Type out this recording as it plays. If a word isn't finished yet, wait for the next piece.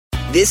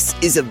This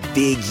is a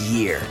big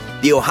year.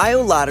 The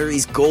Ohio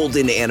Lottery's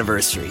golden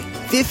anniversary.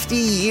 50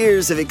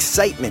 years of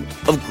excitement,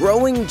 of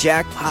growing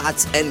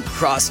jackpots and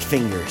crossed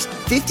fingers.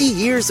 50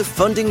 years of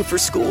funding for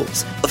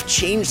schools, of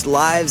changed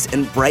lives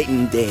and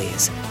brightened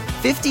days.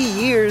 50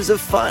 years of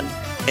fun.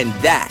 And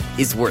that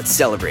is worth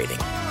celebrating.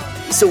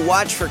 So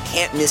watch for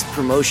can't-miss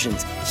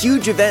promotions,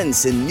 huge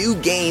events, and new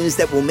games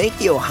that will make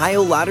the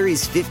Ohio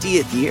Lottery's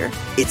 50th year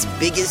its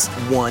biggest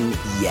one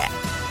yet.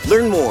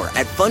 Learn more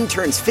at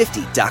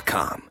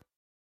funturns50.com.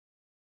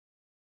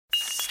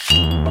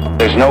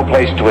 There's no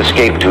place to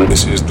escape to.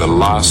 This is the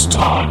last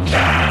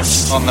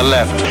podcast. On the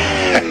left.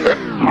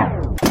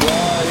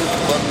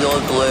 From your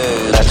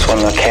grave. That's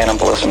when the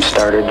cannibalism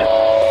started.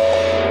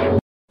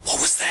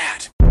 What was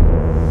that?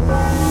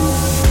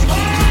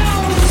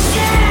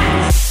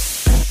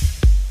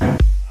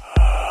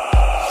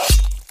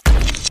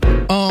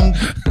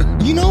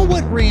 You know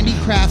what Randy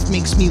Kraft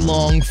makes me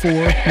long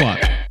for?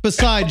 What?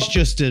 Besides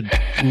just a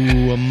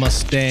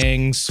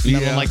Mustang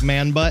smelling like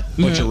man butt.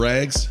 Bunch of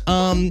rags.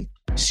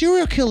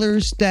 Serial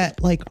killers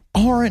that like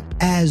aren't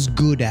as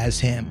good as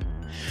him.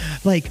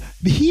 Like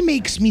he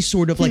makes me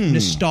sort of like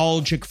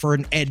nostalgic for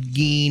an Ed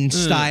Gein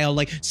style,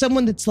 like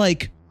someone that's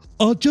like,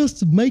 I'm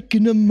just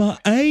making them my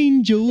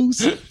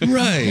angels.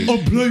 Right.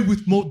 I play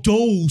with my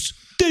dolls.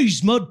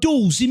 These my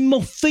dolls in my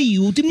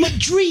field, in my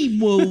dream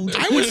world.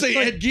 I would say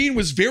Ed Gein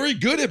was very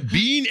good at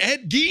being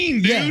Ed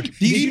Gein, dude.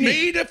 Yeah, he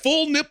made a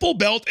full nipple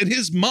belt and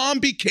his mom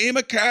became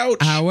a couch.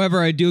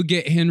 However, I do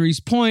get Henry's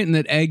point in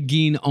that Ed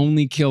Gein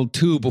only killed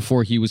 2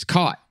 before he was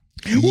caught.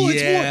 Well,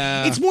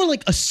 it's more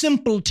like a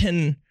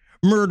simpleton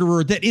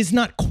murderer that is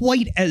not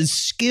quite as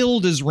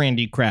skilled as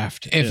Randy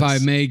Kraft is. If I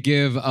may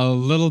give a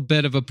little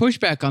bit of a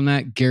pushback on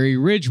that, Gary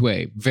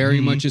Ridgway,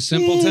 very much a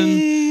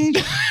simpleton.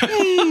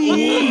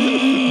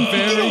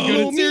 Very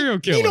good at serial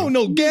killer. You don't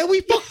know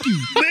Gary, fuck you.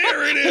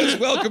 There it is.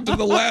 Welcome to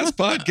the last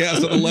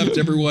podcast on the left,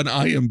 everyone.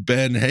 I am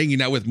Ben,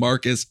 hanging out with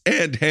Marcus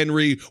and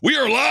Henry. We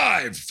are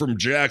live from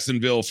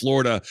Jacksonville,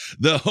 Florida,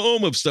 the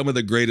home of some of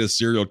the greatest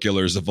serial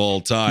killers of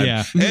all time.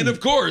 Yeah. And of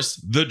course,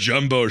 the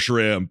Jumbo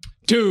Shrimp.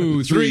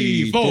 2,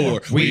 3,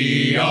 4.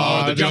 We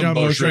are the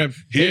Jumbo Shrimp,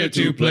 here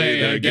to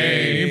play the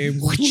game.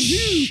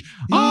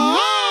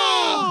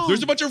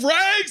 There's a bunch of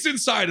rags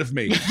inside of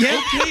me.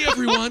 Okay,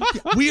 everyone,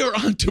 we are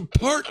on to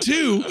part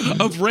 2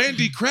 of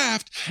Randy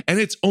Kraft, and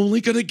it's only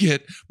going to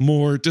get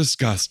more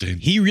disgusting.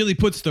 He really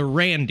puts the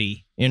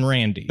Randy in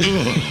Randy.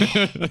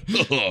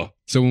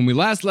 So when we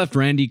last left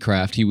Randy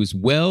Kraft, he was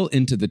well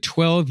into the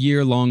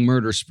 12-year-long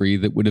murder spree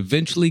that would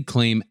eventually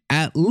claim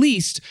at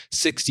least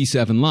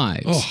 67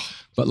 lives. Oh.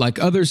 But like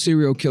other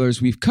serial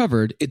killers we've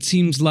covered, it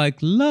seems like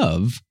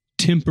love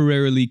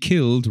temporarily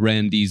killed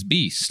Randy's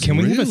beast. Can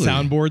we have a Really?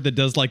 soundboard that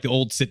does like the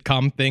old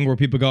sitcom thing where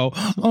people go,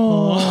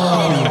 oh.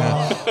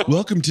 Yeah.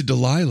 Welcome to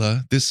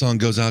Delilah. This song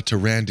goes out to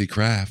Randy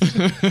Kraft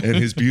and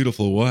his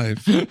beautiful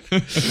wife.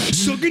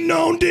 Sucking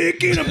on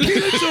dick and I'm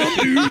killing some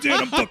dudes and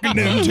I'm fucking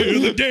them to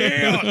the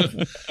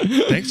death.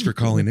 Thanks for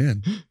calling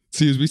in.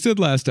 See, as we said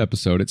last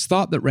episode, it's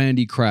thought that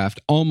Randy Kraft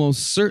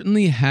almost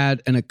certainly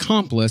had an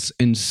accomplice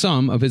in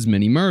some of his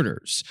many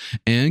murders.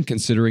 And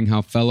considering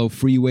how fellow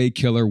freeway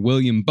killer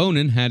William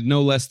Bonin had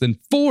no less than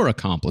 4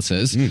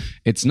 accomplices,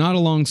 it's not a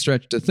long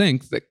stretch to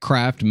think that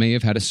Kraft may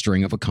have had a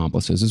string of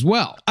accomplices as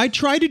well. I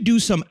try to do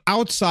some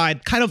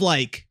outside kind of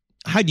like,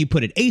 how do you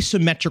put it,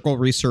 asymmetrical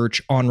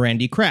research on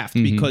Randy Kraft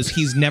because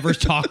he's never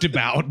talked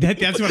about that.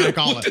 That's what I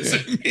call it. Does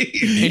it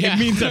mean? It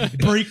means I'm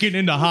breaking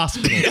into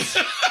hospitals.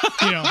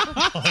 You know,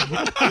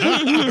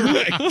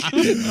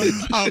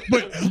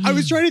 but I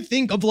was trying to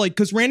think of like,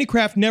 because Randy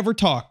Kraft never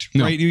talked,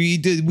 right?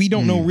 We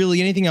don't know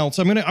really anything else.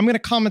 I'm gonna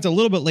comment a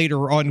little bit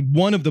later on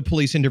one of the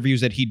police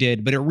interviews that he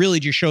did, but it really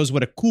just shows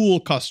what a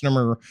cool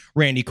customer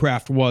Randy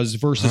Kraft was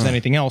versus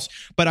anything else.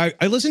 But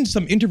I listened to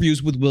some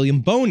interviews with William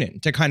Bonin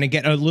to kind of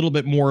get a little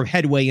bit more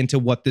headway into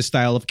what this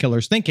style of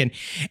killer's thinking,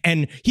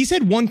 and he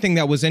said one thing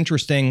that was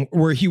interesting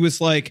where he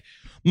was like,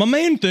 my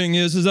main thing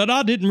is that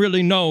I didn't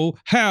really know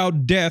how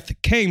death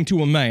came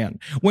to a man.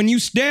 When you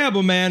stab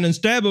a man and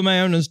stab a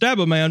man and stab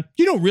a man,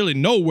 you don't really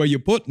know where you're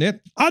putting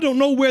it. I don't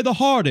know where the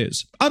heart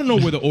is. I don't know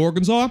where the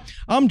organs are.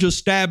 I'm just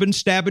stabbing,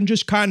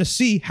 just kind of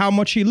see how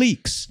much he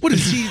leaks. What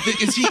is he?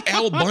 Is he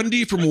Al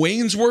Bundy from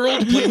Wayne's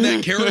World playing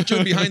that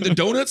character behind the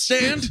donut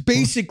stand?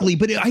 Basically,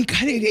 but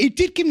it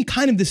did give me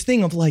kind of this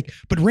thing of like,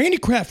 but Randy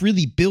Kraft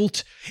really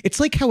built, it's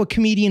like how a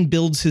comedian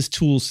builds his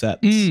tool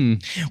sets.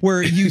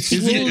 Where you Is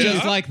it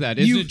just like that?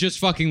 Is it just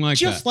fucking like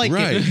just that? like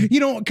Right. it,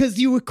 you know, because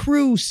you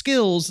accrue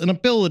skills and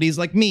abilities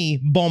like me,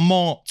 bon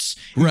mots,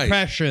 Right.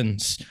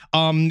 impressions,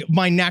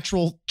 my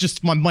natural,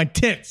 just my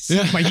tits,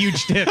 my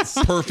huge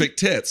tits. Perfect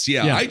tits.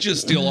 Yeah. I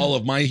just steal all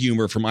of my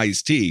humor from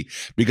Ice-T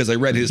because I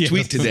read his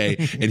tweet today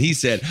and he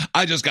said,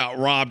 I just got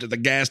robbed at the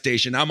gas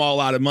station. I'm all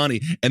out of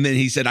money. And then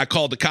he said, I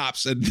called the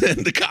cops. And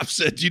then the cops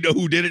said, you know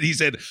who did it? He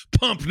said,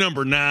 pump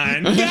number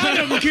 9. Got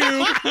him,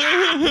 Cube.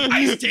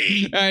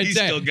 Ice-T. He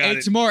still got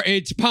it.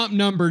 It's pump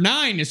number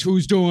 9 is who's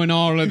who's doing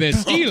all of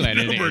this stealing.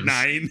 Number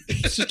 9.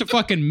 He's just a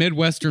fucking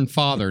Midwestern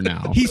father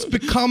now. He's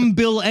become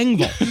Bill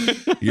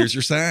Engvall. Here's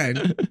your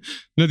sign.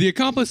 Now, the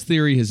accomplice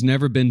theory has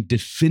never been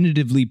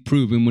definitively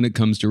proven when it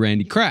comes to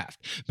Randy Kraft,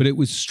 but it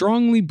was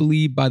strongly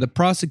believed by the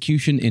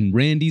prosecution in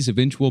Randy's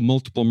eventual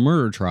multiple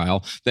murder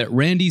trial that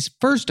Randy's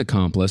first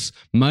accomplice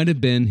might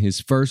have been his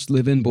first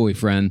live-in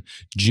boyfriend,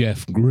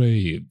 Jeff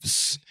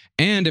Graves.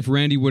 And if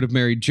Randy would have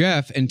married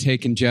Jeff and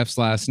taken Jeff's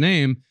last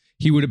name,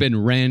 he would have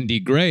been Randy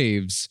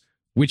Graves,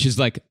 which is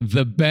like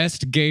the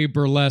best gay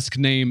burlesque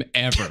name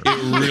ever.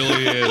 It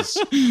really is.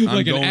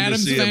 Like an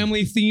Addams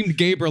Family themed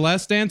gay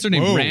burlesque dancer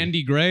named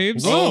Randy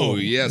Graves. Oh,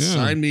 yes. Yeah.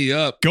 Sign me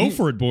up. Go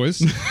for it, boys.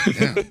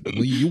 Yeah.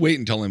 Well, you wait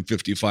until I'm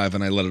 55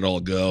 and I let it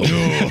all go.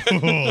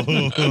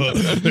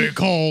 They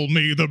call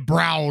me the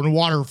Brown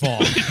Waterfall.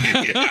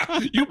 Yeah.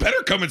 You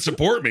better come and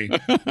support me.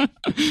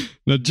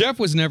 Now, Jeff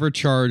was never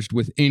charged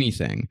with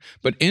anything,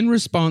 but in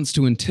response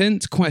to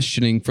intense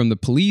questioning from the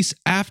police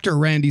after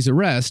Randy's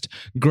arrest,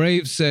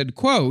 Graves said,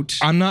 quote,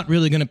 I'm not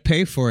really going to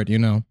pay for it, you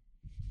know.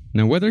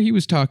 Now, whether he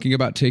was talking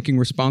about taking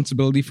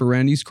responsibility for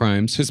Randy's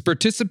crimes, his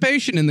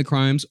participation in the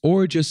crimes,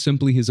 or just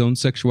simply his own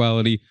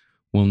sexuality,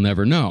 we'll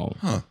never know.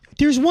 Huh.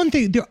 There's one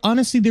thing,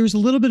 honestly, there's a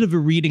little bit of a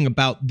reading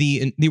about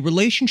the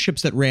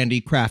relationships that Randy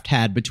Kraft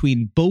had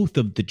between both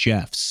of the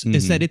Jeffs,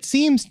 is that it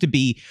seems to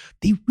be,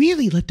 they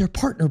really let their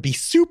partner be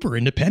super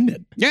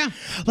independent. Yeah.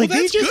 Like well,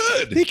 that's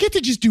good. They get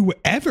to just do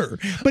whatever.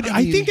 But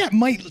I think that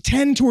might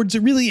tend towards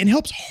it really, and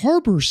helps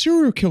harbor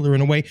serial killer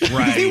in a way.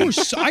 Right. They were,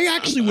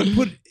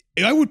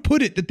 I would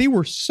put it that they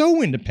were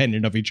so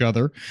independent of each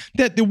other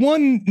that the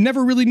one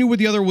never really knew what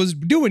the other was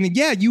doing. And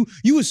yeah,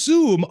 you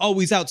assume, oh,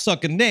 he's out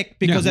sucking dick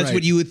because that's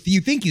what you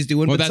think he's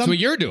doing. Well, but that's what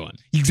you're doing.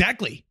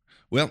 Exactly.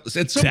 Well,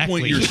 at some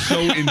point, you're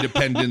so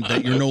independent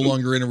that you're no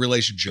longer in a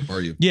relationship,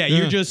 are you? Yeah,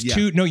 you're just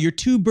you're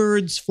two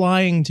birds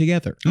flying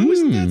together. Oh,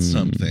 isn't that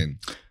something?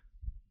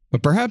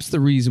 But perhaps the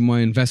reason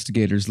why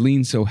investigators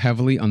lean so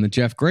heavily on the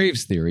Jeff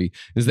Graves theory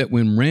is that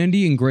when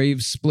Randy and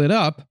Graves split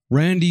up,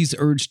 Randy's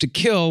urge to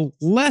kill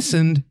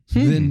lessened,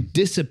 then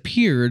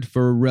disappeared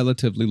for a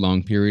relatively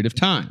long period of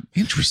time.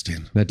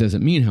 Interesting. That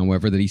doesn't mean,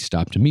 however, that he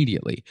stopped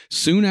immediately.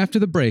 Soon after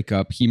the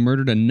breakup, he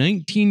murdered a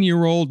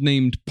 19-year-old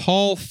named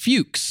Paul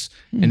Fuchs,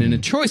 and in a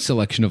choice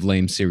selection of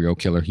lame serial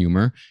killer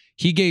humor,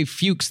 he gave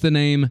Fuchs the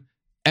name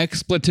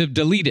expletive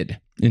deleted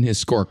in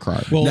his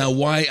scorecard. Well, now,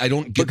 why? I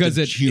don't get because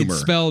the humor.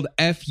 It's spelled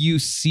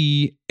Fuchs.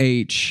 So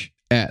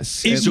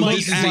this is a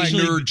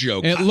nerd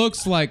joke. It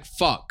looks like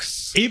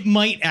fucks. It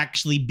might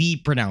actually be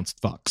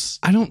pronounced fucks.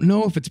 I don't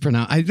know if it's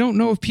pronounced. I don't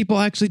know if people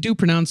actually do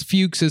pronounce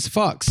Fuchs as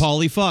fucks.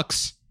 Polly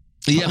fucks.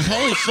 Yeah,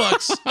 Polly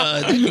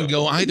fucks. They can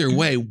go either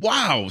way.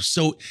 Wow.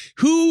 So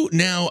who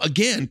now,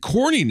 again,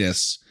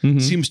 corniness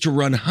seems to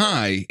run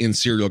high in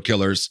serial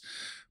killers.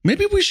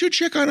 Maybe we should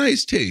check on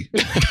Ice-T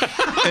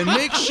and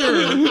make sure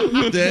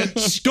that...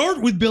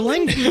 Start with Bill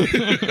Engvall.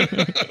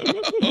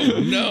 Oh,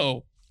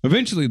 no.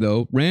 Eventually,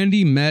 though,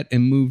 Randy met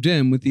and moved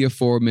in with the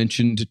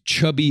aforementioned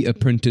chubby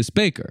apprentice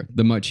baker,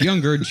 the much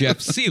younger Jeff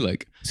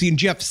Seelig. See, in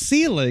Jeff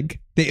Seelig,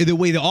 the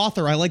way the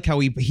author, I liked how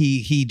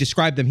he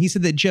described them. He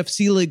said that Jeff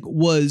Seelig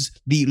was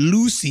the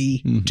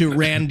Lucy to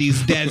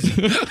Randy's Desi.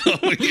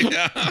 Oh,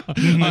 yeah.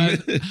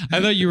 I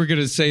thought you were going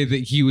to say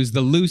that he was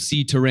the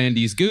Lucy to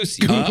Randy's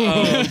Goosey.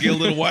 Oh, get a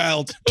little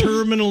wild.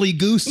 Terminally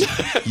goosey.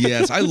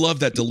 Yes, I love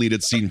that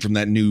deleted scene from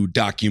that new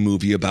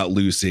docu-movie about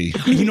Lucy.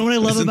 You know what I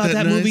love Isn't about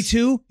that nice? movie,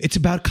 too? It's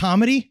about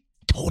comedy.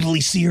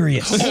 Totally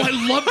serious. Oh,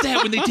 I love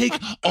that when they take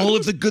all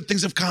of the good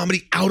things of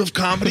comedy out of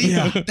comedy.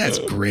 Yeah. That's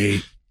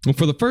great. Well,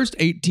 for the first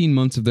 18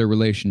 months of their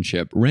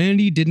relationship,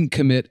 Randy didn't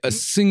commit a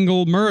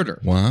single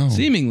murder. Wow.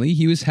 Seemingly,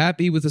 he was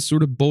happy with a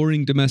sort of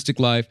boring domestic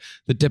life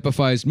that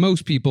typifies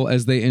most people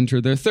as they enter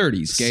their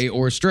 30s, gay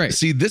or straight.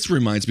 See, this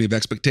reminds me of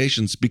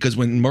Expectations, because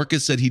when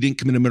Marcus said he didn't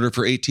commit a murder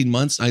for 18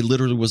 months, I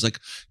literally was like,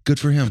 good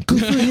for him. Good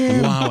for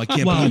him. Wow, I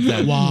can't believe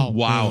that.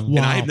 Wow. And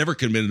I have never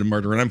committed a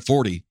murder, and I'm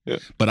 40. Yeah.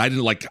 But I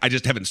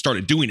just haven't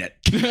started doing it.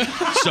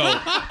 So...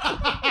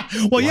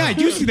 Well, yeah, I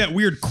do see that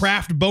weird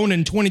Kraft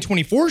Bonin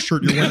 2024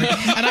 shirt you're wearing,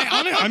 and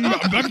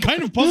I'm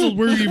kind of puzzled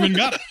where you even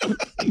got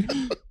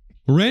it.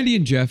 Randy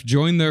and Jeff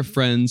joined their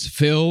friends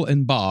Phil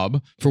and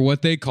Bob for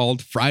what they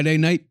called Friday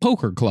Night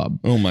Poker Club.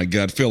 Oh my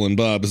God, Phil and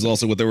Bob is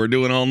also what they were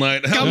doing all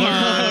night. Come on,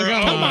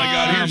 oh my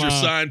God, here's your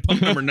sign,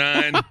 pump number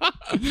 9.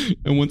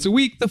 And once a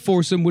week, the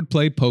foursome would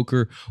play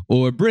poker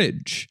or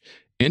bridge.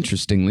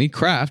 Interestingly,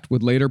 Kraft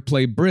would later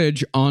play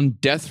bridge on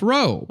death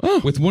row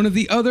with one of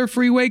the other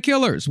Freeway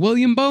Killers,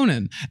 William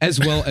Bonin, as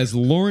well as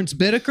Lawrence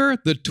Bittaker,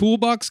 the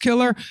Toolbox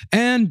Killer,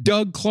 and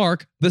Doug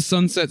Clark, the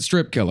Sunset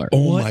Strip Killer.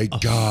 Oh my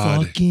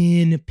God.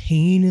 Fucking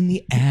pain in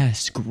the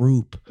ass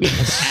group.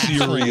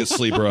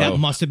 Seriously, bro. That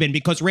must have been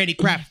because Randy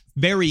Kraft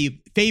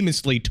very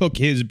famously took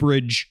his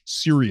bridge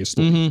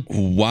seriously.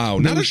 Wow.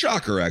 Not a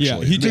shocker,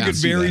 actually. Yeah, he took it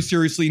very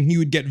seriously, and he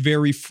would get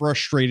very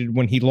frustrated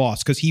when he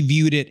lost because he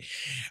viewed it.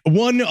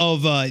 One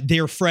of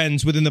their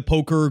friends within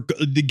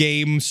the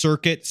game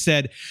circuit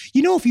said,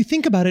 if you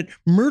think about it,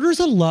 murder's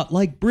a lot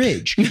like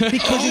bridge because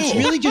it's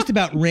really just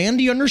about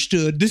Randy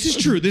understood. This is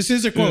true. This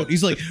is a quote.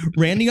 He's like,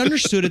 Randy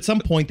understood at some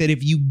point that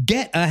if you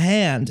get a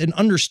hand and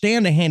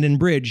understand a hand in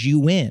bridge, you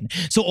win.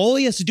 So all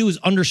he has to do is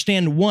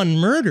understand one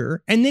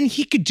murder, and then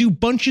he could do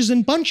bunches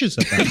and bunches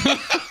of them.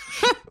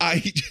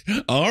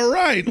 All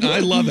right. I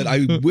love it.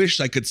 I wish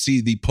I could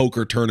see the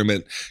poker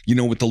tournament,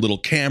 with the little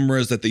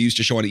cameras that they used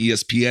to show on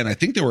ESPN. I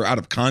think they were out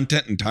of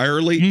content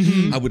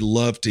entirely. I would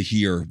love to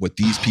hear what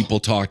these people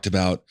talked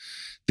about.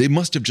 They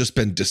must have just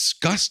been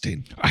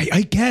disgusting.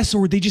 I guess,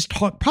 or they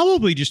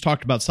probably just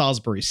talked about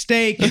Salisbury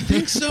steak. I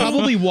think so.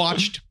 Probably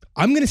watched.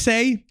 I'm going to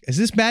say, is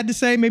this bad to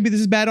say? Maybe this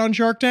is bad on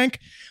Shark Tank,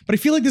 but I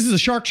feel like this is a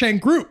Shark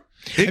Tank group.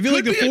 I feel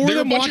like the four of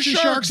them watching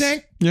Shark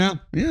Tank. Yeah,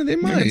 they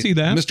might. I can see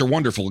that. Mr.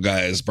 Wonderful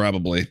guys,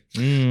 probably.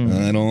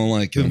 I don't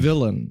like him. The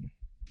villain.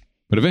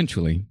 But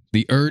eventually,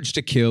 the urge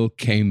to kill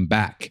came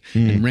back,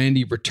 and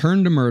Randy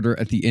returned to murder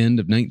at the end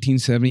of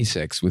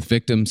 1976 with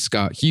victim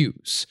Scott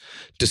Hughes.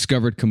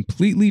 Discovered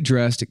completely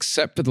dressed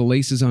except for the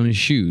laces on his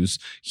shoes,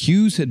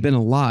 Hughes had been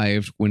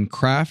alive when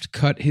Kraft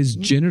cut his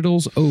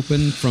genitals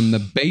open from the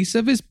base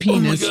of his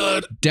penis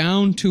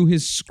down to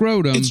his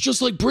scrotum. It's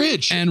just like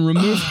Bridge. And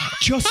removed...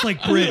 just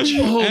like Bridge.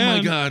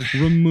 My God.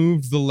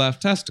 Removed the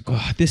left testicle.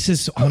 This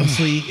is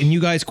honestly, and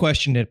you guys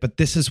questioned it, but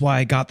this is why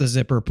I got the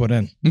zipper put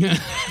in.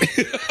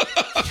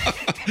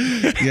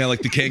 Yeah,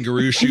 like the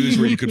kangaroo shoes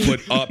where you could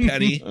put a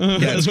penny.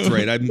 Yeah, it's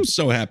great. I'm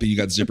so happy you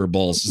got zipper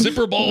balls.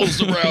 Zipper balls,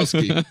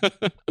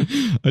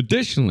 Zabrowski.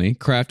 Additionally,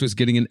 Kraft was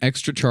getting an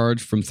extra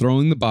charge from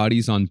throwing the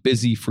bodies on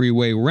busy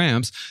freeway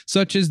ramps,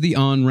 such as the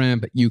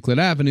on-ramp at Euclid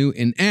Avenue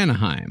in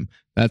Anaheim.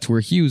 That's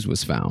where Hughes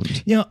was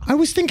found. Yeah, I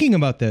was thinking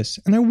about this,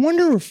 and I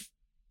wonder if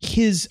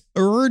his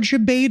urge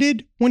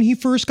abated when he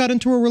first got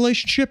into a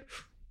relationship,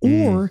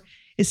 or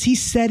is he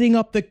setting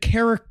up the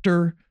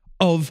character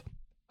of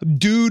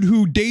dude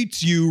who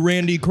dates you,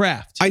 Randy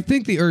Kraft? I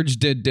think the urge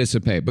did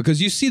dissipate because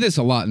you see this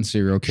a lot in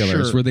serial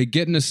killers where they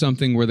get into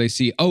something where they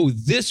see,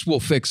 this will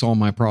fix all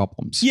my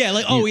problems. Yeah,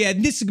 like,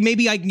 this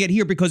maybe I can get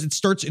here because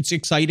it's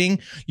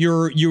exciting.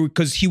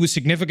 Because he was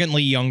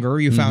significantly younger.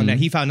 You found that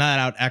he found that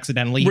out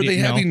accidentally. Were they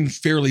having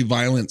fairly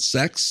violent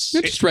sex?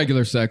 It's just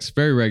regular sex,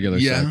 very regular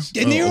sex.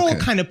 And they all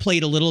kind of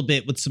played a little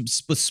bit with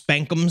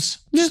spankums.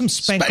 Some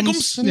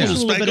spankums.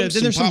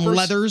 There's some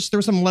leathers. There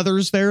were some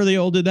leathers there. They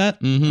all did that.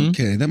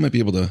 Okay, that might be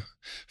able to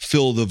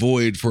fill the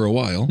void for a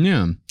while.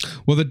 Yeah.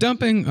 Well, the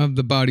dumping of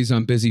the bodies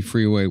on busy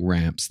freeway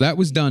ramps, that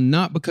was done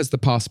not because the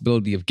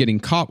possibility of getting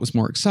caught was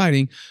more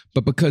exciting,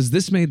 but because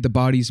this made the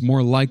bodies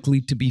more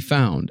likely to be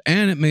found,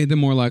 and it made them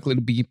more likely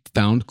to be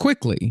found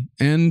quickly.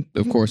 And,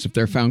 of course, if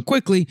they're found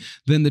quickly,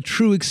 then the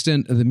true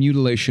extent of the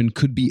mutilation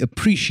could be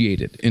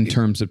appreciated in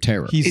terms of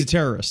terror. He's a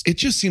terrorist. It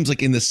just seems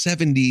like in the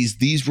 70s,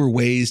 these were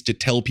ways to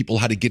tell people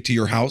how to get to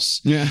your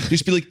house. Yeah.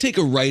 Just be like, take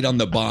a right on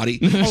the body.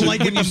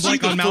 Like when you see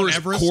the on Mount first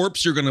Everest?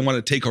 corpse, you're going to want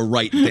to take a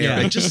right there. Yeah.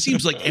 It just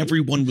seems like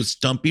everyone was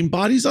dumping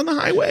bodies on the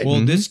highway.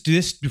 Well, this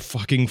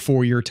fucking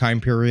 4-year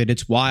time period,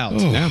 it's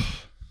wild. Yeah.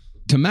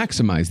 To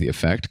maximize the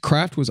effect,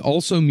 Kraft was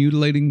also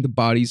mutilating the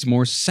bodies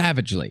more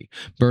savagely,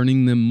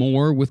 burning them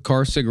more with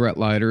car cigarette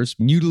lighters,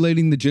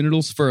 mutilating the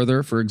genitals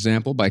further, for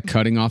example, by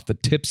cutting off the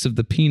tips of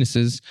the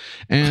penises,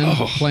 and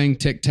playing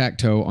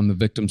tic-tac-toe on the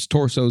victims'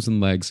 torsos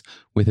and legs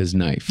with his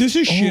knife. This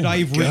is shit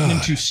I've written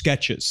into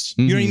sketches.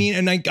 You know what I mean?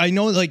 And I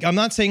know, like, I'm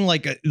not saying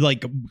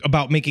like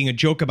about making a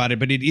joke about it,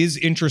 but it is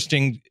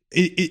interesting.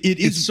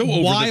 It's so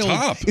wild. over the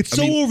top. It's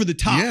over the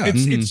top. Yeah.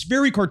 It's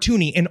very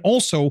cartoony. And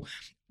also,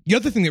 the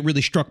other thing that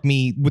really struck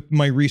me with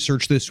my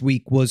research this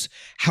week was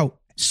how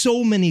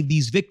so many of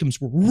these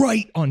victims were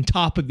right on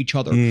top of each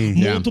other.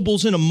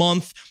 Multiples in a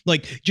month.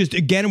 Like, just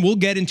again, we'll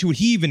get into it.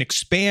 He even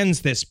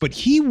expands this, but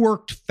he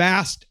worked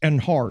fast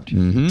and hard.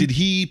 Did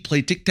he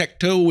play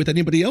tic-tac-toe with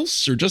anybody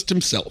else or just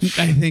himself?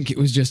 I think it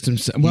was just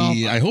himself. Well,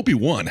 I hope he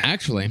won.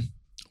 Actually,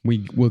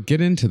 we'll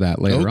get into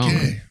that later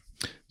on.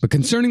 But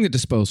concerning the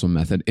disposal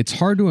method, it's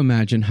hard to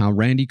imagine how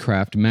Randy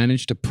Kraft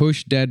managed to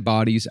push dead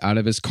bodies out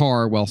of his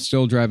car while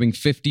still driving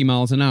 50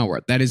 miles an hour.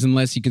 That is,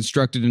 unless he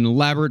constructed an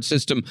elaborate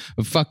system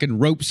of fucking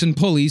ropes and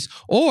pulleys,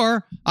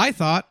 or, I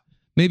thought,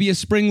 maybe a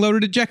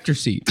spring-loaded ejector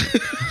seat.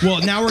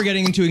 Well, now we're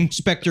getting into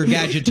Inspector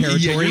Gadget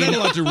territory. Yeah, you're not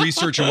allowed to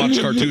research and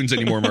watch cartoons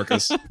anymore,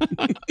 Marcus.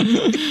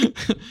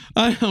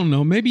 I don't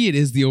know. Maybe it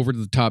is the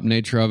over-the-top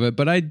nature of it,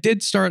 but I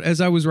did start,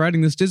 as I was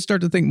writing this,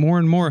 to think more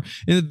and more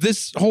in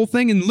this whole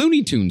thing in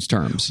Looney Tunes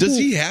terms. Does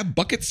he have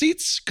bucket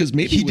seats? Because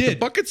maybe with the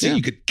bucket seat,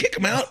 you could kick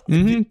him out.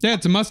 Yeah,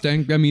 it's a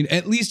Mustang. I mean,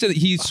 at least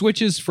he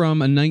switches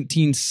from a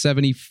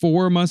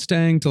 1974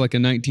 Mustang to like a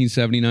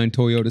 1979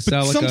 Toyota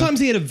Celica. Sometimes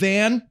he had a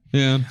van.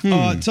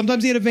 Yeah.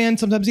 Sometimes he had a van.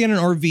 Sometimes he had an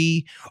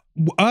RV.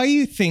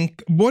 I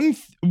think one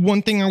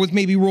thing I was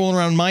maybe rolling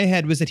around in my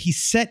head was that he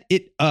set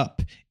it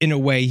up in a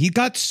way. He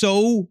got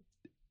so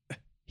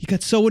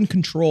in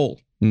control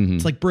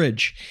It's like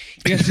bridge.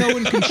 He got so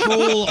in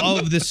control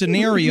of the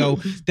scenario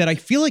that I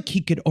feel like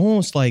he could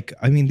almost like,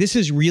 I mean, this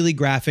is really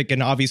graphic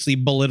and obviously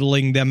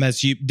belittling them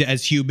as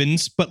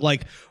humans, but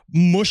like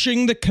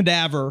mushing the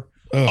cadaver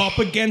up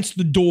against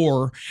the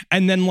door,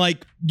 and then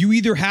like you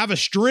either have a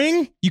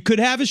string,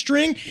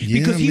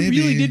 because he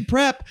really did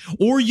prep,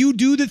 or you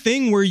do the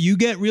thing where you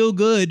get real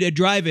good at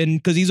driving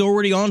because he's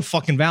already on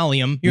fucking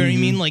Valium. You know what I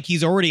mean? Like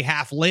he's already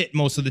half lit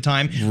most of the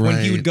time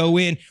when he would go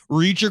in,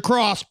 reach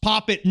across,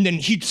 pop it, and then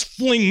he just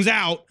flings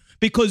out.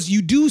 Because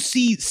you do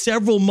see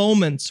several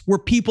moments where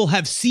people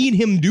have seen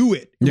him do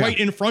it right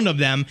in front of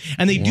them,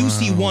 and they do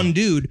see one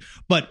dude.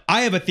 But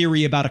I have a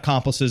theory about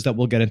accomplices that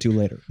we'll get into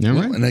later. Yeah,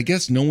 well, and I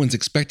guess no one's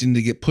expecting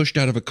to get pushed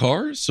out of a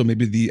car, so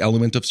maybe the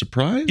element of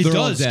surprise. It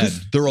does.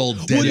 They're all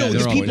dead. Well, no,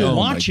 the people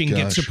watching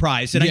get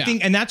surprised, and I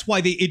think, and that's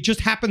why it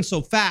just happens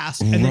so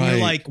fast, and then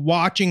you're like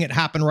watching it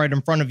happen right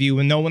in front of you,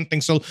 and no one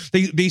thinks so.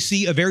 They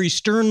see a very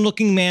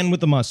stern-looking man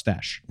with a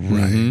mustache.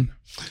 Right.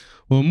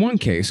 Well, in one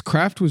case,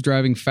 Kraft was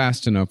driving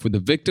fast enough where the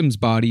victim's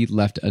body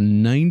left a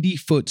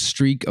 90-foot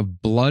streak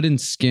of blood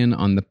and skin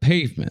on the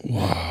pavement.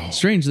 Wow.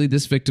 Strangely,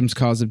 this victim's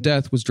cause of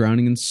death was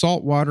drowning in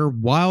salt water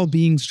while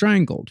being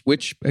strangled,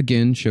 which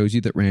again shows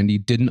you that Randy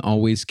didn't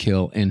always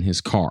kill in his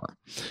car.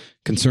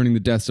 Concerning the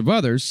deaths of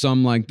others,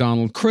 some like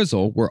Donald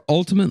Crizzle were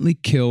ultimately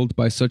killed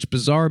by such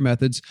bizarre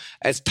methods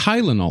as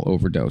Tylenol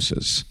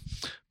overdoses.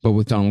 But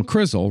with Donald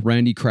Crizzle,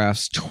 Randy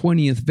Kraft's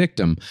 20th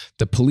victim,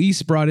 the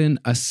police brought in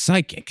a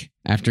psychic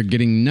after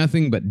getting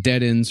nothing but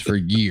dead ends for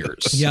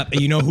years. Yep.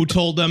 You know who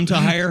told them to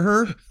hire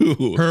her?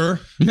 Who?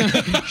 Her.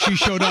 She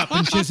showed up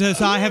and she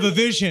says, I have a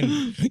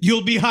vision.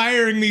 You'll be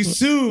hiring me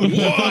soon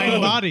to find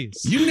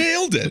bodies. You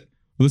nailed it.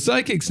 The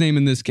psychic's name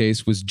in this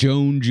case was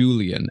Joan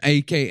Julian,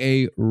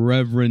 a.k.a.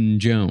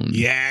 Reverend Joan.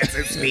 Yes,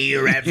 it's me,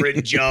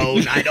 Reverend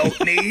Joan. I don't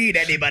need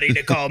anybody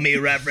to call me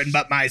Reverend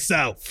but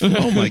myself.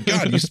 Oh my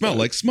God, you smell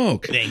like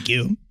smoke. Thank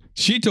you.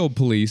 She told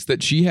police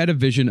that she had a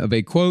vision of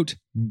a, quote,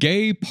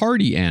 gay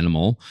party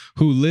animal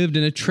who lived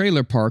in a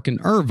trailer park in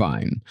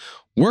Irvine.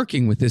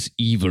 Working with this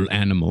evil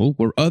animal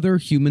were other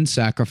human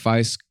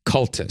sacrifice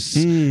cultists,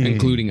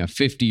 including a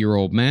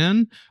 50-year-old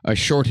man, a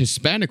short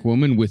Hispanic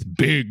woman with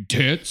big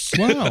tits,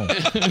 Wow.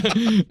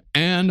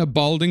 and a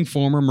balding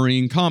former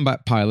Marine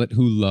combat pilot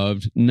who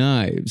loved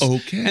knives.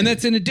 Okay. And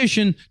that's in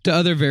addition to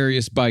other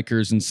various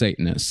bikers and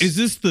Satanists. Is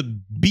this the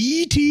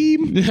B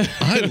team?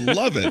 I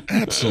love it.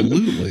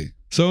 Absolutely.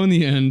 So in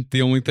the end,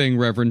 the only thing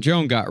Reverend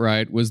Joan got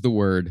right was the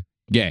word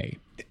gay.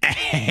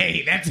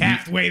 Hey, that's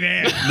halfway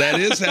there. That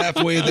is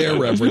halfway there,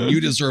 Reverend. You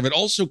deserve it.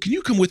 Also, can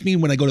you come with me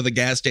when I go to the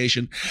gas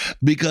station?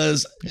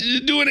 Because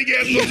doing a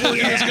gas before in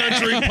this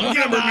country, pump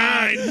number 9.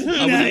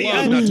 I would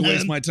love not to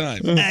waste my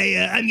time.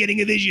 I'm getting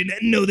a vision.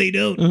 No, they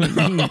don't.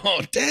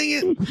 Oh, dang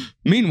it.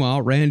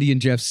 Meanwhile, Randy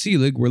and Jeff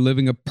Seelig were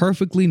living a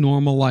perfectly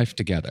normal life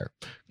together.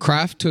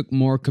 Kraft took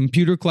more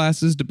computer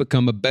classes to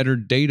become a better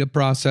data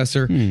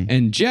processor,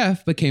 and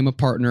Jeff became a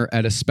partner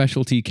at a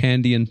specialty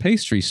candy and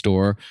pastry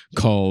store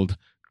called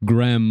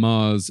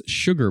Grandma's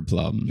Sugar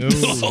Plum.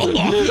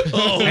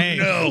 Hey,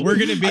 no. we're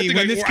going to be...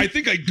 I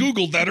think I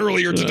Googled that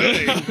earlier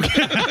today.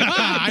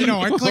 I know.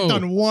 I clicked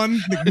on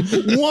one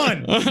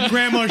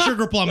Grandma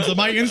Sugar Plums on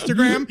my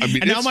Instagram,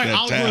 and now my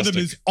algorithm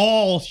is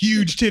all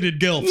huge titted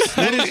gilfs.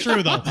 That is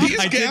true, though.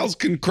 These gals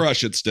can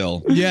crush it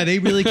still. Yeah, they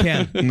really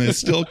can. They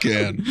still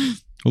can.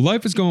 Well,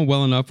 life is going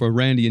well enough where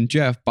Randy and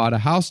Jeff bought a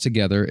house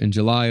together in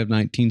July of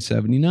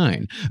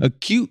 1979, a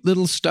cute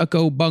little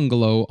stucco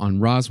bungalow on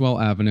Roswell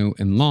Avenue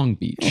in Long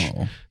Beach.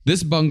 Oh.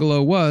 This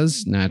bungalow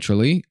was,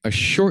 naturally, a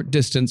short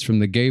distance from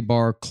the gay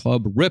bar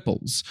Club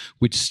Ripples,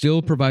 which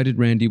still provided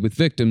Randy with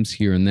victims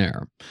here and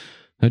there.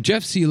 Now,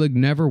 Jeff Seelig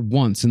never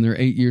once in their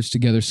 8 years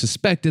together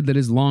suspected that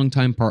his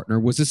longtime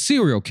partner was a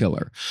serial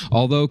killer.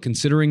 Although,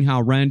 considering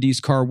how Randy's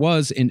car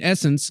was, in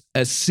essence,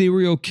 a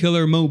serial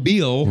killer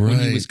mobile when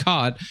he was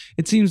caught,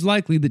 it seems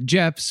likely that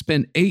Jeff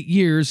spent 8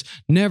 years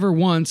never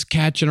once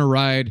catching a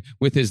ride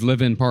with his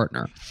live-in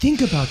partner.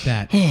 Think about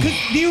that. Because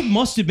there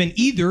must have been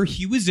either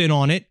he was in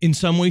on it in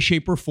some way,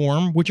 shape, or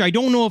form, which I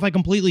don't know if I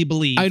completely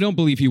believe. I don't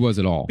believe he was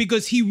at all.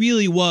 Because he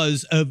really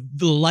was a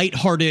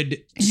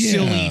lighthearted,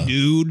 silly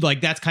dude. Like,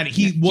 that's kind of...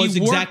 He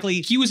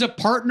was a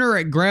partner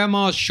at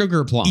Grandma's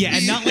Sugar Plum. Yeah,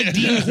 and not like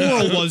Dean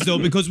Coral was, though,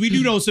 because we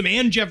do know some,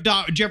 and Jeffrey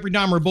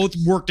Dahmer both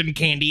worked in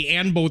candy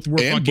and both were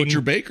and fucking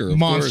Butcher Baker, of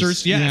monsters.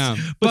 course. Yes.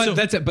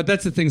 Yeah. But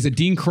that's the things that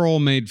Dean Coral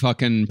made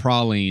fucking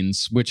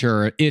pralines, which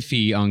are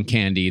iffy on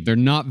candy. They're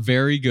not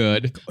very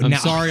good. I'm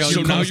sorry.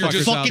 So now you're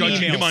just fucking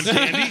judging him on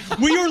candy?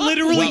 We are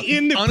literally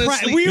in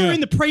the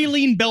in the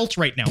praline belt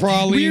right now.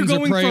 Pralines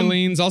or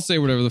pralines. I'll say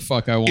whatever the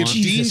fuck I want.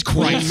 Jesus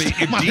Christ.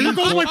 If Here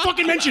goes my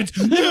fucking mentions.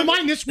 Never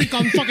mind this week on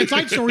fucking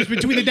side stories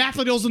between the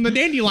daffodils and the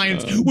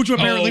dandelions, which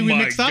apparently we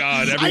mixed up.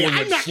 God, everyone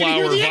went not gonna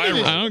hear flower the end of viral.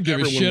 it. I don't give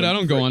a Everyone shit. I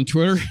went don't go on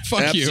Twitter.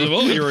 Fuck you.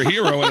 Absolutely, you're a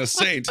hero and a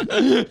saint.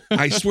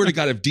 I swear to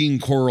God, if Dean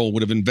Corll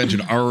would have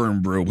invented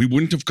Arm Brew, we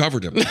wouldn't have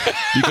covered him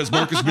because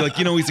Marcus would be like,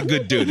 he's a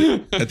good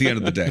dude at the end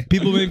of the day.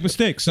 People make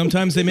mistakes.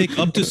 Sometimes they make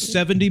up to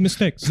 70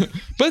 mistakes.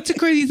 But it's a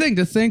crazy thing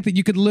to think that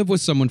you could live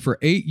with someone for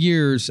 8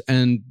 years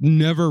and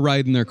never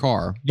ride in their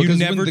car. You Because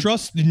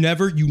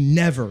never you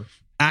never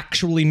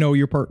actually know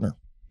your partner.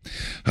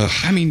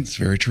 I mean, It's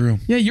very true.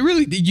 yeah,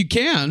 you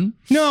can.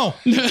 No.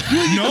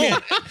 No.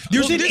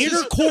 There's an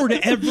inner core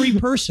to every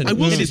person.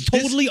 It is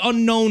totally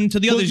unknown to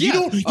the others.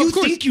 yeah, You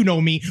think you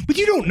know me, but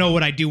you don't know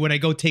what I do when I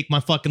go take my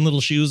fucking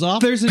little shoes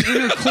off. There's an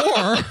inner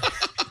core.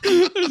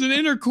 There's an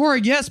inner core,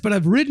 yes, but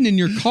I've ridden in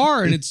your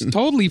car and it's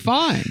totally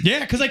fine.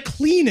 Yeah, because I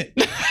clean it.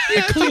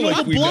 I clean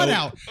all the blood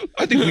out.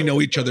 I think we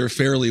know each other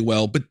fairly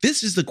well, but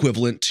this is the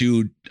equivalent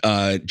to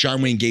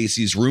John Wayne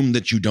Gacy's Room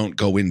That You Don't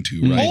Go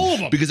Into, right? All of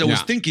them. Because I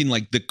was thinking,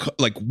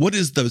 what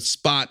is the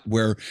spot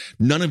where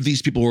none of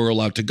these people were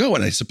allowed to go?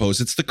 And I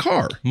suppose it's the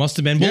car. Must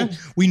have been. Well,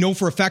 we know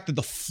for a fact that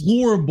the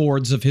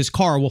floorboards of his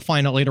car, we'll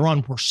find out later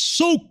on, were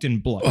soaked in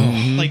blood.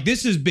 Like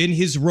this has been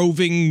his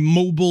roving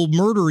mobile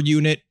murder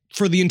unit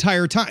for the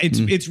entire time.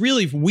 It's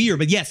really weird.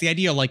 But yes, the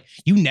idea like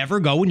you never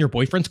go in your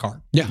boyfriend's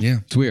car. Yeah,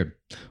 it's weird.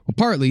 Well,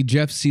 partly,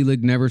 Jeff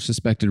Seelig never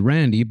suspected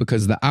Randy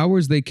because the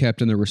hours they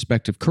kept in their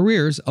respective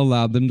careers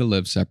allowed them to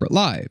live separate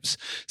lives.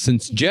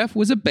 Since Jeff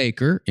was a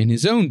baker in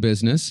his own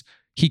business,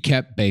 he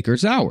kept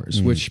baker's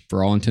hours, which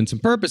for all intents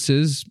and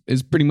purposes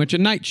is pretty much a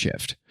night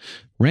shift.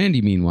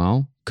 Randy,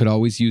 meanwhile, could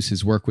always use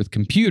his work with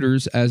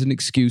computers as an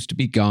excuse to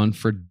be gone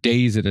for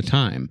days at a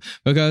time.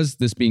 Because,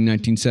 this being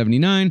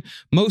 1979,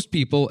 most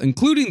people,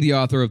 including the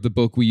author of the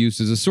book we used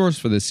as a source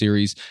for this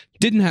series,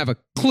 didn't have a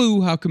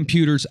clue how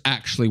computers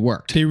actually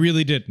worked. They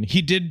really didn't.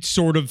 He did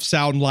sort of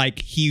sound like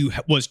he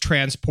was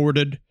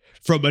transported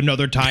from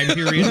another time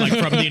period, like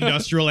from the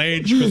industrial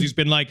age, because he's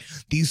been like,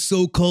 these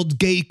so-called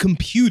gay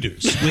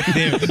computers with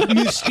their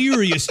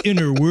mysterious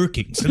inner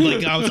workings. And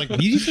like, I was like,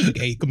 these are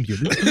gay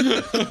computers.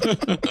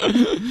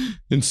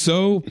 And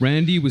so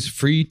Randy was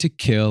free to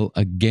kill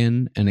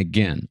again and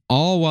again,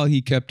 all while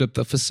he kept up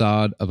the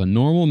facade of a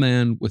normal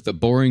man with a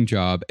boring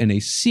job and a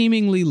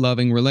seemingly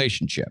loving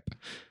relationship.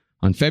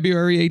 On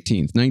February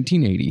 18th,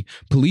 1980,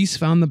 police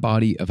found the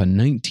body of a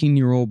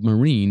 19-year-old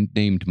Marine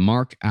named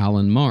Mark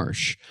Allen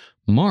Marsh.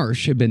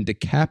 Marsh had been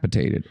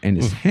decapitated and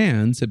his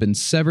hands had been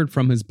severed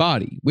from his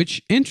body,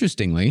 which,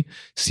 interestingly,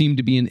 seemed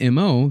to be an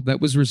MO that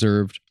was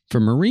reserved for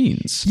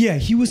Marines. Yeah,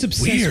 he was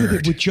obsessed with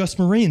it with just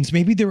Marines.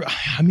 Maybe they were,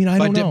 I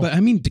don't know. But I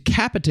mean,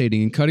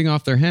 decapitating and cutting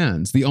off their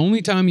hands. The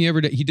only time he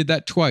ever did, he did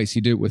that twice.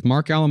 He did it with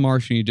Mark Allen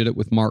Marsh and he did it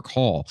with Mark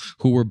Hall,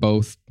 who were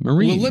both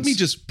Marines. Well, let me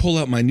just pull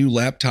out my new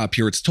laptop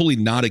here. It's totally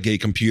not a gay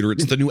computer.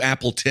 It's the new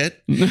Apple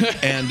Tit.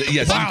 And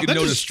yes, wow, you can that's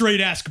notice a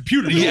straight-ass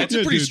computer. Yeah, it's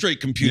a pretty straight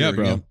computer. Yeah,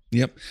 bro.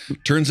 Yep.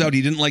 Turns out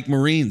he didn't like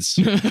Marines.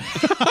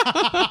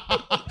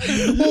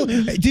 Well,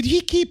 did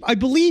he keep, I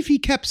believe he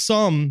kept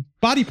some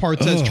body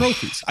parts as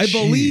trophies. I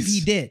believe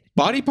he did.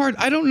 Body part?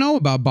 I don't know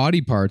about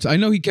body parts. I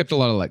know he kept a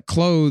lot of like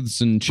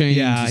clothes and chains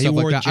and stuff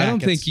like that. I don't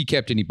think he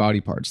kept any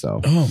body parts though.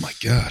 Oh my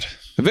God.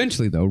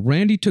 Eventually, though,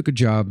 Randy took a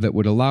job that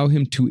would allow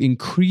him to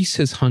increase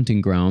his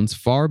hunting grounds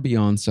far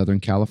beyond Southern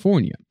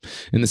California.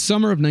 In the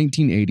summer of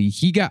 1980,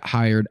 he got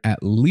hired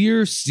at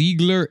Lear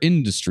Siegler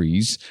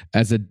Industries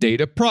as a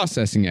data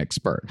processing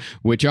expert,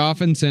 which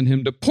often sent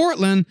him to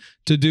Portland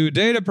to do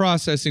data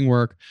processing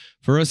work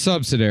for a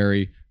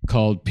subsidiary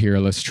called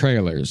Peerless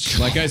Trailers.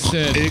 Like I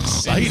said,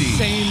 exciting,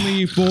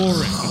 insanely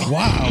boring.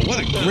 Wow, what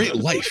a great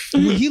life.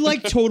 He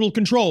liked total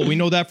control. We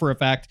know that for a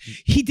fact.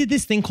 He did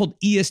this thing called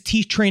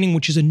EST training,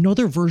 which is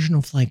another version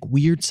of like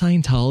weird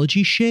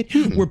Scientology shit,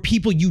 where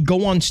you'd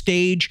go on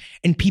stage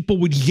and people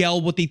would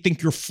yell what they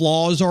think your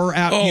flaws are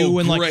at you.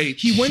 And like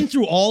he went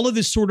through all of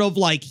this sort of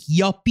like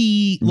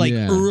yuppie,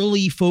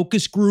 early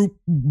focus group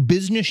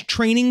business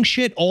training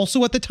shit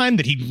also at the time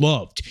that he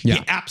loved. Yeah.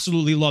 He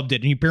absolutely loved it.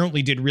 And he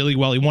apparently did really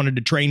well. He wanted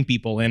to train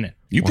people in it.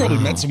 You probably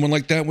met someone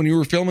like that when you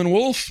were filming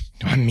Wolf.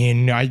 I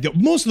mean,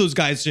 most of those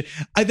guys,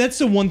 that's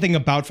the one thing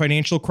about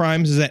financial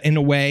crimes is that in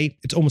a way,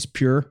 it's almost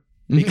pure.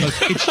 Because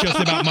it's just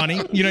about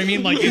money. You know what I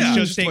mean? Like, it's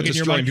just taking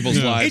your money.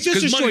 People's lives.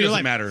 It's just money doesn't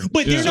life. matter.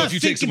 But they're not if you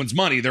take someone's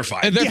money, they're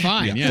fine. And they're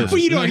fine, yeah.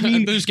 But you know what I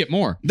mean? They just get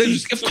more. They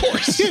just, of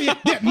course.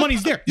 Yeah,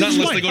 money's there. Not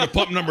unless they go to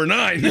pump number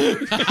 9.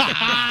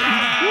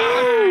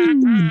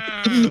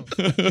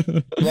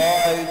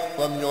 Rise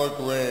from your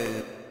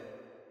grave.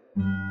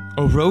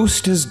 A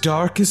roast as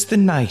dark as the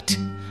night,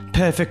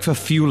 perfect for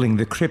fueling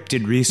the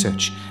cryptid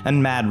research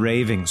and mad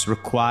ravings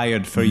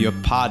required for your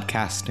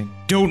podcasting.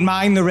 Don't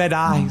mind the red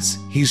eyes,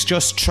 he's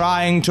just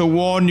trying to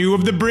warn you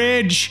of the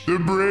bridge. The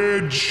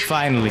bridge.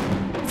 Finally,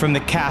 from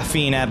the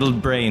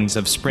caffeine-addled brains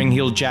of Spring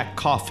Heel Jack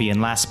Coffee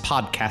and Last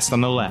Podcast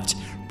on the Left,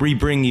 we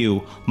bring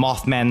you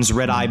Mothman's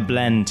Red Eye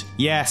Blend.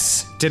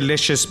 Yes,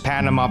 delicious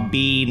Panama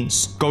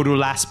beans. Go to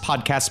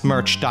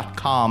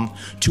lastpodcastmerch.com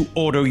to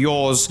order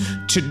yours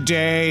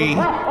today.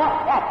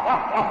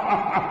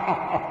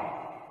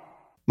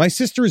 My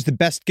sister is the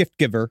best gift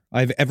giver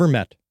I've ever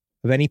met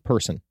of any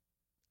person.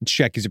 It's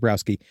Jackie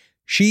Zabrowski.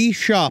 She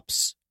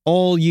shops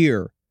all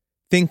year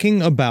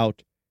thinking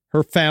about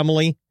her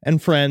family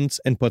and friends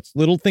and puts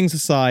little things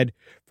aside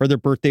for their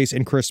birthdays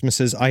and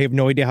Christmases. I have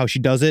no idea how she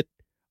does it.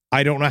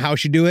 I don't know how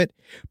she do it.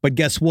 But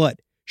guess what?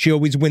 She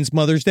always wins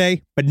Mother's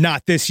Day, but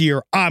not this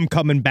year. I'm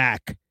coming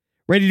back.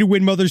 Ready to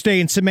win Mother's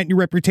Day and cement your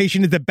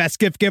reputation as the best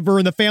gift giver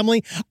in the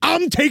family?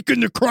 I'm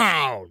taking the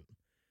crown.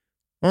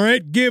 All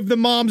right, give the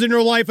moms in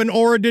your life an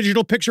Aura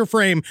digital picture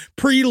frame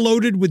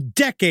preloaded with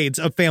decades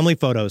of family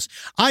photos.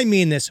 I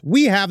mean this.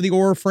 We have the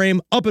Aura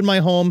frame up in my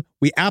home.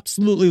 We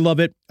absolutely love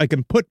it. I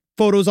can put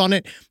photos on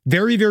it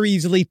very, very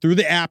easily through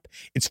the app.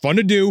 It's fun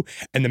to do,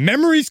 and the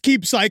memories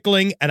keep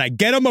cycling, and I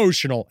get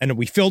emotional. And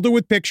we filled it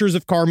with pictures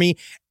of Carmi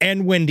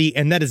and Wendy,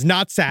 and that is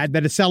not sad.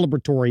 That is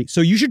celebratory.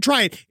 So you should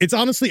try it. It's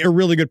honestly a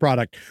really good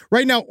product.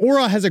 Right now,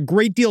 Aura has a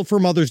great deal for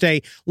Mother's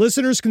Day.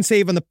 Listeners can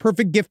save on the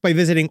perfect gift by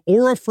visiting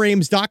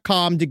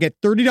auraframes.com to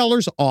get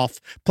 $30 off,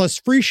 plus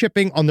free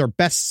shipping on their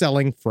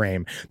best-selling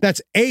frame.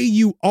 That's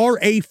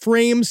AURA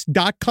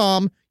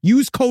frames.com.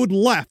 Use code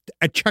LEFT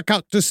at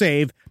checkout to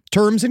save.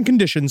 Terms and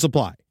conditions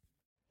apply.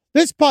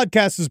 This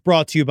podcast is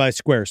brought to you by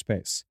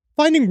Squarespace.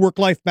 Finding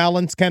work-life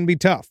balance can be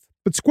tough,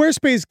 but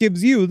Squarespace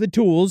gives you the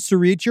tools to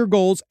reach your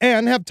goals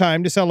and have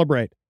time to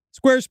celebrate.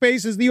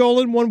 Squarespace is the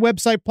all-in-one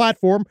website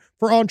platform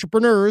for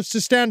entrepreneurs to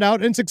stand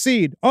out and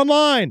succeed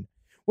online.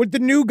 With the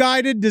new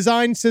guided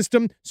design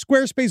system,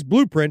 Squarespace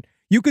Blueprint,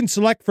 you can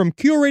select from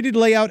curated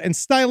layout and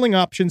styling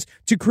options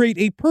to create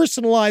a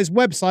personalized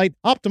website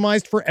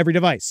optimized for every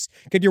device.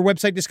 Get your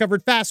website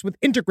discovered fast with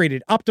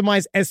integrated,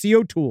 optimized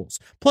SEO tools.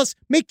 Plus,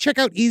 make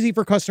checkout easy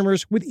for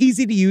customers with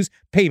easy-to-use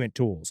payment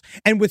tools.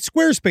 And with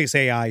Squarespace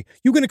AI,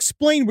 you can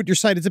explain what your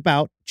site is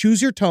about,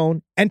 choose your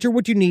tone, enter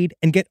what you need,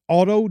 and get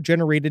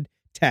auto-generated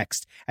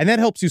text. And that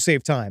helps you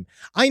save time.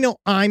 I know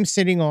I'm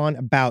sitting on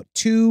about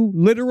 2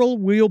 literal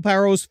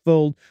wheelbarrows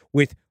filled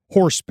with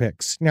horse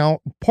pics. Now,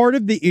 part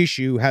of the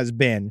issue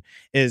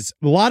is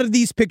a lot of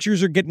these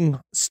pictures are getting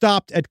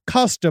stopped at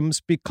customs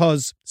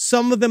because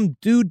some of them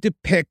do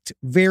depict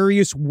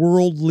various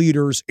world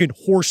leaders in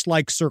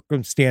horse-like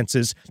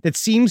circumstances that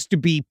seems to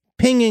be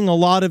pinging a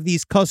lot of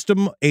these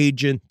custom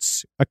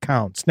agents'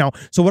 accounts. Now,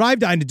 so what I've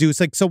done to do is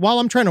so while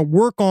I'm trying to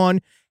work on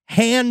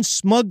hand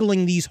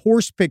smuggling these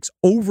horse pics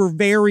over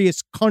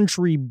various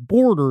country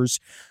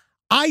borders,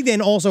 I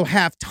then also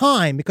have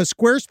time, because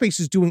Squarespace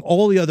is doing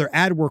all the other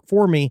ad work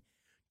for me,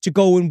 to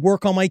go and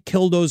work on my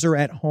Killdozer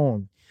at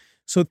home.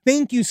 So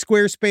thank you,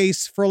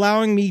 Squarespace, for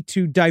allowing me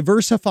to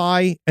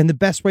diversify in the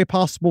best way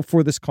possible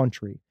for this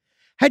country.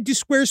 Head to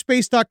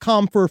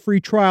squarespace.com for a free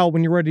trial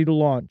when you're ready to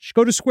launch.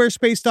 Go to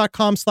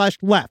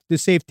squarespace.com/left to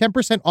save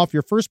 10% off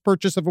your first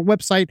purchase of a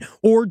website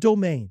or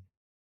domain.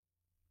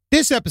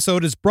 This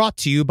episode is brought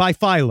to you by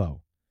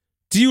Philo.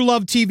 Do you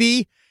love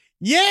TV?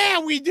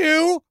 Yeah, we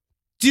do.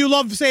 Do you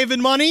love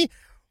saving money?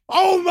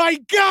 Oh my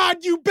God,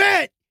 you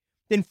bet!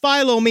 Then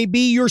Philo may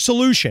be your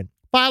solution.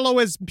 Philo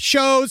has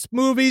shows,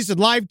 movies, and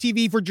live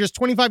TV for just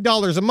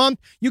 $25 a month.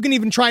 You can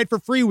even try it for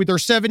free with their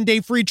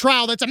 7-day free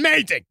trial. That's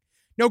amazing!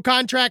 No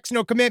contracts,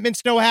 no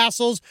commitments, no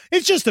hassles.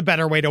 It's just a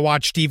better way to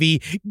watch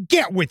TV.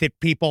 Get with it,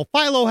 people.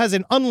 Philo has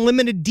an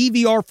unlimited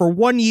DVR for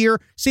 1 year.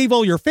 Save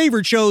all your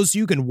favorite shows so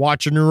you can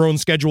watch on your own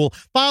schedule.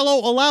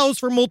 Philo allows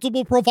for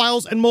multiple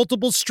profiles and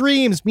multiple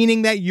streams,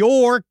 meaning that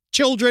your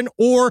children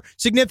or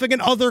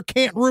significant other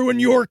can't ruin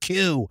your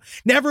queue.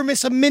 Never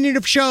miss a minute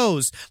of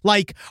shows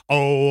like,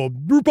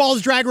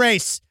 RuPaul's Drag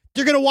Race.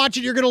 You're going to watch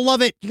it. You're going to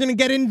love it. You're going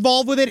to get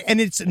involved with it, and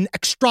it's an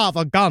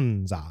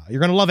extravaganza. You're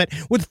going to love it.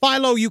 With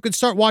Philo, you can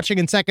start watching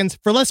in seconds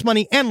for less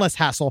money and less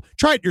hassle.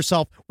 Try it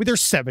yourself with their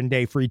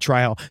 7-day free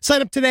trial.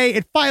 Sign up today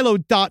at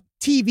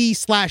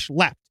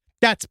philo.tv/left.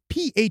 That's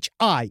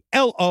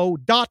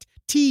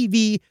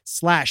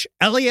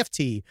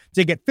philo.tv/LEFT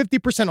to get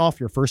 50% off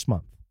your first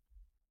month.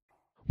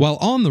 While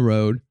on the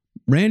road,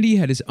 Randy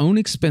had his own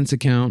expense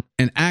account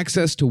and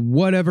access to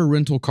whatever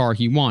rental car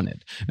he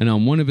wanted. And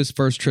on one of his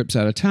first trips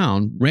out of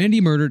town, Randy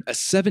murdered a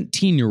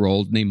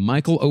 17-year-old named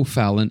Michael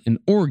O'Fallon in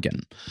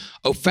Oregon.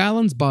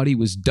 O'Fallon's body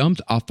was dumped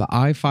off the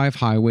I-5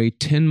 highway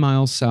 10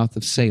 miles south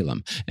of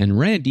Salem, and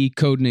Randy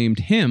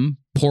codenamed him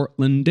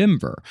Portland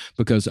Denver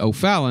because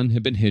O'Fallon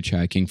had been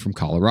hitchhiking from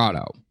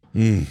Colorado.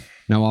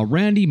 Now, while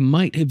Randy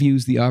might have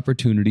used the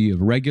opportunity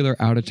of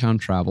regular out-of-town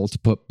travel to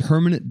put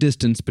permanent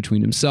distance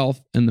between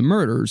himself and the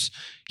murders,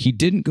 he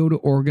didn't go to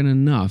Oregon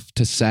enough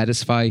to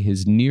satisfy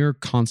his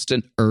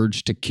near-constant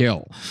urge to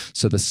kill.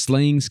 So the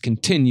slayings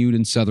continued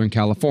in Southern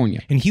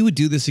California. And he would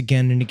do this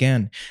again and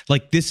again.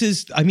 Like, this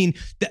is, I mean,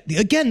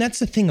 again, that's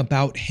the thing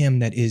about him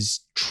that is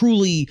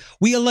truly,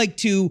 we like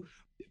to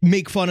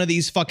make fun of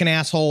these fucking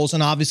assholes,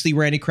 and obviously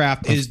Randy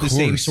Kraft is the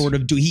same sort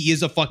of he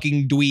is a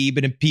fucking dweeb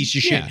and a piece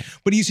of shit,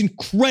 but he's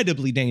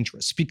incredibly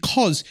dangerous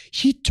because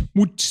he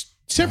would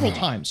several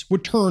times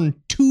would turn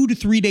 2 to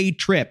 3 day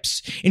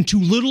trips into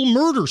little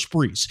murder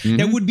sprees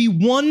that would be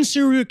one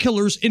serial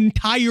killer's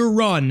entire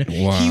run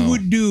he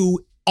would do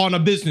on a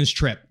business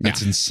trip.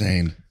 That's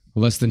insane.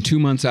 Less than 2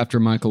 months after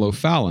Michael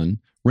O'Fallon,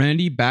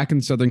 Randy, back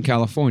in Southern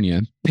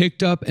California,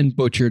 picked up and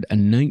butchered a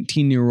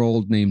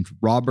 19-year-old named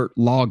Robert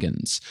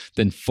Loggins,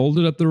 then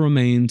folded up the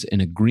remains in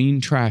a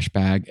green trash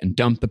bag and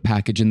dumped the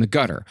package in the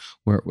gutter,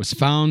 where it was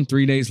found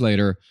 3 days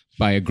later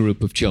by a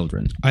group of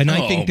children. And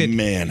I think that,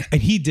 man.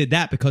 And he did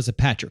that because of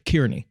Patrick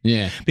Kearney.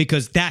 Yeah.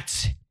 Because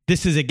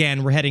this is,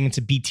 again, we're heading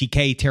into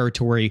BTK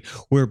territory,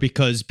 where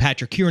because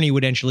Patrick Kearney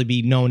would eventually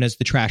be known as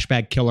the trash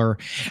bag killer,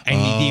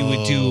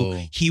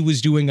 and he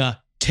was doing a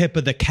tip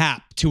of the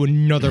cap to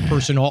another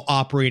person all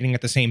operating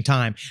at the same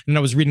time. And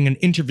I was reading an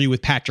interview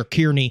with Patrick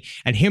Kearney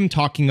and him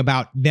talking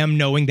about them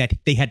knowing that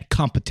they had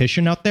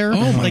competition out there.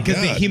 Oh my God.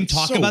 Him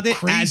talk so about it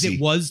crazy. as it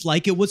was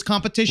like it was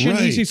competition.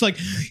 Right. He's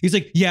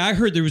like, yeah, I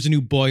heard there was a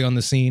new boy on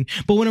the scene,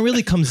 but when it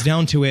really comes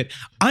down to it,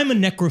 I'm a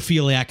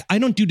necrophiliac. I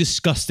don't do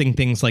disgusting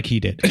things like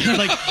he did.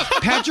 Like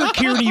Patrick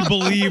Kearney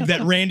believed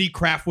that Randy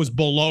Kraft was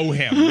below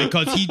him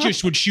because he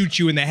just would shoot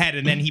you in the head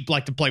and then he'd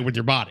like to play with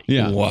your body.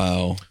 Yeah.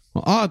 Wow.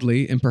 Well,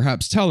 oddly, and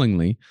perhaps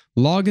tellingly,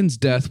 Loggins'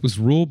 death was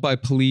ruled by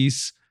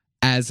police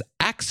as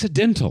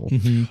accidental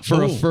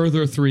for a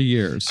further 3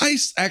 years. I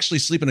actually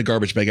sleep in a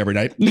garbage bag every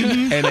night,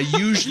 and I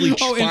usually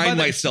find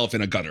myself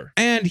in a gutter.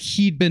 And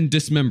he'd been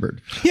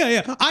dismembered.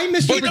 Yeah. I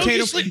Mr.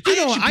 Potato.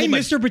 I my-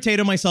 Mr.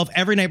 Potato myself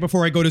every night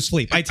before I go to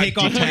sleep. I take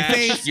off my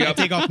face, I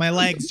take off my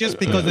legs, just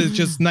because it's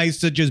just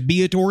nice to just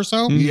be a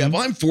torso. Yeah,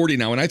 well, I'm 40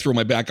 now, and I throw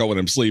my back out when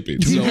I'm sleeping,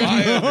 so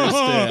I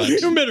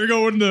understand. You better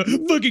go in the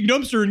fucking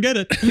dumpster and get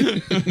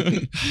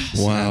it.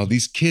 Wow,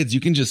 these kids, you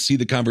can just see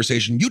the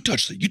conversation. You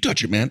touch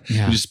it, man.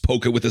 Yeah. You just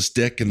poke it with a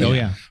stick, and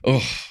then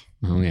Oh,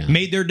 yeah.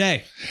 Made their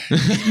day.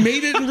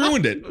 made it and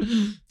ruined it.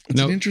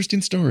 It's an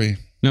interesting story.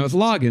 Now, with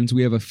Loggins,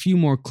 we have a few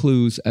more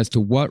clues as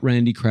to what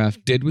Randy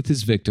Kraft did with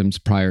his victims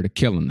prior to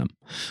killing them.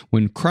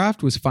 When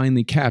Kraft was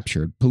finally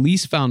captured,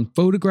 police found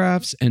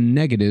photographs and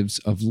negatives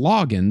of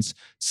Loggins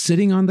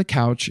sitting on the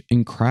couch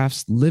in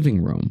Kraft's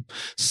living room,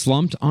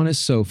 slumped on his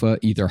sofa,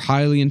 either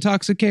highly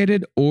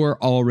intoxicated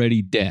or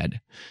already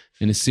dead.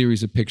 In a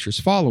series of pictures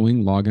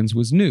following, Loggins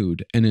was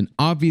nude and in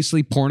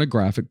obviously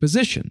pornographic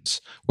positions.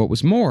 What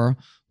was more,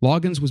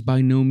 Loggins was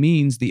by no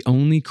means the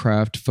only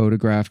Kraft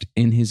photographed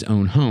in his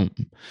own home.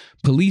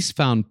 Police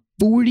found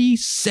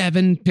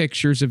 47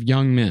 pictures of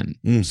young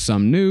men,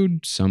 some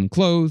nude, some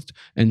clothed,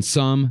 and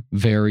some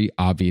very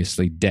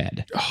obviously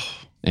dead.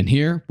 And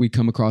here we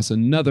come across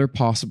another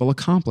possible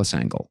accomplice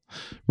angle.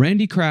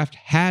 Randy Kraft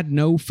had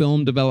no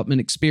film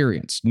development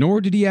experience, nor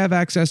did he have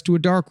access to a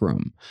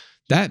darkroom.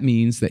 That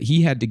means that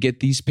he had to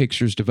get these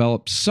pictures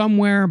developed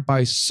somewhere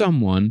by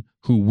someone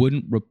who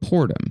wouldn't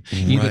report him,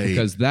 either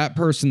because that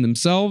person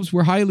themselves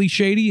were highly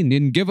shady and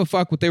didn't give a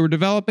fuck what they were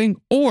developing,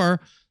 or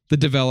the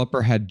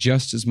developer had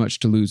just as much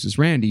to lose as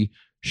Randy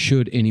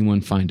should anyone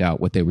find out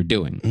what they were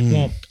doing.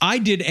 Well, I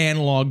did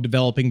analog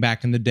developing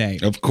back in the day.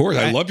 Of course,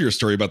 I love your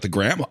story about the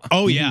grandma.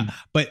 Oh yeah,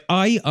 but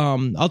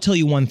I'll tell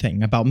you one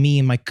thing about me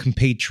and my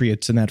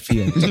compatriots in that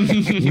field.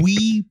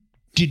 We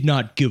did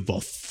not give a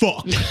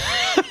fuck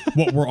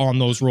what were on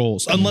those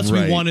rolls unless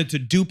we wanted to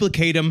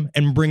duplicate them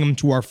and bring them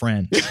to our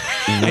friends.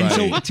 And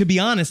so, to be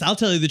honest, I'll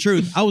tell you the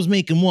truth. I was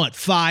making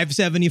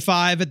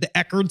 $5.75 at the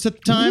Eckarts at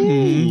the time.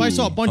 If I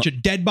saw a bunch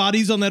of dead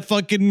bodies on that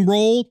fucking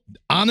roll,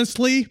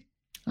 honestly,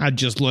 I'd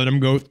just let them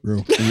go through.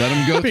 Let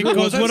them go through.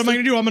 Because what am I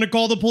going to do? I'm going to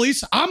call the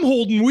police. I'm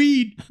holding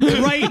weed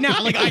right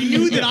now. Like, I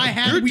knew that I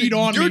had weed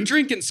on me. You're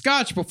drinking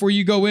scotch before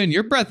you go in.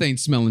 Your breath ain't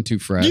smelling too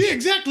fresh. Yeah,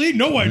 exactly.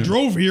 No, I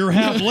drove here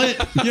half lit.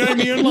 You know what I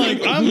mean?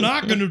 Like, I'm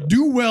not going to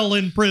do well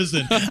in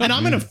prison. And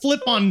I'm going to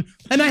flip on,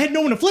 and I had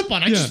no one to flip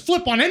on. I just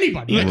flip on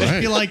anybody. I'd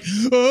just be like,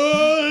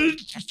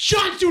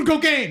 shots doing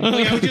cocaine.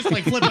 Like, I would just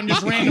like flip on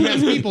just random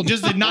ass people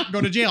just to not go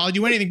to jail. I'd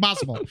do anything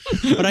possible.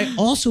 But I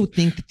also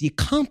think that the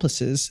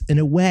accomplices, in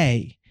a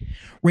way,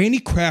 Randy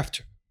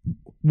Kraft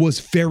was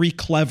very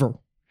clever,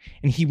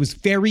 and he was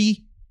very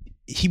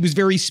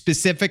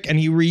specific, and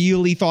he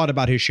really thought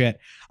about his shit.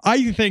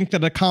 I think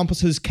that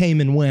accomplices came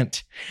and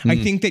went. I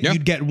think that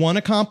you'd get one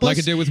accomplice. Like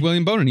it did with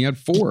William Bonin. He had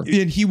 4.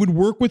 And he would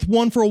work with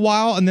one for a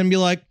while and then be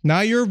like,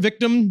 now you're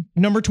victim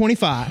number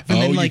 25.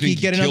 And then like he'd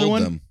get another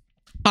one. Them.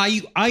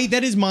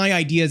 That is my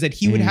idea, is that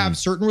he would have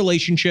certain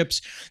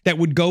relationships that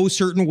would go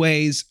certain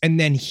ways, and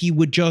then he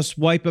would just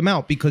wipe them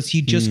out because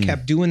he just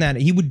kept doing that.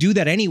 He would do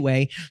that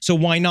anyway. So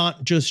why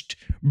not just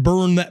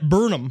burn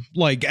them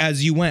like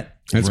as you went?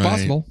 It's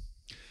possible.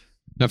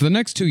 Now, for the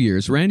next 2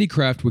 years, Randy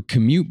Kraft would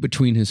commute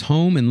between his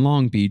home in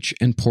Long Beach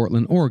and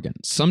Portland, Oregon,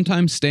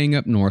 sometimes staying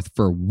up north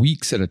for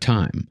weeks at a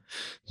time.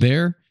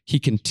 There, he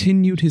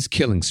continued his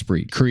killing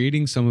spree,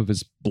 creating some of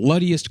his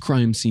bloodiest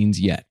crime scenes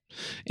yet.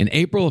 In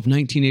April of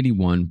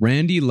 1981,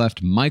 Randy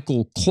left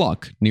Michael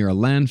Cluck near a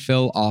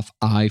landfill off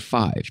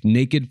I-5,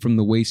 naked from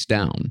the waist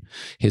down.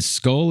 His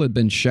skull had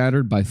been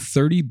shattered by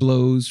 30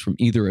 blows from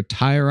either a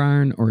tire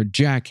iron or a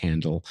jack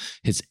handle.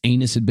 His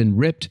anus had been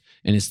ripped,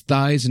 and his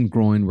thighs and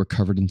groin were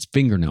covered in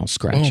fingernail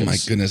scratches. Oh my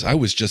goodness. I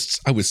was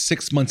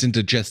 6 months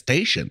into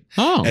gestation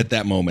at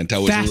that moment. I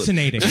was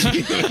fascinating. Isn't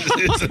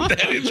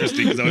that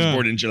interesting? Because I was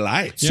born in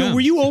July. So were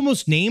you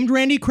almost named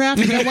Randy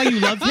Kraft? Is that why you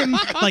love him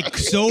like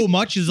so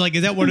much? Is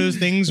that what those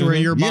things where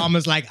your mom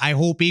is like, I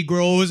hope he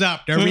grows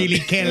up to really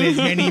kill as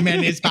many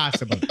men as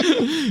possible.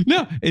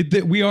 No,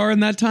 we are in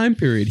that time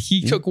period.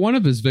 He took one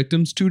of his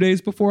victims 2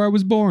 days before I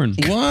was born.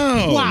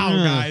 Wow. Wow,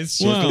 guys.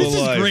 Wow. This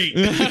is great.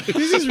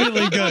 This is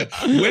really good.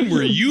 When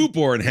were you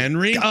born,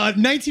 Henry?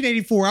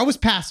 1984. I was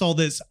past all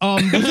this.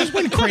 Was this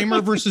when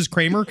Kramer versus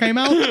Kramer came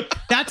out?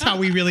 That's how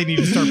we really need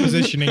to start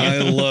positioning it.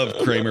 I love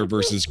Kramer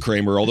versus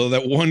Kramer, although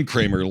that one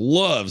Kramer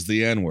loves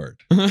the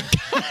N-word.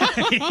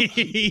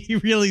 He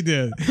really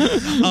did.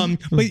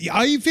 But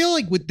I feel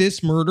like with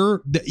this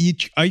murder,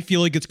 I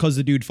feel like it's because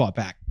the dude fought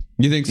back.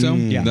 You think so?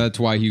 Yeah. That's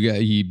why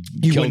he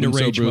killed him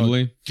so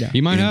brutally? Mode. Yeah.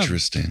 He might have.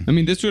 Interesting. I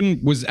mean, this one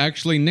was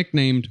actually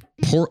nicknamed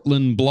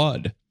Portland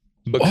Blood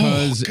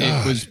because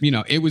it was,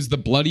 it was the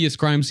bloodiest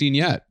crime scene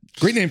yet.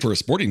 Great name for a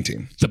sporting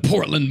team. The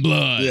Portland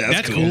Blood. Yeah,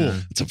 that's cool.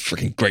 It's a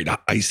freaking great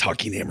ice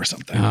hockey name or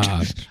something.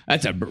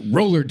 That's a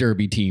roller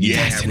derby team.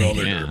 Yeah,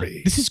 roller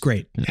derby. This is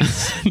great.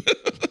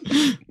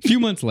 A few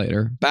months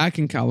later, back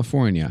in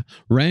California,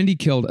 Randy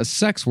killed a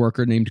sex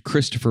worker named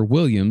Christopher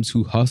Williams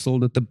who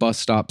hustled at the bus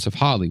stops of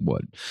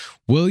Hollywood.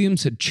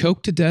 Williams had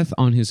choked to death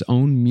on his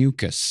own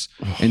mucus.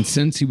 And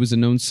since he was a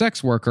known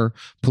sex worker,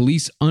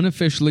 police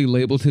unofficially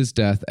labeled his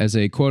death as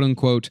a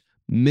quote-unquote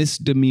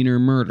misdemeanor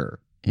murder.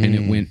 And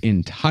it went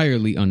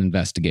entirely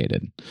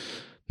uninvestigated.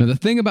 Now, the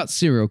thing about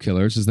serial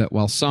killers is that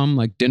while some,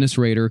 like Dennis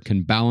Rader,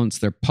 can balance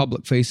their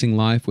public-facing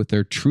life with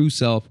their true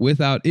self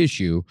without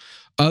issue,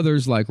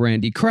 others, like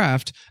Randy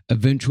Kraft,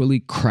 eventually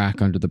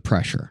crack under the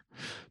pressure.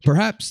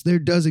 Perhaps there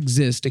does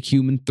exist a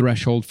human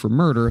threshold for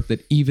murder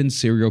that even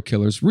serial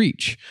killers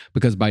reach,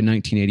 because by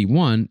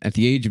 1981, at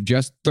the age of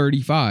just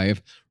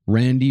 35,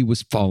 Randy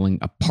was falling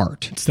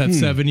apart. It's that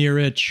 7-year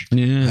itch.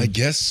 Yeah. I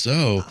guess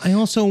so. I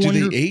also wonder...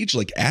 Do they age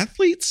like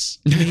athletes?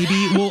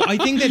 Maybe. Well, I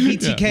think that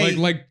BTK...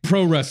 like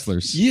pro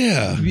wrestlers.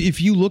 Yeah.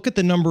 If you look at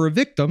the number of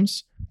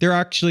victims, there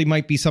actually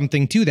might be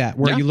something to that,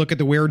 where you look at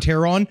the wear and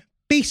tear on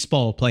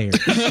baseball players,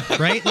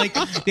 right? Like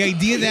the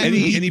idea that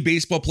any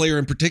baseball player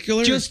in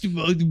particular, just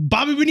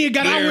Bobby Bonilla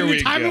got out when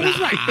the time was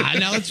right.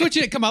 Now let's switch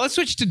it. Come on, let's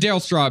switch it to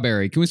Darryl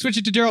Strawberry. Can we switch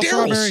it to Darryl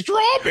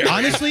Strawberry?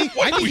 Honestly,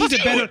 I think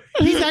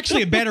he's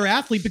actually a better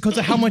athlete because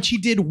of how much he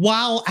did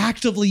while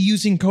actively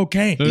using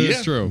cocaine.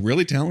 That's true.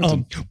 Really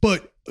talented.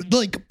 But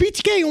like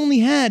BTK only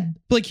had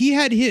he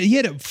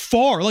had a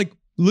far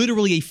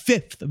literally a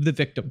fifth of the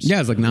victims. Yeah,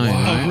 it's like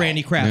 9 of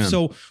Randy Kraft. Yeah.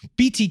 So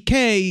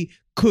BTK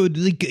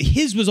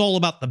his was all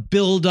about the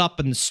build up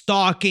and the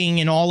stalking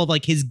and all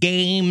of his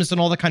games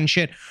and all that kind of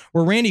shit,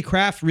 where Randy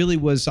Kraft really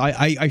was,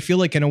 I feel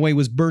like in a way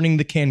was burning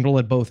the candle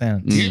at both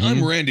ends.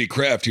 I'm Randy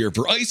Kraft here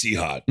for Icy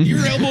Hot.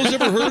 Your elbows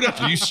ever hurt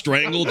after you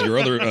strangled your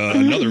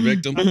another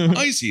victim?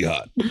 Icy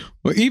Hot.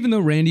 Well, even though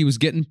Randy was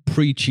getting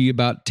preachy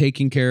about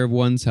taking care of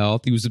one's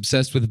health, he was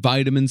obsessed with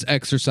vitamins,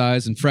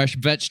 exercise, and fresh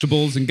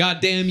vegetables, and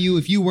goddamn you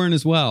if you weren't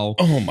as well.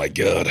 Oh my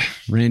God.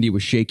 Randy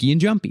was shaky and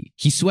jumpy.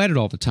 He sweated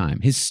all the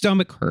time. His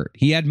stomach hurt.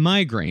 He had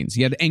migraines.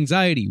 He had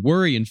anxiety,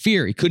 worry, and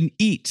fear. He couldn't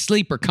eat,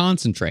 sleep, or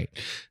concentrate.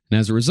 And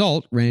as a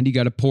result, Randy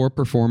got a poor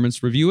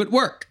performance review at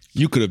work.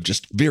 You could have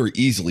just very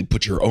easily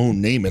put your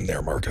own name in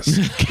there, Marcus.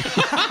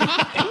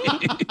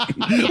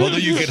 Although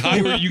you get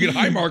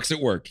high marks at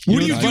work.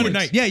 What are you doing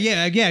tonight?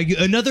 Yeah.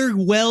 Another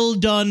well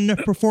done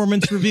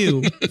performance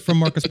review from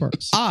Marcus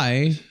Parks.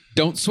 I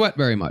don't sweat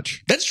very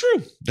much. That's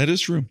true. That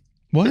is true.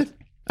 What?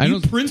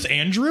 Prince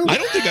Andrew? I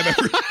don't think I've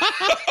ever.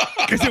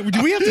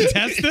 Do we have to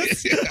test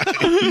this?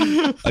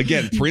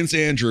 Again, Prince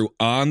Andrew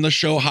on the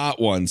show Hot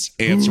Ones,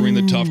 answering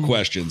the tough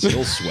questions.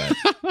 He'll sweat.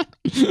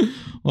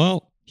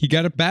 Well, he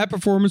got a bad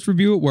performance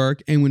review at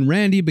work, and when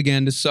Randy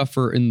began to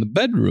suffer in the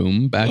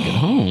bedroom back at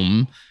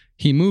home,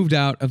 he moved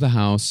out of the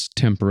house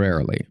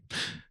temporarily.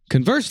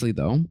 Conversely,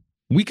 though,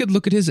 we could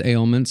look at his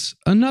ailments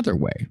another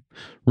way.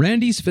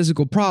 Randy's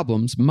physical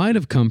problems might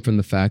have come from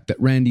the fact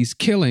that Randy's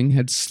killing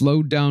had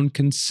slowed down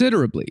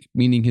considerably,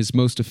 meaning his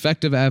most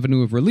effective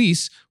avenue of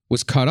release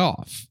was cut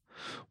off.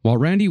 While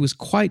Randy was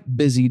quite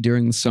busy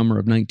during the summer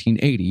of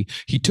 1980,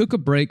 he took a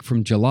break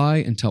from July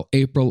until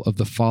April of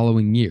the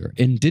following year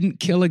and didn't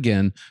kill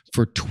again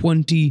for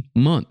 20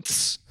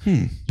 months.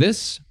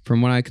 This,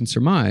 from what I can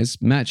surmise,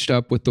 matched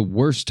up with the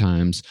worst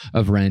times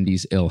of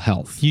Randy's ill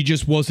health. He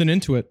just wasn't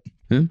into it.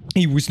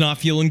 He was not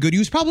feeling good. He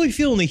was probably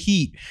feeling the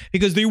heat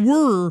because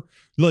the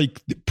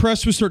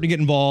press was starting to get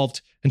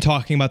involved and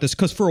talking about this,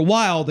 because for a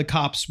while the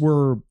cops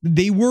were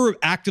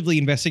actively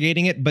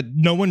investigating it, but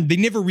they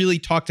never really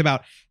talked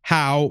about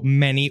how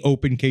many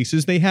open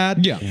cases they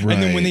had. Yeah. Right.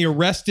 And then when they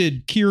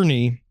arrested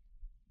Kearney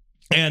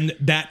and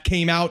that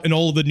came out and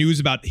all of the news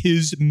about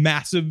his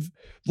massive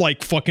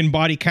fucking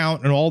body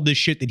count and all this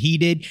shit that he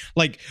did,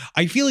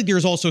 I feel like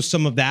there's also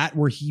some of that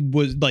where he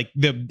was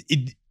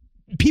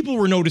people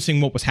were noticing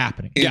what was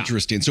happening.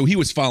 Interesting. So he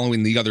was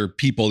following the other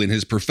people in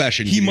his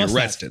profession getting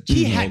arrested.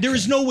 There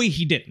was no way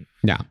he didn't.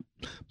 Yeah.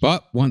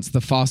 But once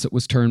the faucet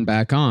was turned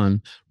back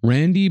on,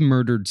 Randy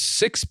murdered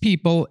 6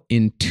 people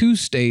in 2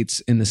 states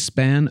in the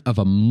span of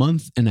a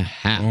month and a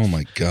half. Oh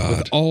my God.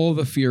 With all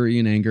the fury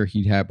and anger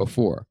he'd had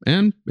before.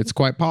 And it's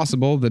quite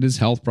possible that his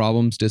health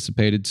problems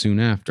dissipated soon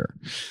after.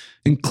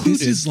 Included,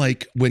 this is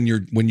like when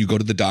you go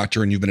to the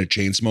doctor and you've been a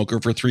chain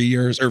smoker for 3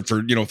 years or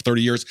for 30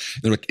 years.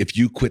 They're like, if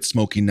you quit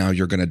smoking now,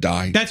 you're gonna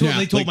die. That's what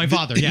they told my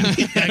father. Yeah,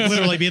 like,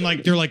 literally being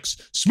like, they're like,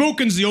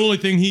 smoking's the only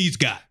thing he's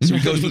got. So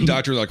he goes to the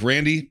doctor like,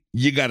 Randy,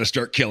 you got to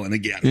start killing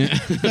again. Yeah.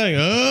 Like,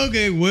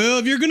 okay, well,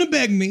 if you're gonna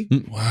beg me.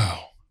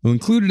 Wow. Well,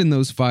 included in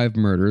those 5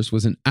 murders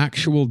was an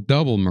actual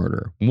double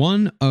murder,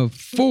 one of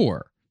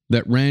 4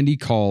 that Randy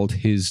called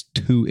his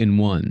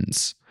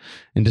 2-in-1s.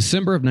 In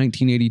December of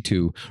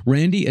 1982,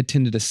 Randy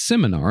attended a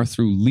seminar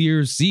through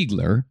Lear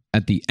Ziegler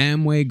at the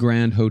Amway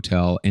Grand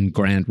Hotel in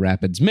Grand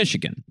Rapids,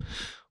 Michigan.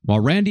 While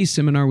Randy's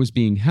seminar was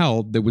being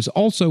held, there was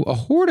also a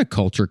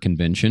horticulture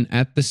convention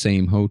at the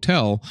same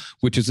hotel,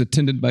 which was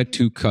attended by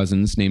 2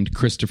 cousins named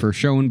Christopher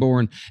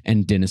Schoenborn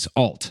and Dennis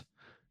Alt.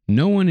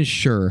 No one is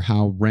sure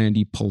how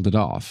Randy pulled it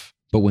off,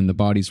 but when the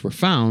bodies were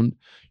found,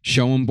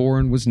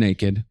 Schoenborn was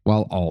naked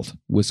while Alt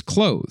was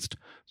clothed.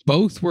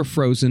 Both were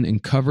frozen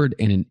and covered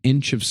in an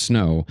inch of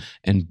snow,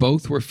 and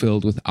both were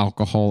filled with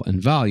alcohol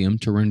and Valium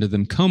to render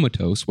them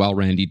comatose while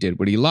Randy did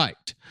what he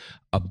liked.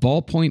 A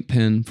ballpoint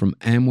pen from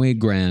Amway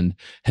Grand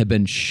had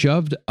been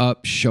shoved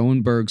up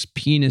Schoenberg's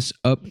penis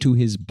up to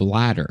his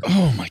bladder.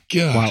 Oh my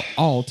God. While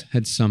Alt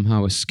had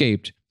somehow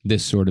escaped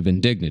this sort of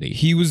indignity.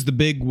 He was the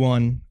big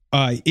one.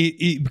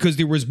 Because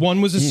there was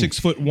one was a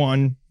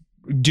 6'1"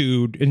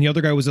 dude and the other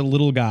guy was a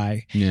little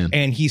guy. Yeah.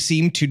 And he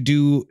seemed to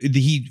do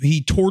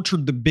he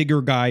tortured the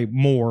bigger guy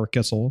more,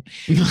 Kissel.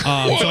 So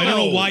I don't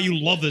know why you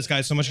love this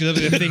guy so much,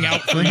 because everything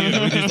out for you.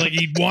 Because like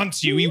he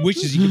wants you, he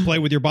wishes he could play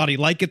with your body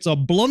like it's a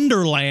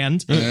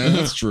blunderland. Yeah,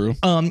 that's true.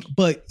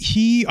 But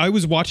I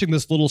was watching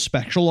this little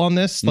special on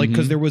this, like,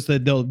 because there was the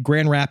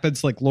Grand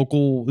Rapids like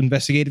local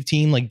investigative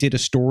team like did a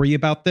story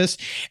about this,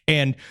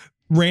 and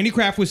Randy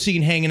Kraft was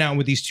seen hanging out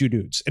with these 2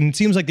 dudes, and it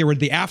seems like they were at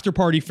the after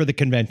party for the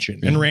convention.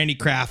 And Randy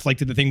Kraft like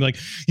did the thing like,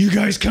 "You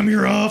guys come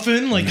here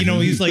often?" Like,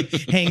 he's like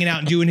hanging out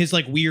and doing his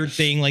like weird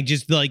thing, like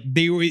just like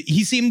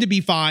he seemed to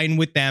be fine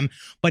with them,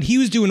 but he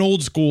was doing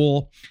old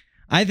school,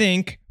 I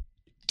think.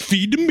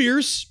 Feed them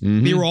beers.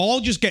 They were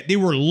all they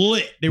were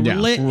lit. They were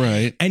lit.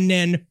 Right. And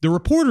then the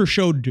reporter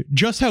showed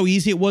just how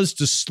easy it was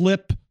to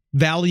slip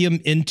Valium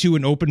into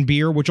an open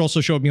beer, which also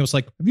showed me, I was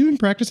like, have you been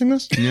practicing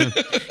this? Yeah.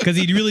 Because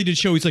he really did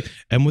show, he's like,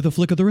 and with a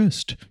flick of the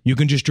wrist, you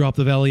can just drop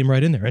the Valium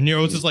right in there. And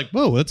it's just like,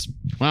 whoa, that's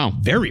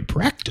very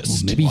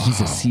practiced. Well, maybe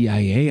he's a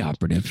CIA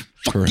operative.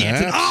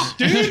 Perhaps.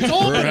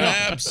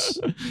 Perhaps.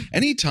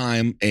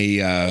 Anytime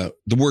the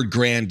word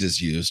grand is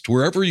used,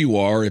 wherever you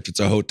are, if it's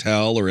a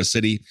hotel or a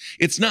city,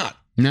 it's not.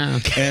 No.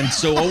 And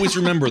so always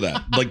remember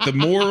that. Like the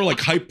more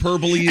like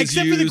hyperbole is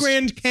except used. for the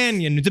Grand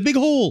Canyon. It's a big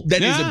hole.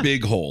 That is a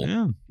big hole.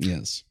 Yeah.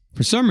 Yes.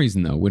 For some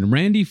reason, though, when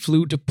Randy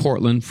flew to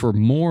Portland for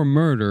more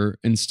murder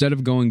instead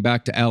of going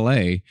back to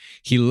L.A.,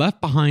 he left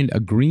behind a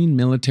green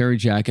military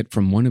jacket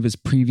from one of his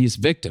previous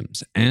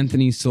victims,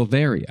 Anthony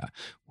Silveria,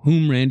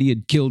 whom Randy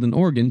had killed in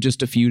Oregon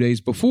just a few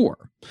days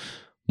before.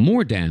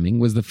 More damning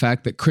was the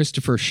fact that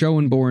Christopher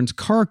Schoenborn's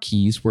car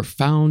keys were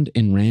found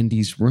in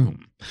Randy's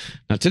room.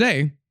 Now,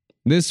 today,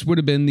 this would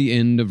have been the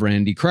end of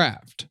Randy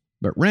Kraft,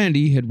 but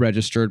Randy had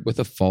registered with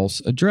a false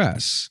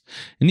address.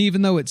 And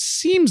even though it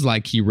seems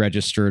like he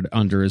registered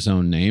under his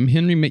own name,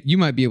 Henry, you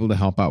might be able to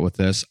help out with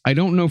this. I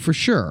don't know for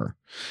sure.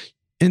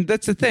 And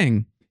that's the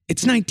thing.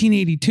 It's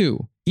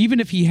 1982.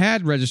 Even if he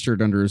had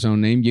registered under his own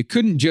name, you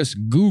couldn't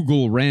just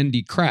Google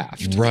Randy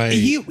Kraft. Right.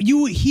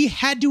 He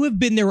had to have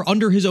been there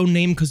under his own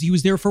name because he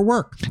was there for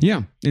work.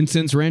 Yeah. And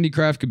since Randy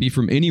Kraft could be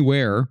from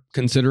anywhere,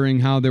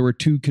 considering how there were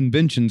 2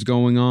 conventions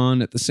going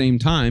on at the same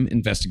time,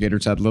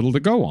 investigators had little to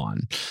go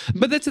on.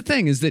 But that's the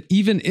thing, is that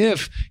even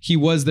if he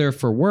was there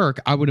for work,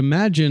 I would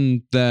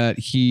imagine that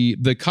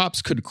the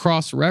cops could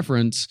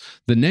cross-reference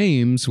the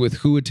names with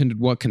who attended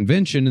what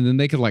convention, and then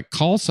they could like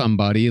call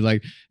somebody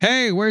like,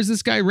 hey, where's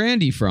this guy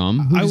Randy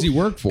from? Who does he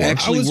work for?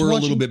 Actually, we're a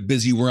little bit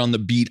busy. We're on the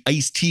beat.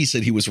 Ice-T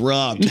said he was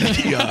robbed.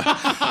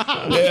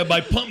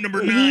 By pump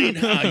number 9. You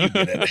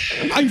get it.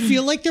 I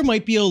feel like there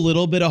might be a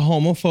little bit of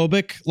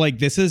homophobic, like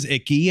this is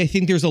icky. I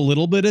think there's a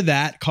little bit of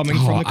that coming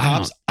from the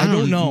cops. I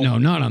don't know. No,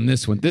 not on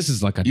this one. This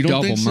is like a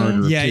double so?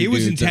 murder. Yeah, it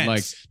was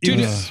intense.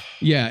 And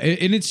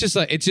it's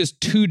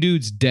just 2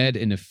 dudes dead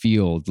in a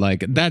field.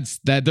 Like that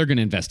they're going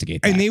to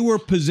investigate that. And they were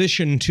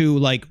positioned to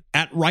like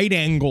at right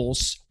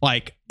angles,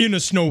 like in a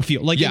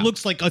snowfield. Like it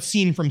looks like a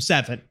scene from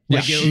 7.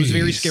 Like it was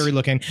very scary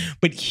looking.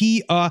 But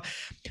he,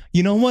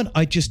 you know what?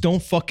 I just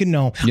don't fucking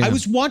know. Yeah. I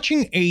was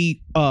watching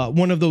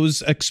one of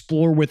those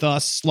Explore With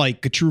Us,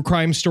 like true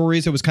crime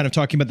stories. It was kind of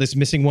talking about this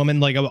missing woman,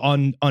 like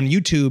on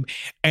YouTube.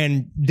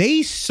 And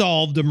they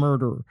solved a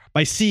murder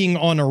by seeing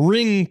on a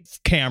Ring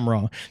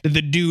camera that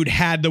the dude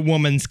had the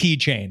woman's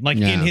keychain, like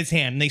in his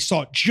hand. And they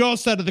saw it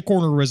just out of the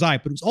corner of his eye.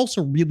 But it was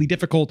also really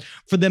difficult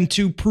for them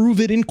to prove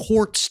it in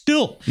court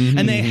still.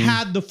 And they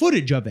had the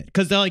footage of it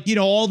because they're like,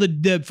 all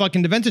the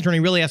fucking defense attorney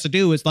really has to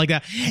do is like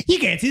that. You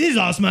can't see, this is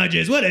all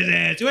smudges. What is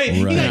this? Wait,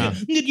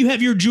 you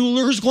have your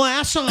jeweler's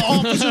glass,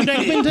 Officer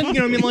Deckington? You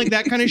know what I mean? Like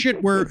that kind of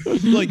shit where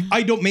like,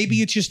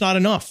 maybe it's just not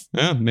enough.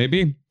 Yeah,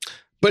 maybe.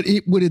 But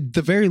it would at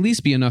the very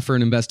least be enough for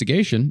an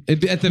investigation.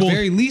 At the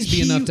very least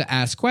be enough to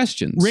ask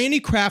questions. Randy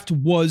Kraft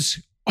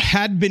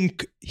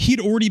he'd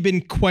already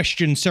been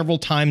questioned several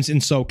times in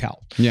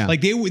SoCal. Yeah.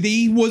 Like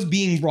he was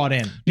being brought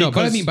in. No,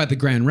 but I mean by the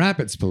Grand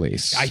Rapids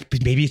police.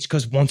 Maybe it's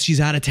because once he's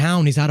out of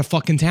town, he's out of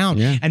fucking town.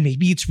 Yeah. And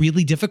maybe it's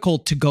really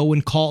difficult to go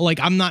and call. Like,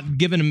 I'm not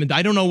giving him,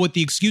 I don't know what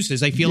the excuse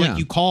is. I feel like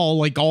you call,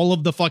 like, all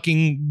of the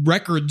fucking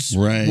records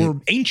were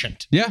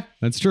ancient. Yeah,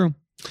 that's true.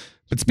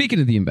 But speaking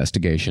of the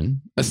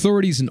investigation,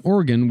 authorities in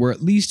Oregon were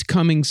at least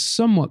coming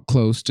somewhat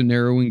close to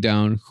narrowing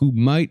down who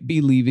might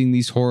be leaving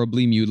these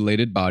horribly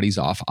mutilated bodies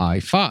off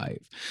I-5.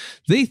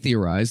 They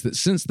theorized that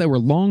since there were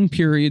long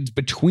periods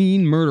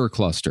between murder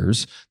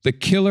clusters, the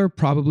killer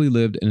probably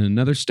lived in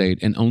another state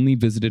and only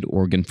visited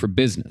Oregon for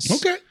business.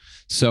 Okay.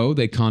 So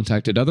they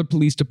contacted other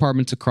police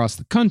departments across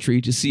the country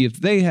to see if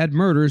they had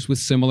murders with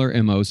similar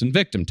MOs and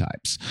victim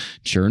types.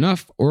 Sure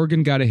enough,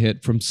 Oregon got a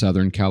hit from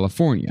Southern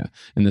California,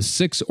 and the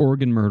 6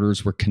 Oregon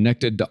murders were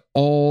connected to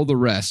all the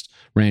rest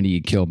Randy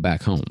had killed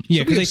back home.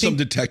 Yeah, because some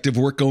detective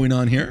work going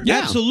on here. Yeah,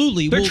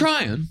 absolutely. They're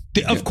trying.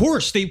 Of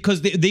course,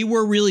 because they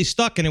were really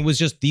stuck, and it was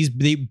just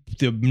the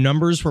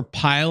numbers were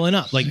piling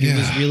up. Like it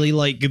was really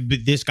like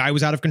this guy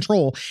was out of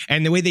control.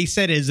 And the way they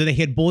said is that they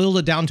had boiled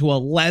it down to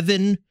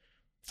 11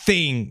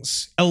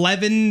 things,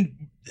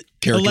 11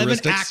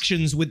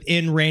 actions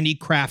within Randy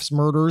Kraft's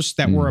murders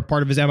that were a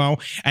part of his MO,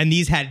 and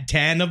these had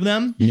 10 of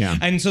them. Yeah.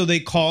 And so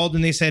they called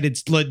and they said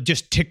it's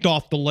just ticked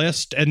off the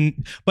list.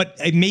 But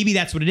maybe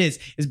that's what it is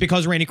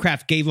because Randy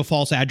Kraft gave a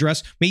false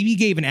address. Maybe he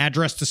gave an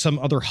address to some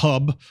other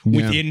hub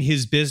within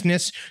his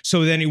business.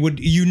 So then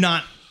you're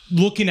not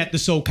looking at the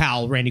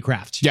SoCal Randy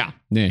Kraft. Yeah,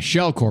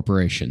 shell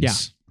corporations. Yeah.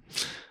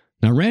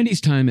 Now, Randy's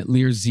time at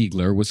Lear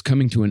Ziegler was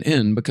coming to an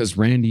end because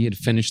Randy had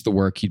finished the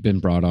work he'd been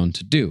brought on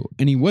to do.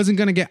 And he wasn't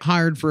going to get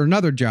hired for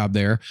another job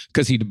there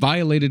because he'd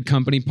violated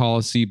company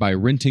policy by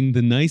renting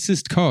the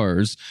nicest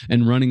cars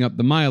and running up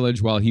the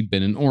mileage while he'd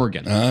been in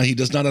Oregon. He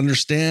does not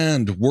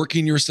understand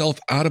working yourself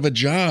out of a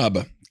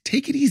job.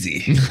 Take it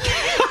easy.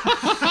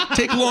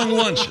 Take long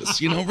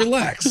lunches,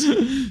 relax.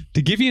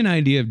 To give you an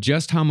idea of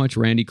just how much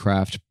Randy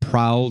Kraft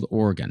prowled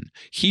Oregon,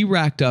 he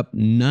racked up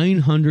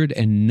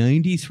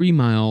 993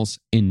 miles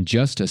in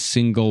just a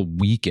single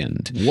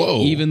weekend.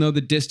 Whoa. Even though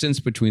the distance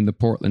between the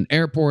Portland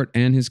airport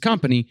and his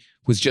company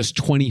was just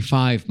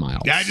 25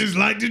 miles. I just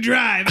like to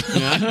drive.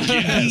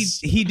 Yes.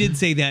 He did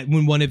say that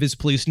when one of his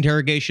police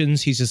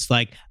interrogations, he's just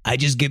like, I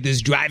just get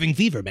this driving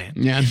fever, man.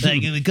 Yeah.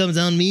 Like if it comes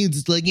on me, it's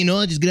just like,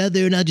 I just get out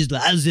there and I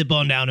zip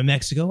on down to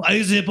Mexico.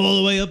 I zip all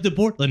the way up to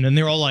Portland. And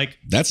they're all like,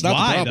 that's not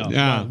why, the problem.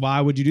 Yeah. Why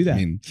would you do that? I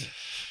mean,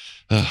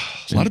 a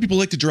lot of people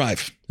like to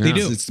drive. They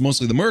do. It's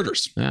mostly the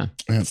murders. Yeah.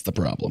 That's the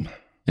problem.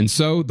 And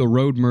so the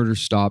road murder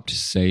stopped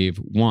save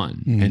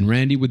one, and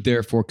Randy would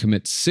therefore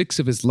commit 6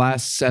 of his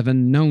last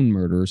 7 known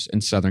murders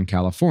in Southern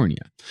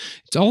California.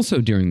 It's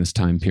also during this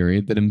time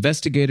period that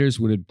investigators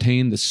would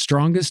obtain the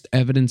strongest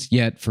evidence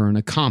yet for an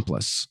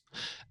accomplice.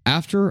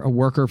 After a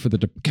worker for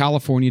the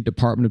California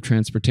Department of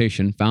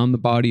Transportation found the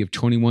body of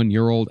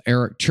 21-year-old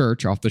Eric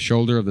Church off the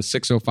shoulder of the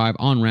 605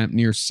 on-ramp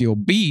near Seal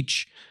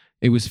Beach,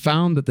 it was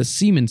found that the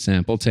semen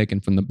sample taken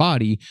from the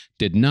body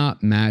did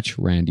not match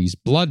Randy's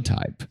blood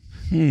type.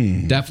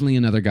 Definitely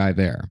another guy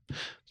there.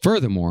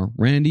 Furthermore,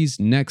 Randy's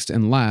next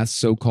and last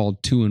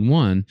so-called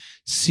 2-in-1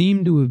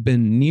 seemed to have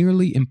been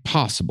nearly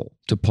impossible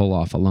to pull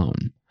off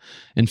alone.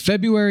 In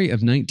February of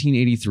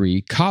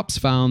 1983, cops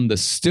found the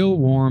still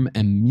warm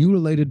and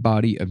mutilated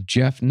body of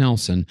Jeff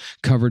Nelson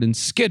covered in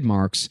skid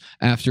marks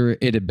after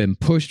it had been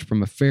pushed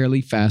from a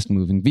fairly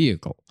fast-moving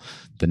vehicle.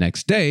 The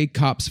next day,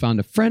 cops found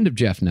a friend of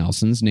Jeff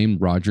Nelson's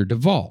named Roger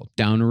Duvall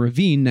down a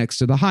ravine next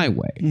to the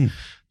highway.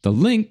 The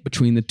link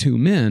between the 2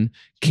 men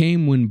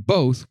came when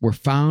both were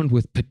found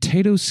with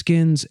potato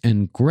skins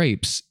and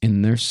grapes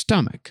in their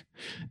stomach.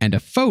 And a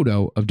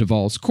photo of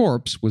Duvall's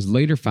corpse was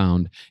later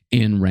found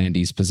in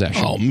Randy's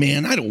possession. Oh,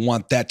 man, I don't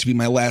want that to be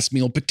my last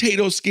meal.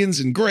 Potato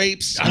skins and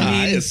grapes.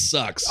 It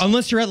sucks.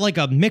 Unless you're at like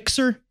a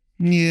mixer.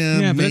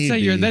 Yeah,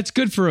 but that's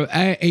good for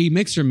a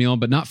mixer meal,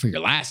 but not for your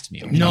last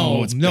meal.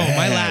 No,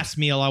 my last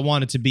meal, I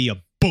want it to be a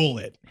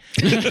bullet.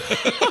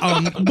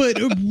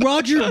 But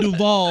Roger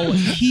Duvall,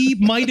 he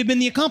might have been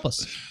the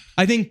accomplice.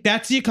 I think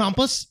that's the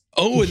accomplice.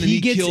 Oh, and then he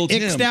gets killed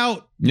X'd him.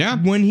 out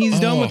when he's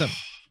done with him.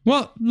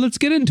 Well, let's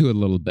get into it a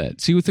little bit.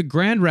 See, with the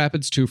Grand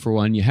Rapids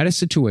 2-for-1, you had a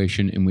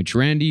situation in which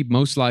Randy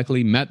most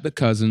likely met the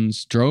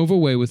cousins, drove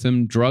away with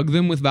them, drugged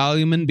them with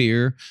Valium and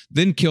beer,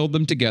 then killed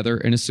them together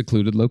in a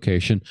secluded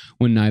location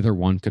when neither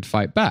one could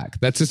fight back.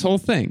 That's his whole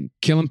thing,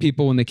 killing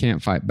people when they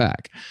can't fight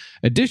back.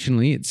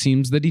 Additionally, it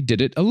seems that he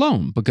did it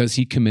alone because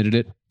he committed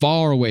it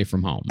far away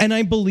from home. And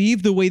I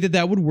believe the way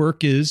that would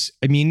work is,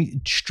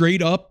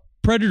 straight up,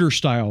 Predator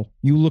style,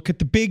 you look at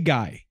the big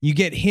guy, you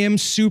get him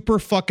super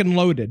fucking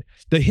loaded.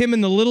 Him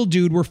and the little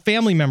dude were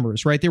family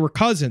members, right? They were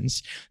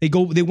cousins. They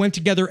went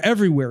together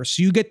everywhere.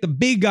 So you get the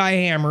big guy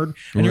hammered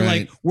and you're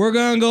like, we're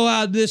going to go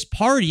out to this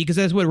party, because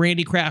that's what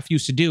Randy Kraft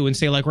used to do, and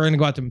say like, we're going to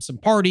go out to some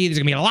party. There's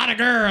going to be a lot of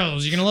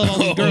girls. You're going to love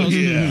all these girls.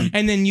 Yeah.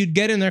 And then you'd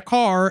get in their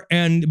car,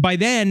 and by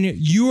then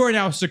you are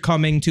now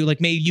succumbing to,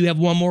 like, maybe you have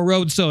one more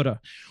road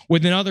soda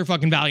with another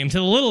fucking Valium to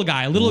the little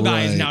guy. Little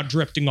guy is now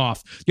drifting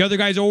off. The other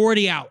guy's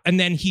already out. And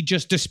then he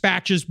just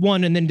dispatches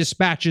one and then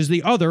dispatches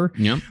the other.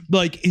 Yeah.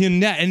 Like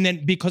in that. And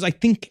then because I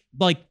think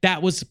like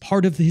that was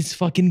part of his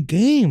fucking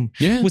game.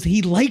 Yeah. Was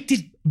he liked it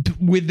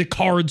with the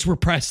cards were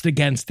pressed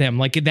against him.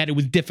 Like that it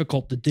was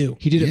difficult to do.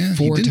 He did it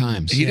 4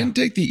 times. He didn't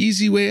take the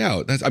easy way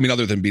out.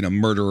 Other than being a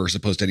murderer as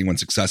opposed to anyone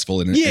successful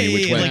in any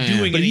which way. Like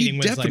doing but he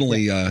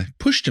definitely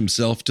pushed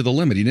himself to the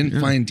limit. He didn't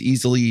find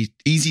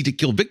easy to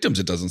kill victims,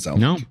 it doesn't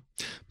sound like.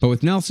 But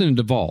with Nelson and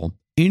Duvall,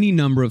 any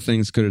number of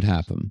things could have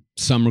happened.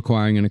 Some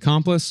requiring an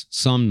accomplice,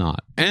 some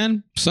not.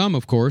 And some,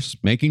 of course,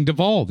 making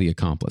Duvall the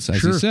accomplice,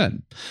 as he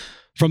said.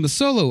 From the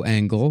solo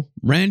angle,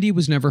 Randy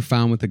was never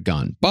found with a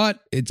gun,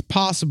 but it's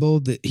possible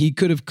that he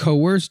could have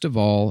coerced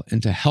Duvall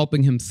into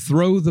helping him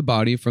throw the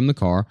body from the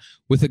car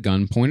with a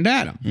gun pointed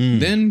at him,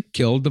 then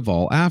killed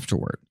Duvall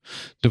afterward.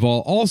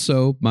 Duvall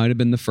also might have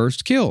been the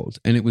first killed,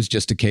 and it was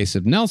just a case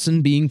of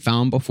Nelson being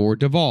found before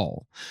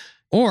Duvall.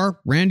 Or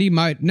Randy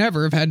might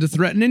never have had to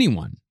threaten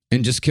anyone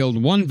and just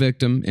killed one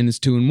victim in his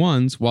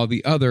 2-in-1s while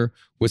the other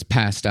was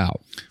passed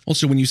out.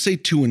 Also, when you say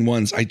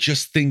 2-in-1s, I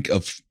just think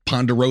of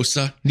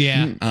Ponderosa.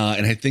 Yeah.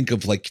 And I think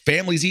of like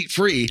families eat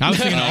free. I was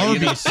thinking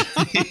Arby's.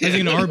 I was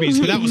thinking Arby's,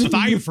 but that was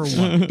 5 for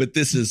 1. But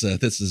this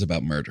is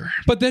about murder.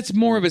 But that's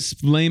more of a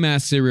lame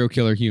ass serial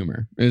killer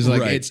humor. It's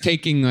like it's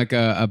taking like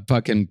a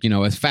fucking,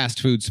 a fast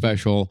food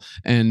special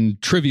and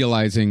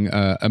trivializing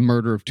a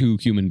murder of 2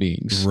 human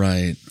beings.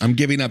 Right. I'm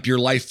giving up your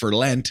life for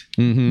Lent.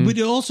 Mm-hmm. But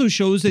it also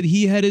shows that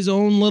he had his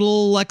own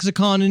little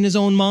lexicon in his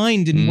own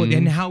mind and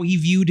and how he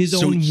viewed his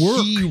own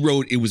work. He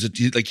wrote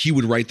he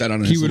would write that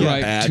on his little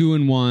pad.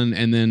 2-in-1,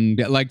 and then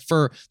like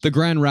for the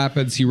Grand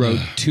Rapids, he wrote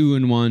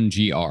 2-in-1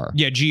 GR.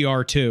 Yeah,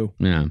 GR2.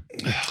 Yeah.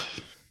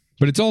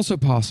 But it's also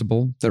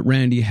possible that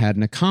Randy had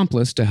an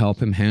accomplice to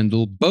help him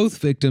handle both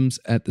victims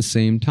at the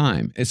same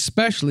time,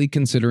 especially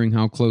considering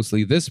how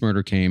closely this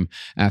murder came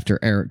after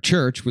Eric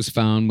Church was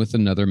found with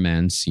another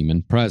man's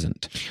semen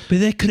present. But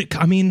that could,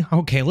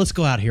 okay, let's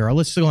go out here.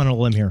 Let's go on a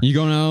limb here. You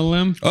going out on a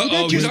limb?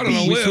 He's out on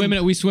a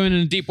limb. We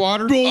swimming in deep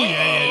water? Oh,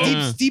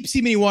 yeah. Deep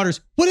seamany waters.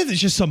 What if it's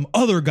just some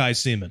other guy's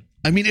semen?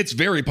 I mean, it's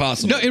very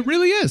possible. No, it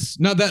really is.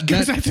 No,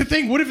 because that's the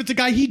thing. What if it's a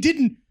guy he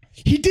didn't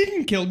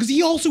kill? Because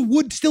he also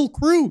would still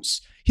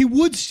cruise. He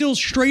would still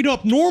straight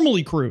up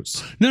normally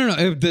cruise.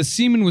 No. The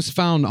semen was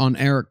found on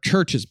Eric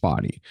Church's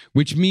body,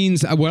 which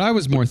means what I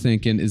was more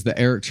thinking is that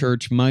Eric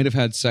Church might have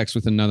had sex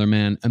with another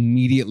man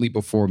immediately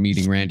before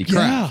meeting Randy Kraft.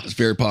 Yeah, it's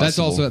very possible. That's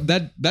also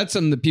that's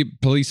something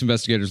that police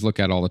investigators look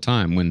at all the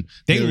time when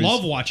they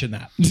love watching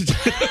that.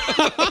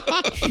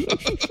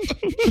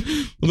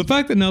 Well, the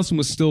fact that Nelson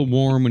was still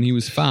warm when he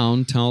was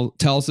found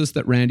tells us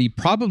that Randy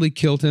probably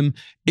killed him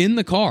in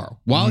the car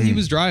while he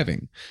was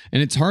driving.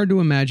 And it's hard to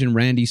imagine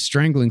Randy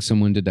strangling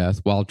someone to death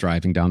while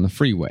driving down the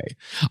freeway.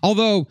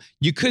 Although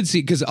you could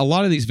see, because a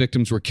lot of these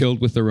victims were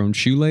killed with their own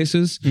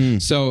shoelaces.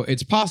 So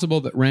it's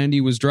possible that Randy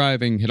was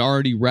driving, had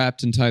already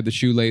wrapped and tied the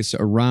shoelace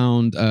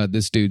around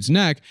this dude's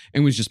neck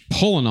and was just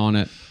pulling on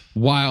it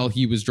while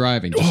he was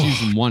driving, just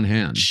using one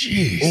hand.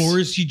 Jeez. Or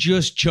is he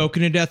just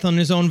choking to death on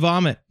his own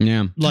vomit?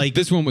 Yeah. Like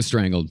this one was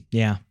strangled.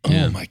 Yeah.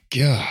 Oh my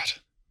God.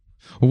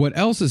 What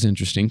else is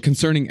interesting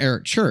concerning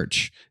Eric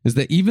Church is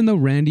that even though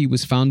Randy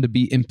was found to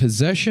be in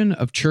possession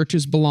of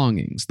Church's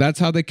belongings, that's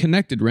how they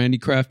connected Randy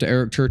Kraft to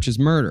Eric Church's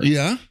murder.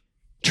 Yeah.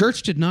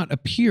 Church did not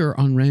appear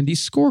on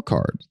Randy's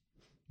scorecard,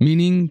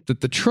 meaning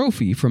that the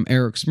trophy from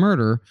Eric's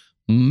murder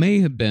may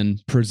have been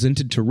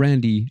presented to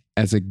Randy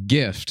as a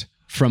gift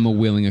from a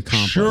willing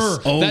accomplice. Sure.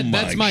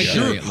 That's my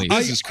theory, at least.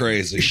 This is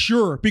crazy.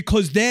 Sure,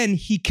 because then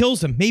he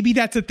kills him. Maybe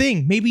that's a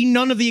thing. Maybe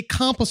none of the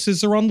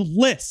accomplices are on the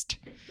list.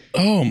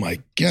 Oh my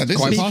God, this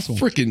Quite is possible.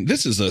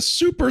 this is a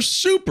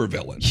super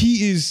villain.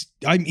 He is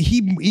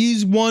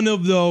one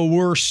of the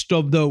worst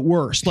of the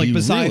worst. Like He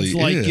besides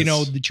really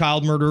is. the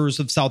child murderers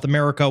of South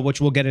America,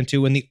 which we'll get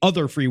into, and the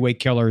other freeway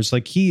killers.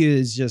 Like he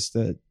is just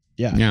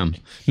Yeah.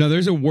 No,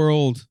 there's a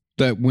world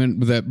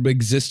that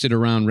existed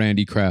around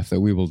Randy Kraft that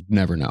we will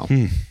never know,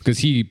 because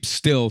he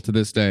still to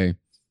this day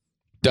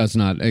does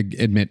not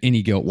admit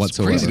any guilt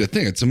whatsoever. It's crazy to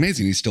think. It's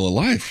amazing he's still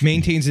alive.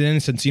 Maintains his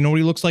innocence. You know what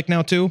he looks like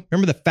now too?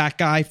 Remember the fat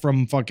guy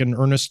from fucking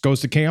Ernest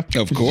Goes to Camp?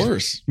 Of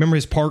course. Remember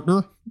his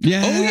partner?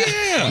 Yeah. Oh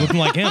yeah. Looking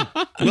like him.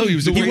 Well,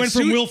 he went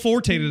from Will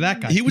Forte to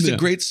that guy. He was a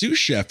great sous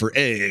chef for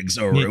eggs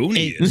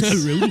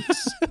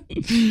erroneous.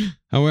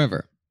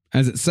 However,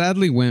 as it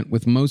sadly went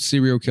with most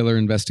serial killer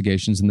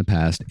investigations in the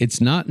past,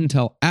 it's not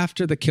until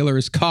after the killer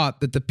is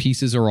caught that the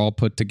pieces are all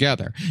put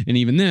together. And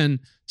even then,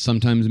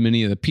 Sometimes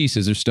many of the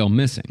pieces are still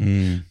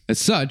missing. As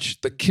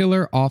such, the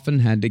killer often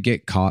had to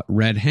get caught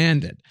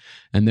red-handed.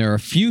 And there are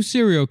few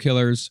serial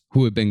killers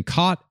who have been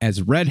caught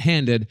as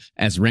red-handed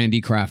as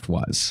Randy Kraft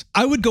was.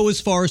 I would go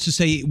as far as to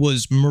say it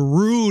was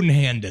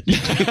maroon-handed.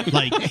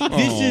 Like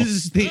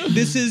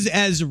this is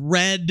as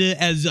red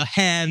as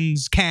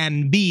hands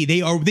can be. They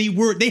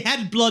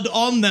had blood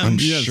on them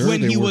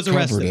when he was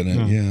arrested. In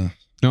it, yeah.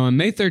 Now, on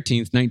May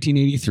 13th,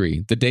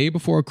 1983, the day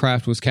before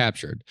Kraft was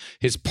captured,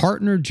 his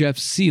partner Jeff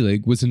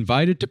Seelig was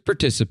invited to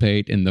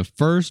participate in the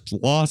first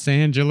Los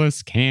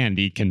Angeles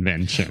Candy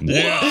Convention.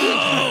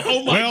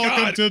 Oh my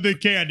Welcome God. to the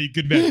candy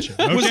convention.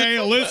 Okay,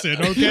 listen,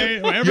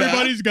 okay?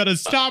 Everybody's got to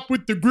stop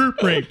with the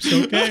group rapes,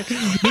 okay?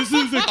 This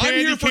is a I'm candy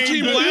here for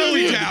Team convention.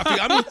 Laffy Taffy.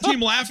 I'm with Team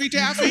Laffy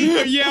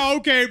Taffy. Yeah,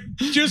 okay.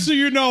 Just so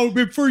you know,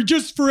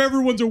 for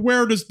everyone's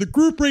awareness, the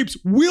group rapes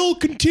will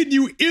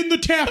continue in the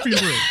taffy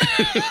room,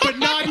 but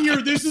not here.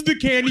 This is the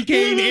candy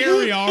cane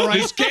area, all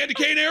right? This candy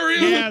cane area?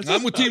 Yes.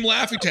 I'm with Team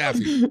Laffy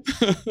Taffy.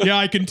 Yeah,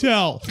 I can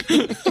tell.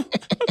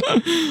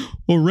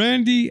 Well,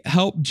 Randy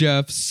helped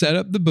Jeff set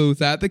up the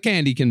booth at the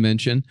candy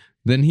convention.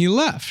 Then he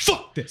left.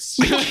 Fuck this.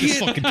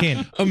 Fucking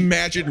candy.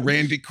 Imagine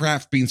Randy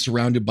Kraft being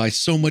surrounded by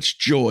so much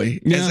joy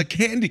as a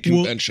candy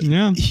convention.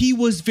 Yeah. He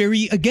was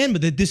very, again,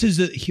 but this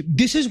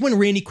is when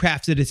Randy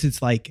Kraft said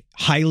it's like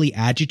highly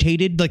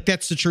agitated. Like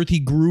that's the truth he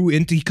grew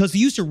into, because he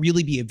used to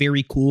really be a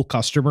very cool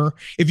customer.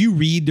 If you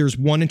read, there's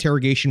one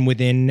interrogation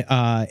within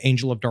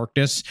Angel of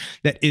Darkness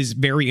that is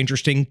very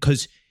interesting,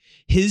 because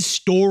his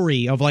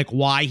story of like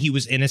why he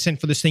was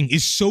innocent for this thing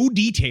is so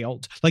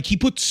detailed. Like he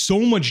put so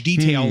much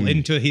detail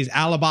into his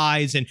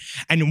alibis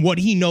and what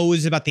he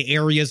knows about the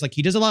areas. Like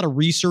he does a lot of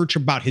research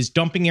about his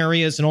dumping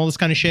areas and all this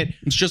kind of shit.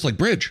 It's just like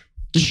Bridge.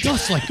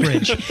 Just like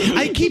Bridge.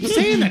 I keep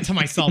saying that to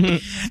myself.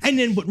 And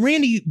then but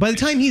Randy, by the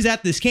time he's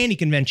at this candy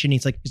convention,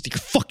 he's like,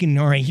 fucking,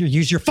 all right,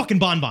 here's your fucking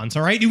bonbons,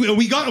 all right? Are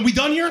we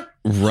done here?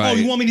 Right. Oh,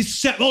 you want me to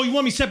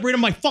separate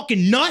on my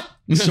fucking nut?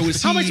 So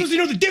is How am I supposed to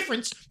know the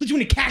difference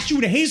between a cashew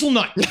and a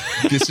hazelnut?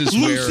 This is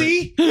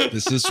Lucy?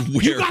 This is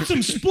where You got some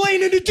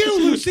splaining to do,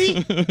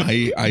 Lucy.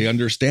 I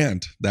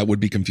understand. That would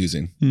be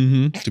confusing.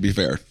 To be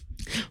fair.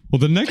 Well,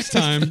 the next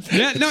time,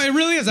 yeah, no, it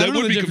really is. I That don't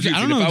know would the be difference. I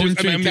confusing. don't know If I the was-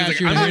 difference between I mean,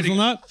 cashew I'm and writing-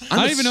 hazelnut. I'm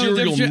I a don't even know the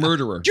serial difference.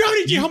 murderer. Do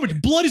you know how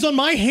much blood is on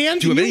my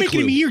hands? Do you And have you're any making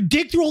clue? me here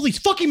dig through all these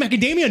fucking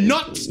macadamia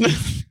nuts.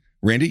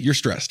 Randy, you're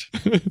stressed.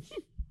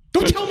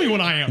 Don't tell me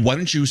what I am. Why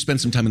don't you spend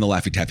some time in the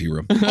Laffy Taffy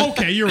room?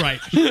 Okay, you're right.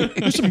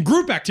 There's some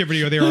group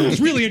activity over there I was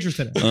really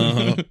interested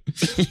in.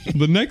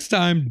 The next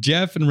time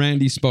Jeff and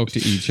Randy spoke to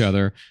each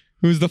other,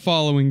 it was the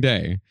following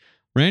day.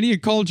 Randy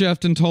had called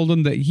Jeff and told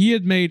him that he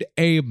had made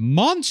a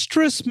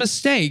monstrous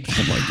mistake.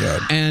 Oh my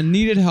God. And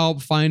needed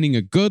help finding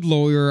a good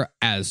lawyer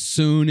as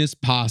soon as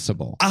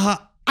possible. I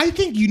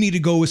think you need to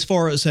go as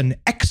far as an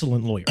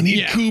excellent lawyer. I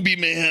need Kubi,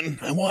 man.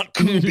 I want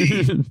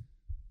Kubi.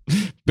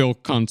 Bill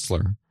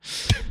Kunstler.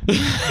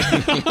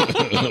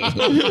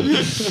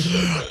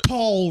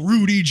 Call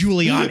Rudy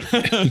Giuliani.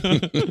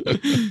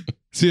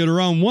 See, at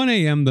around 1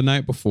 a.m. the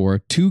night before,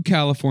 2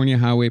 California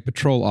Highway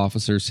Patrol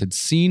officers had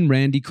seen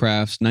Randy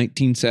Kraft's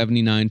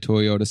 1979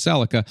 Toyota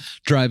Celica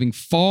driving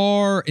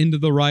far into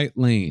the right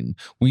lane,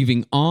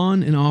 weaving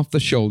on and off the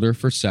shoulder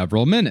for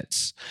several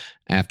minutes.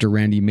 After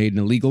Randy made an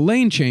illegal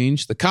lane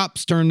change, the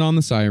cops turned on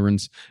the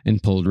sirens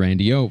and pulled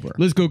Randy over.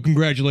 Let's go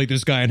congratulate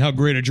this guy on how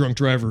great a drunk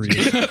driver he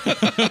is.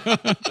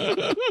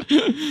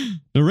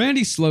 Now,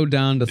 Randy slowed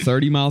down to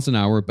 30 miles an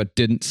hour but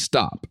didn't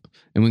stop.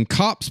 And when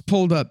cops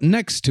pulled up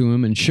next to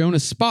him and shone a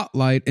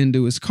spotlight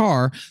into his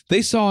car,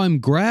 they saw him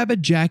grab a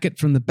jacket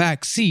from the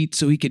back seat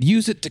so he could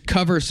use it to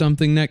cover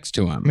something next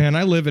to him. Man,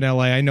 I live in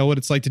LA. I know what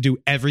it's like to do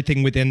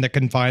everything within the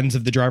confines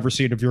of the driver's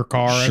seat of your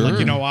car. Sure. And like,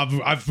 you know,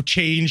 I've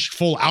changed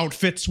full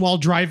outfits while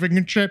driving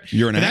and shit.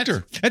 You're an But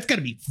actor. That's got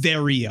to be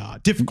very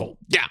difficult.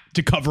 Yeah,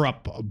 to cover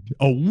up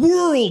a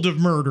world of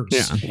murders.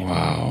 Yeah.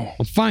 Wow.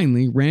 Well,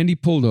 finally, Randy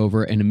pulled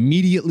over and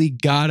immediately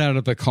got out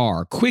of the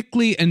car,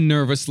 quickly and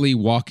nervously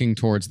walking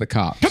towards the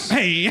cops.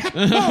 Hey, hey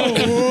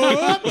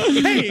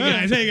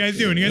guys, how you guys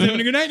doing? You guys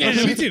having a good night?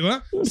 Yeah, me too,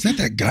 huh? Is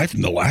that guy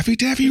from the Laffy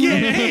Taffy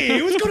room? Yeah,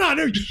 hey, what's going on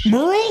there?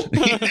 Merle?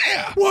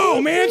 Yeah.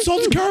 Whoa, man,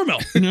 salted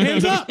caramel.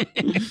 Hands up.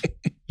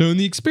 So in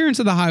the experience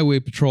of the highway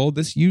patrol,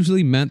 this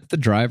usually meant the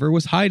driver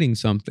was hiding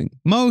something,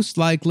 most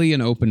likely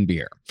an open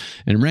beer.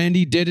 And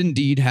Randy did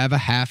indeed have a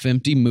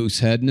half-empty moose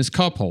head in his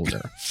cup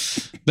holder.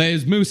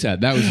 His moose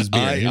head, that was his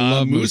beer. He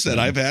loved Moose Head.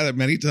 I've had it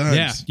many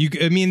times. Yeah,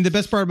 I mean, the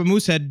best part about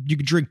Moosehead, you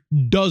could drink a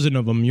dozen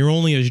of them. You're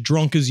only as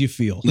drunk as you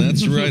feel.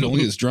 That's right.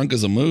 Only as drunk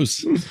as a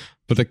moose.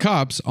 But the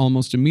cops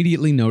almost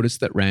immediately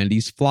noticed that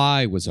Randy's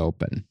fly was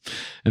open.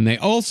 And they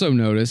also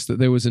noticed that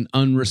there was an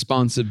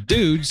unresponsive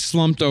dude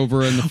slumped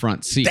over in the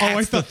front seat.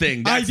 That's the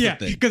thing. That's the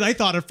thing. Because I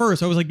thought at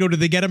first, I was like, no, did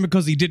they get him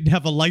because he didn't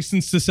have a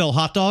license to sell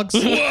hot dogs?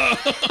 You're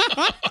on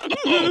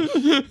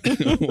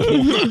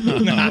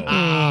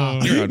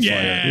fire.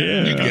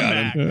 Yeah. You got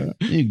him.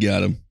 You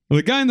got him. Well,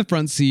 the guy in the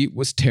front seat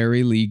was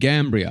Terry Lee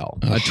Gambriel,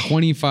 a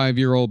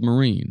 25-year-old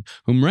Marine,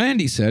 whom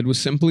Randy said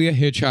was simply a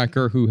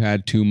hitchhiker who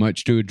had too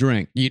much to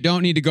drink. You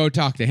don't need to go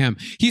talk to him.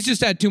 He's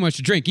just had too much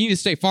to drink. You need to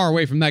stay far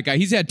away from that guy.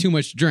 He's had too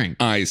much to drink.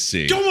 I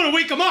see. Don't want to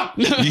wake him up.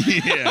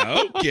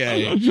 Yeah,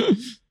 okay.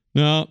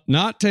 No,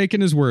 not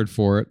taking his word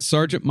for it,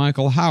 Sergeant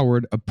Michael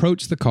Howard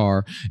approached the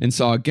car and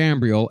saw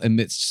Gambriel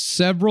amidst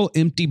several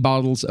empty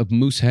bottles of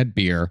Moosehead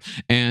beer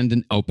and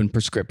an open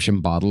prescription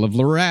bottle of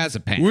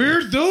lorazepam.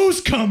 Where'd those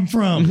come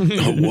from?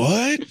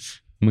 What?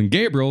 When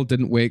Gabriel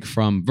didn't wake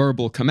from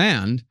verbal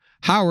command,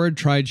 Howard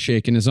tried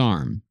shaking his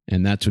arm,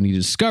 and that's when he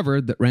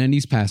discovered that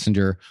Randy's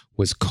passenger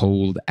was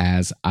cold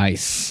as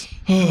ice.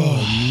 Oh,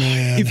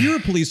 man. If you're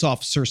a police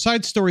officer,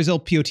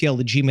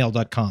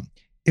 sidestorieslpotl@gmail.com.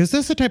 Is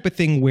this the type of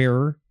thing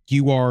where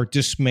you are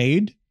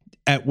dismayed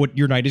at what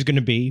your night is going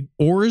to be?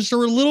 Or is there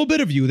a little bit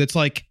of you that's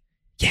like,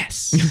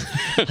 yes,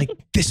 like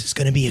this is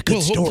going to be a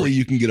good story? Hopefully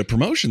you can get a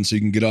promotion so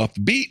you can get off the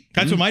beat.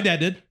 That's what my dad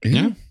did.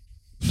 Yeah.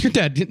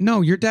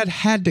 Your dad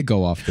had to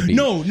go off the beat.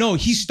 No,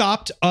 he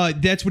stopped.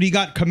 That's what he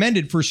got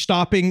commended for,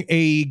 stopping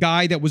a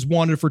guy that was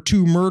wanted for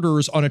 2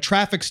 murders on a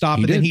traffic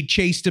stop. Then he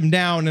chased him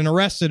down and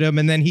arrested him.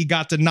 And then he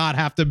got to not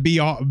have to be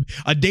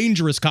a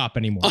dangerous cop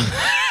anymore.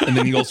 And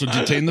then he also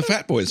detained the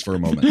fat boys for a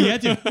moment. He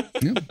had to.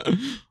 Yeah.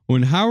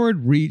 When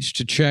Howard reached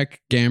to check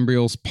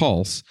Gambriel's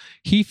pulse,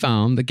 he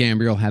found that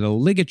Gambriel had a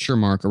ligature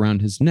mark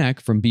around his neck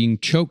from being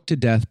choked to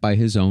death by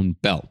his own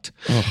belt.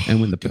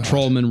 And when the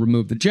patrolman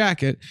removed the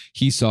jacket,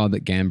 he saw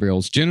that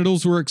Gambriel's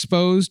genitals were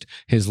exposed,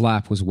 his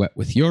lap was wet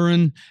with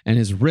urine, and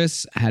his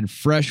wrists had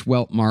fresh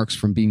welt marks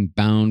from being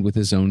bound with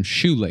his own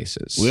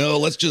shoelaces. Well,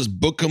 let's just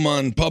book him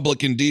on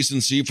public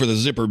indecency for the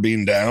zipper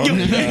being down.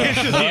 I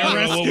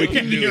don't know what we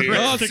can do here.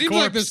 Well, it seems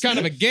like there's kind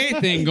of a gay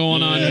thing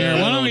going on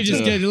here. Why don't we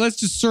just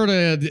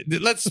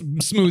let's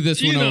smooth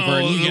this one over.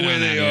 And the way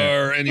they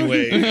are.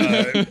 Anyway,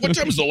 what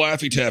time does the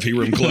Laffy Taffy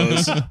room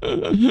close?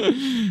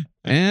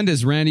 And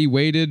as Randy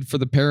waited for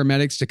the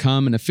paramedics to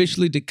come and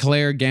officially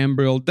declare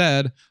Gambriel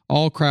dead,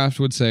 all Kraft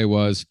would say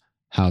was,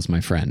 "How's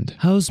my friend?"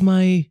 How's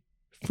my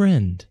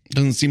friend?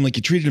 Doesn't seem like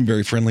you treated him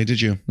very friendly,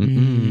 did you?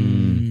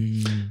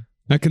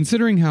 Now,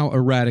 considering how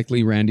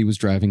erratically Randy was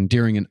driving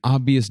during an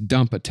obvious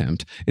dump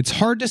attempt, it's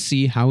hard to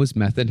see how his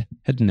method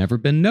had never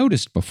been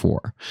noticed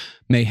before.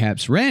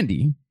 Mayhaps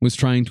Randy was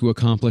trying to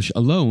accomplish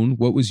alone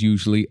what was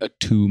usually a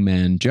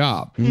 2-man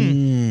job.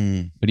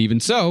 But even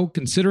so,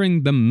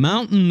 considering the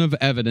mountain of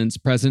evidence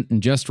present in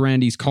just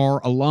Randy's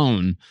car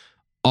alone,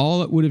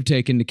 all it would have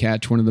taken to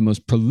catch one of the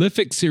most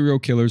prolific serial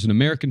killers in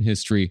American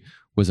history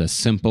was a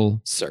simple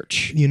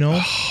search. You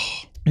know,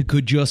 it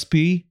could just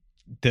be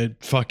the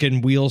fucking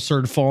wheels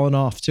started falling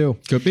off too.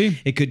 Could be.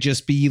 It could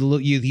just be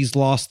he's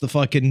lost the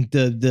fucking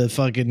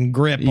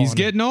grip. He's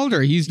getting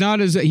older. He's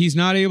not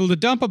able to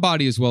dump a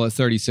body as well at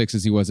 36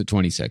 as he was at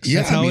 26.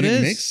 Yeah, that's how it is.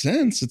 It makes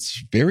sense.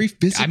 It's very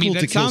physical. I mean,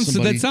 to kill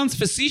somebody. that sounds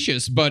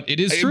facetious, but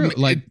it is true.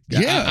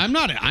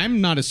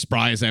 I'm not as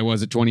spry as I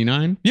was at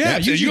 29. Yeah,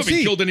 you haven't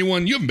killed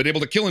anyone you haven't been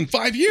able to kill in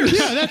 5 years.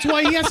 Yeah, that's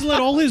why he has to let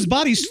all his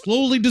body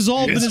slowly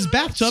dissolve in his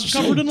bathtub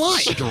covered in lye.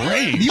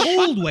 Strange. The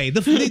old way,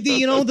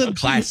 the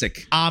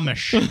classic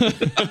Amish.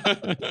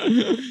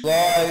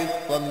 Rise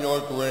from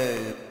your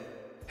grave.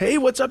 Hey,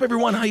 what's up,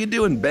 everyone? How you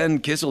doing? Ben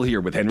Kissel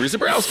here with Henry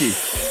Zabrowski.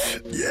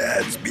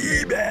 Yeah, it's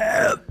me,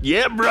 man.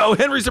 Yeah, bro.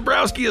 Henry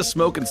Zabrowski is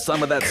smoking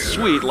some of that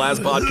sweet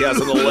last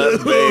podcast on the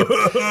left, babe.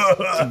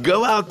 So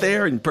go out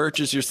there and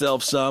purchase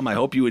yourself some. I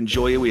hope you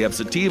enjoy it. We have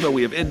sativa,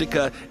 we have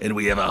indica, and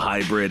we have a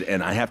hybrid.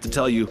 And I have to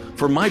tell you,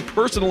 from my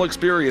personal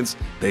experience,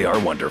 they are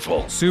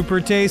wonderful.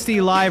 Super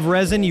tasty live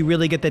resin. You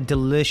really get that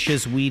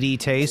delicious weedy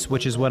taste,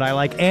 which is what I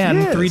like.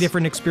 And 3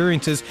 different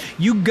experiences.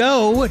 You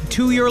go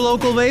to your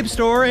local vape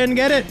store and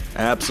get it.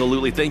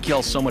 Absolutely. Thank you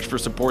all so much for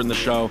supporting the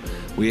show.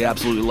 We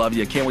absolutely love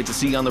you. Can't wait to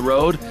see you on the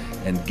road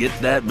and get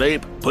that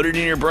vape, put it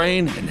in your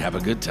brain, and have a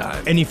good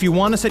time. And if you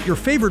want us at your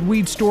favorite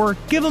weed store,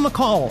 give them a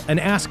call and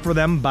ask for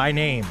them by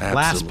name. Absolutely.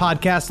 Last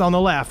podcast on the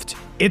left,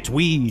 it's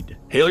weed.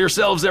 Hail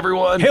yourselves,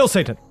 everyone. Hail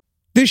Satan.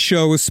 This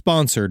show is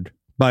sponsored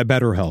by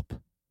BetterHelp. It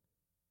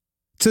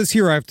says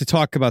here I have to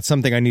talk about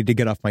something I need to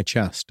get off my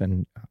chest,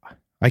 and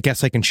I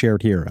guess I can share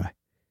it here.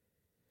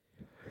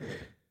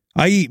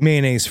 I eat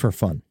mayonnaise for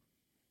fun.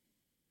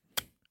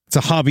 It's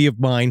a hobby of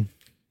mine,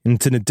 and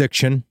it's an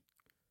addiction.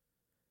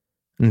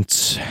 And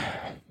it's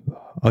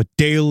a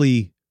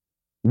daily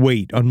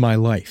weight on my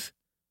life.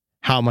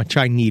 How much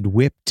I need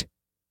whipped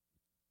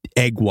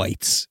egg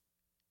whites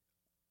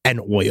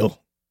and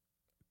oil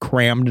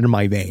crammed into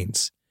my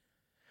veins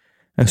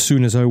as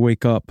soon as I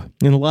wake up.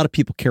 And a lot of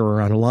people carry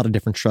around a lot of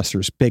different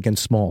stressors, big and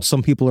small.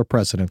 Some people are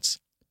presidents.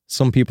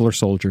 Some people are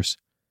soldiers.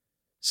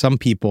 Some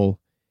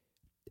people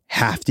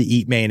have to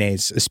eat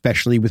mayonnaise,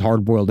 especially with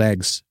hard-boiled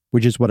eggs,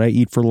 which is what I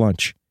eat for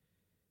lunch.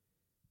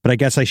 But I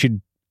guess I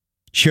should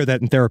share that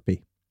in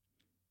therapy.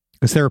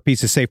 Because therapy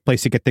is a safe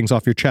place to get things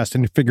off your chest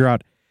and to figure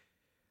out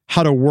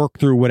how to work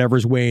through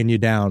whatever's weighing you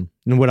down.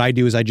 And what I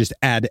do is I just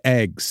add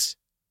eggs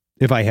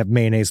if I have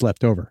mayonnaise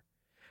left over.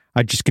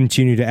 I just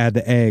continue to add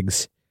the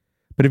eggs.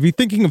 But if you're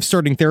thinking of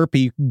starting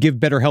therapy, give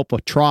BetterHelp a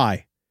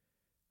try.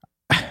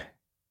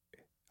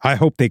 I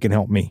hope they can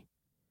help me.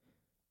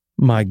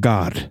 My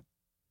God.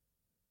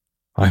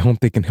 I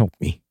hope they can help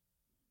me.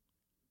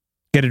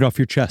 Get it off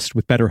your chest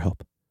with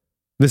BetterHelp.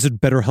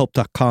 Visit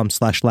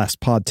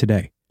betterhelp.com/lastpod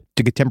today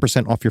to get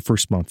 10% off your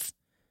first month.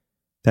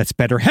 That's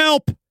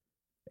BetterHelp!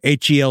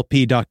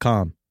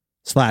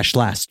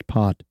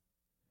 HELP.com/lastpod.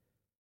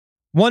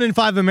 1 in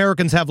 5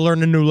 Americans have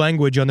learned a new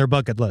language on their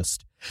bucket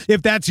list.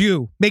 If that's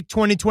you, make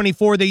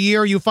 2024 the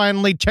year you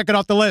finally check it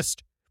off the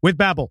list with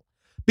Babbel.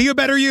 Be a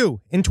better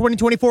you in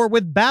 2024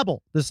 with Babbel,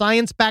 the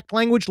science-backed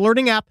language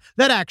learning app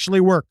that actually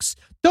works.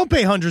 Don't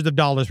pay hundreds of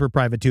dollars for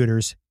private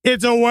tutors.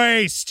 It's a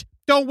waste.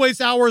 Don't waste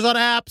hours on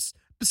apps.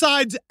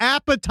 Besides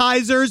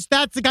appetizers,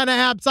 that's the kind of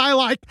apps I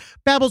like.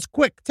 Babbel's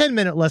quick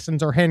 10-minute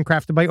lessons are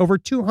handcrafted by over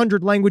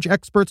 200 language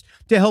experts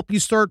to help you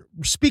start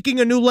speaking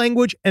a new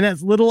language in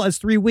as little as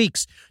 3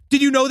 weeks.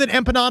 Did you know that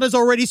empanada is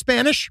already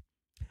Spanish?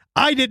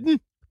 I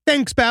didn't.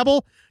 Thanks,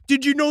 Babbel.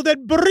 Did you know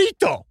that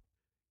burrito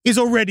is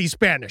already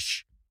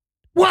Spanish?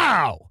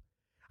 Wow.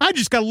 I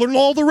just got to learn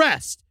all the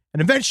rest.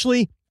 And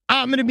eventually,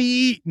 I'm going to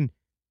be eating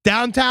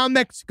downtown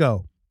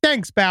Mexico.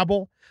 Thanks,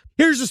 Babbel.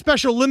 Here's a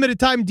special limited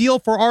time deal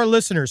for our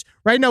listeners.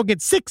 Right now, get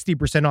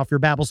 60% off your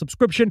Babbel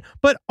subscription,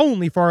 but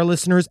only for our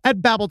listeners at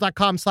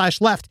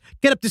babbel.com/left.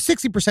 Get up to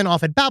 60%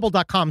 off at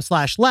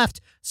babbel.com/left,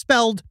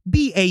 spelled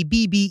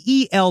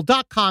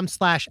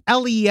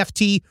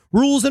BABBEL.com/LEFT.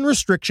 Rules and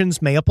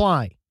restrictions may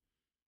apply.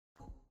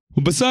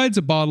 Well, besides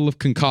a bottle of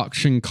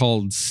concoction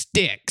called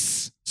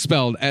Styx,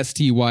 spelled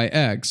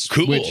STYX,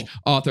 Cool. which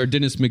author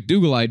Dennis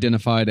McDougall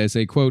identified as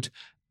a, quote,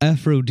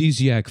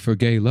 aphrodisiac for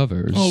gay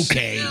lovers.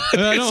 Okay.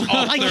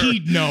 Like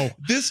he'd know.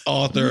 This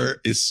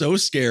author is so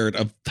scared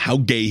of how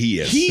gay he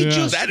is.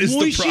 That is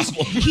the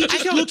problem. He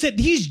just looks at,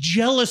 he's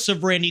jealous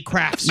of Randy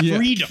Kraft's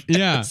freedom.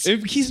 Yeah.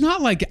 If he's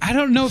not like, I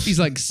don't know if he's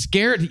like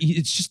scared.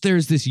 It's just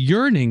there's this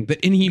yearning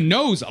that, and he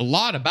knows a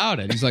lot about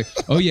it. He's like,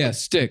 oh yeah,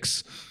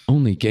 Styx.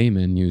 Only gay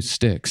men use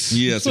Styx.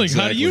 Yes, it's like,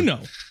 exactly. how do you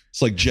know?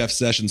 It's like Jeff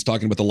Sessions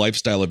talking about the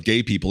lifestyle of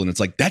gay people, and it's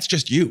like, that's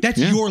just you. That's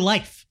your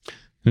life.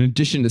 In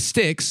addition to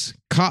Styx,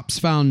 cops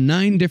found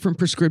 9 different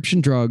prescription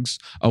drugs,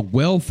 a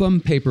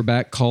well-thumbed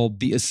paperback called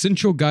The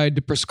Essential Guide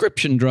to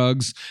Prescription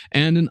Drugs,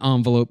 and an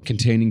envelope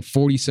containing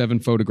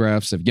 47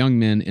 photographs of young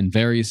men in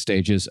various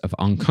stages of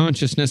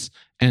unconsciousness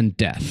and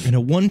death. And a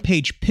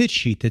 1-page pitch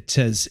sheet that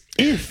says,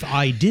 if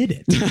I did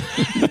it.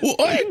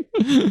 What?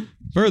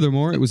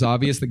 Furthermore, it was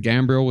obvious that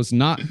Gambriel was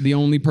not the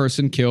only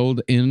person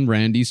killed in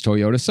Randy's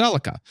Toyota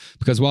Celica,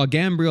 because while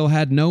Gambriel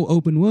had no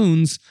open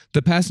wounds,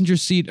 the passenger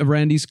seat of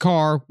Randy's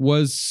car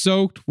was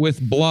soaked with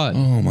blood.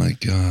 Oh my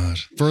God.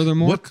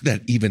 Furthermore, what could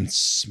that even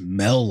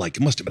smell like?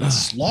 It must have been a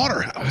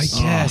slaughterhouse.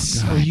 I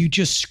guess. Or you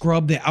just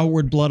scrub the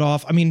outward blood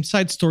off. I mean,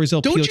 side stories,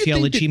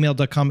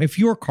 LPOTL@gmail.com. If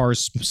your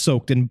car's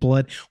soaked in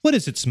blood, what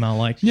does it smell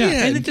like?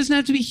 Yeah. And it doesn't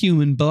have to be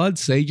human blood.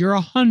 Say you're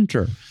a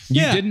hunter.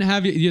 You didn't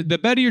have the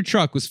bed of your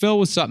truck was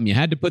filled with something. You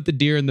had to put the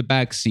deer in the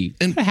back seat.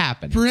 And what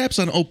happened? Perhaps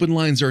on Open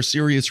Lines, our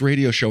serious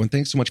radio show. And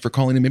thanks so much for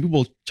calling in. Maybe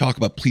we'll talk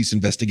about police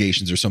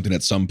investigations or something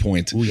at some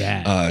point. Oh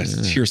yeah.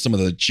 Hear some of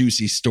the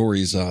juicy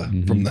stories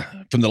from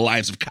the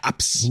lives of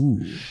cops. Ooh.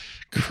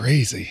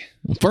 Crazy.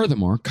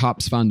 Furthermore,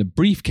 cops found a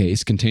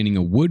briefcase containing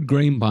a wood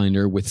grain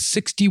binder with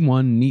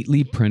 61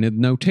 neatly printed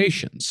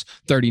notations,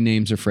 30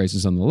 names or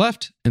phrases on the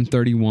left and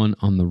 31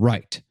 on the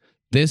right.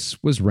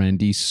 This was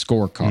Randy's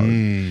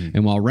scorecard.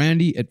 And while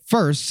Randy at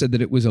first said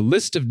that it was a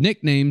list of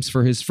nicknames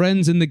for his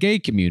friends in the gay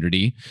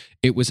community,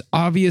 it was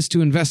obvious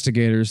to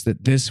investigators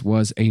that this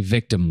was a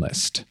victim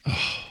list.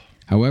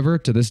 However,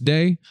 to this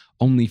day,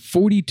 only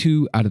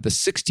 42 out of the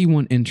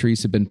 61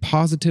 entries have been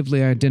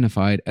positively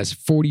identified as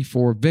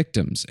 44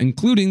 victims,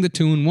 including the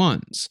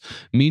 2-in-1s,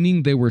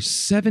 meaning there were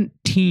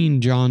 17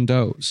 John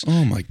Does.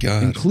 Oh my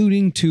God.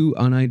 Including 2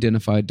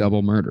 unidentified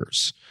double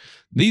murders.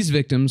 These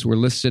victims were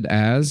listed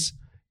as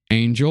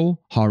Angel,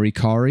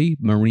 Harikari,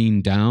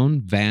 Marine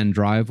Down, Van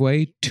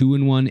Driveway,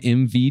 2-in-1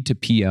 MV to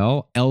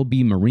PL,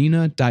 LB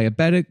Marina,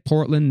 Diabetic,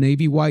 Portland,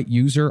 Navy White,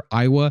 User,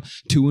 Iowa,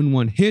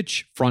 2-in-1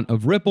 Hitch, Front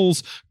of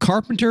Ripples,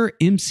 Carpenter,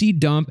 MC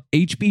Dump,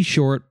 HB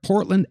Short,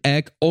 Portland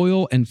Eck,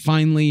 Oil, and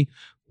finally,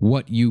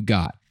 What You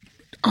Got.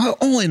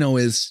 All I know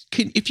is,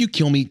 if you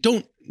kill me,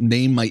 don't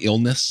name my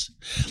illness.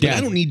 Like, I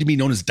don't need to be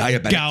known as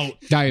diabetic. Gout.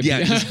 Diabetic.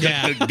 Yeah, just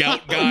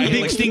gout guy.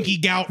 Big stinky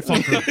gout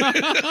fucker.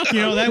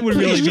 that would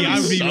really be, I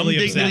would be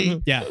really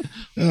upset. Yeah.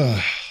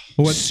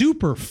 What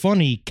super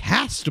funny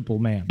castable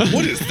man.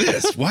 What is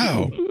this?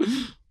 Wow.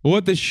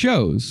 What this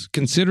shows,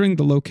 considering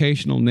the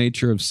locational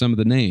nature of some of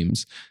the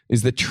names,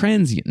 is the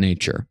transient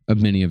nature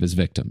of many of his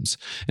victims.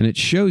 And it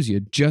shows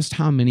you just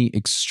how many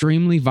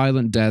extremely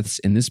violent deaths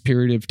in this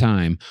period of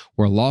time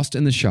were lost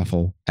in the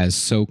shuffle as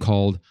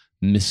so-called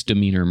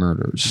misdemeanor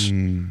murders.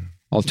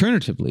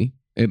 Alternatively,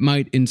 it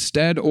might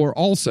instead or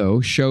also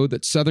show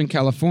that Southern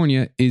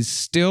California is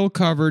still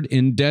covered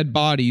in dead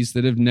bodies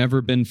that have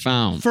never been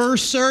found. For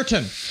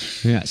certain.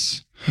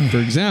 Yes. For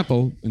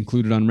example,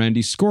 included on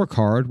Randy's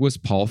scorecard was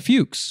Paul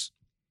Fuchs.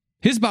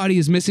 His body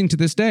is missing to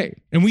this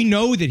day. And we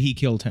know that he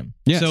killed him.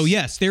 Yes. So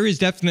yes, there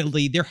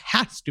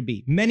has to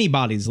be many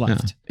bodies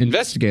left. Yeah.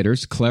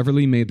 Investigators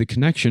cleverly made the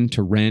connection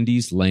to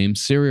Randy's lame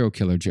serial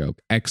killer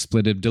joke,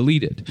 expletive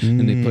deleted.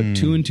 And they put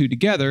 2 and 2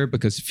 together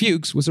because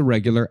Fuchs was a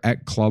regular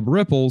at Club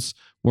Ripples,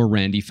 where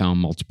Randy found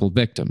multiple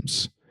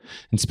victims.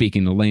 And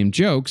speaking of lame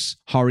jokes,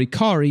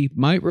 harikari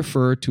might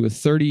refer to a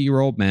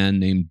 30-year-old man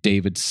named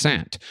David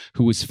Sant,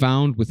 who was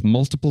found with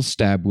multiple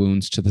stab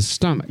wounds to the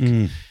stomach.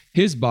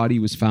 His body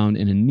was found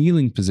in a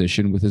kneeling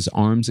position with his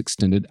arms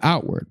extended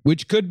outward,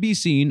 which could be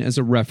seen as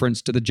a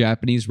reference to the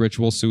Japanese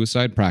ritual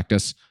suicide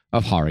practice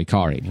of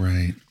harikari.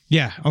 Right.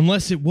 Yeah,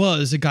 unless it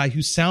was a guy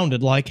who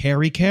sounded like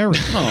Harry Carey.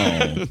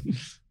 Oh.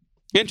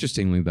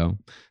 Interestingly, though,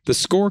 the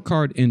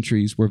scorecard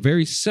entries were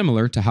very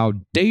similar to how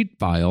date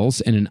files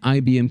in an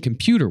IBM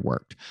computer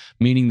worked,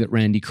 meaning that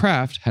Randy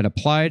Kraft had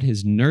applied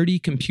his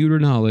nerdy computer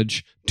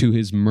knowledge to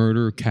his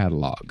murder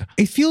catalog.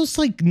 It feels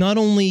like not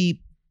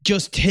only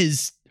just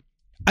his,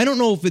 I don't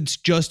know if it's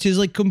just his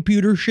like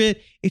computer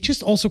shit, it's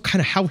just also kind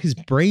of how his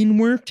brain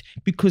worked,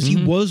 because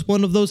he was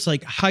one of those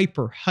like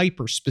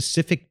hyper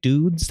specific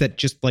dudes that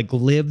just like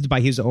lived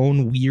by his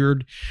own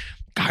weird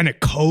kind of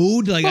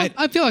code. Like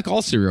I feel like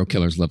all serial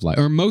killers live like,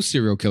 or most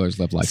serial killers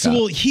live like that.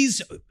 Well,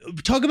 he's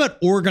talk about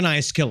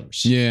organized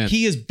killers. Yeah.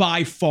 He is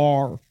by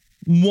far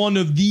one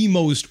of the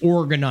most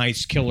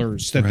organized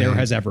killers that there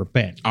has ever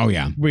been. Oh,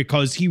 yeah.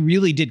 Because he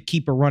really did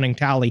keep a running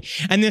tally.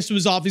 And this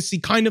was obviously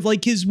kind of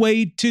like his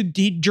way to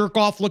jerk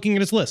off looking at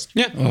his list.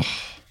 Yeah. Oh.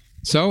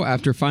 So,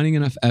 after finding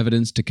enough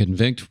evidence to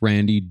convict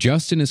Randy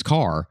just in his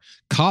car,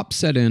 cops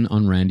set in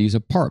on Randy's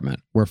apartment,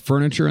 where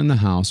furniture in the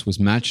house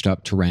was matched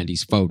up to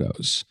Randy's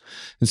photos.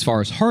 As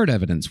far as hard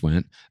evidence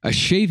went, a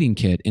shaving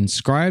kit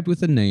inscribed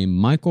with the name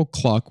Michael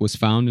Cluck was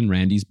found in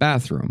Randy's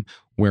bathroom,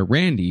 where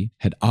Randy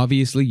had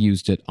obviously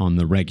used it on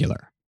the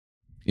regular.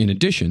 In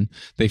addition,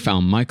 they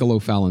found Michael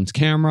O'Fallon's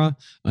camera,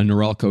 a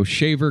Norelco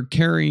shaver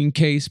carrying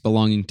case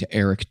belonging to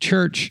Eric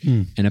Church,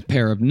 and a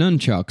pair of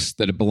nunchucks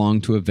that had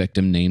belonged to a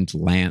victim named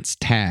Lance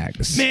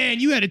Taggs. Man,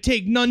 you had to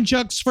take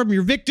nunchucks from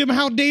your victim.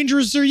 How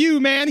dangerous are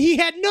you, man? He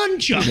had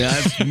nunchucks. Yeah,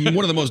 that's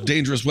one of the most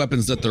dangerous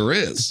weapons that there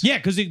is. Yeah,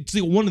 because it's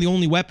one of the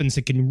only weapons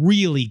that can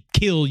really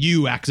kill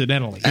you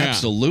accidentally.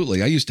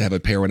 Absolutely. I used to have a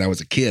pair when I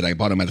was a kid. I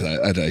bought them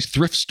at a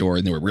thrift store,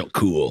 and they were real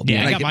cool.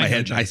 Yeah, and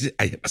I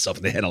hit myself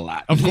in the head a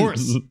lot. Of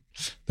course.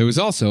 There was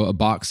also a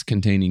box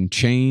containing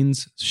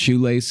chains,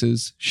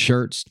 shoelaces,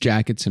 shirts,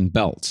 jackets, and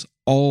belts,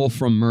 all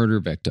from murder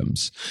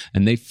victims.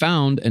 And they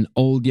found an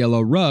old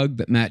yellow rug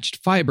that matched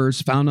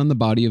fibers found on the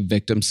body of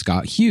victim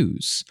Scott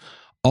Hughes.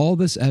 All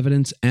this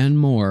evidence and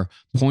more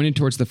pointed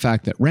towards the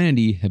fact that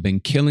Randy had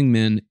been killing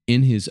men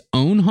in his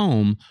own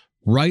home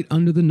right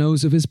under the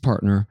nose of his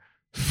partner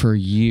for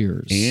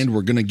years. And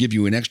we're going to give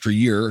you an extra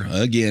year,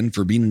 again,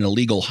 for being an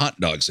illegal hot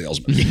dog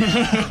salesman.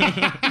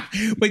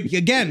 But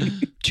again,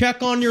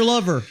 check on your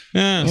lover.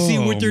 See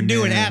what they're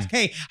doing. Man. Ask,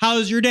 hey,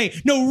 how's your day?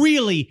 No,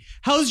 really,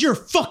 how's your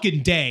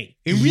fucking day?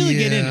 And really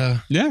get in it.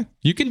 Yeah,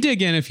 you can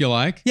dig in if you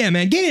like. Yeah,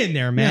 man, get in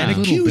there, man.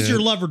 Yeah, accuse your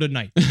lover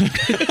tonight.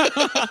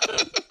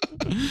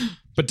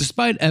 But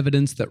despite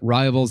evidence that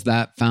rivals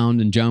that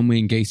found in John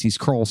Wayne Gacy's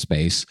crawl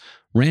space,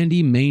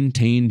 Randy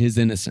maintained his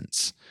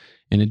innocence.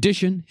 In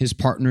addition, his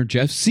partner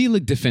Jeff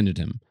Seelig defended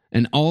him,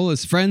 and all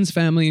his friends,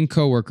 family, and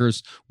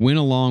coworkers went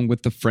along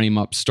with the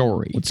frame-up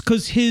story. It's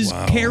because his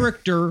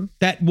character,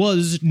 that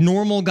was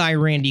normal guy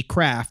Randy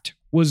Kraft,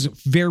 was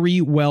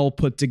very well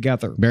put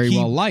together. Very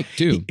well liked,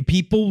 too.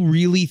 People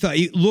really thought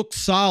it looked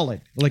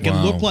solid. Like, it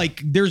looked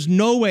like there's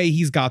no way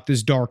he's got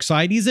this dark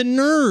side. He's a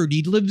nerd.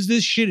 He lives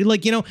this shit,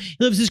 like, you know, he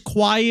lives this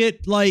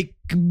quiet, like,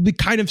 the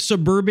kind of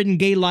suburban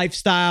gay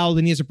lifestyle,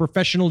 and he has a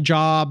professional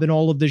job and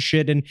all of this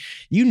shit. And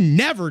you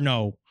never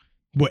know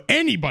what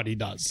anybody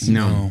does.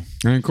 No.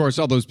 And of course,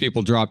 all those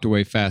people dropped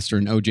away faster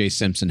than O.J.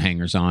 Simpson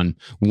hangers on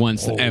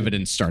once the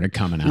evidence started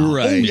coming out.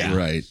 Right,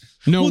 right.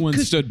 No one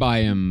stood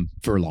by him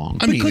for long.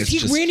 I mean,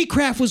 because Randy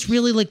Kraft was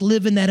really like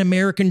living that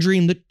American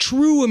dream. The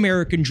true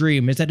American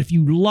dream is that if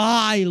you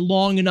lie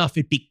long enough,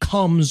 it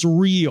becomes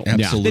real.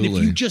 Absolutely. That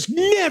if you just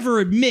never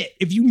admit,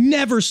 if you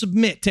never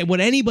submit to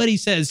what anybody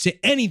says,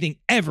 to anything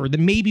ever,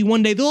 then maybe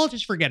one day they'll all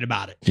just forget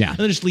about it. Yeah. And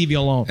they'll just leave you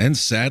alone. And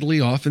sadly,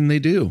 often they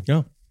do.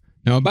 Yeah.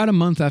 Now, about a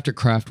month after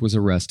Kraft was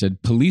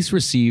arrested, police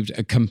received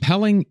a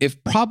compelling,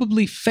 if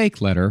probably fake,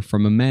 letter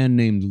from a man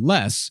named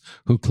Les,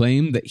 who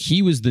claimed that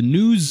he was the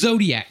new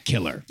Zodiac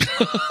killer.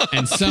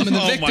 And some of the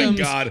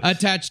victims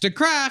attached to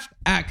Kraft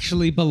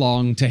actually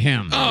belonged to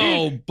him.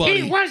 Oh, buddy.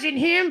 It wasn't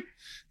him.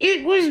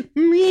 It was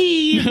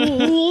me,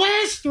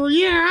 Lester.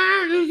 Yeah,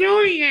 I'm the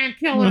Zodiac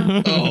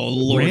Killer. Oh,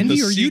 Lord, Randy,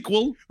 the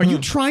sequel? Are you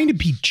trying to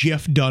be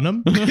Jeff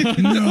Dunham?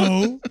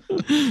 No.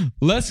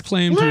 Les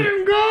claimed Let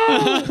him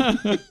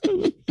go.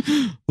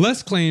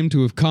 Les claimed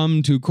to have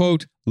come to,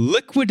 quote,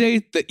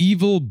 liquidate the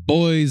evil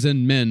boys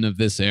and men of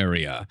this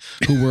area,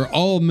 who were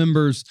all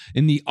members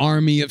in the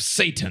army of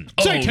Satan.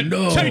 Satan!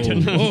 Oh, no.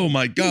 Satan! Oh,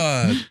 my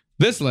God.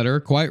 This letter,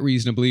 quite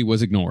reasonably,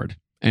 was ignored.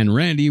 and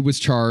Randy was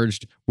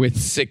charged with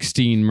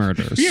 16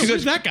 murders. Yeah,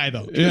 who's that guy,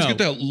 though? You guys get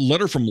that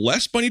letter from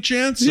Les by any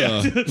chance?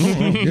 Yeah.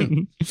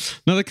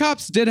 Now, the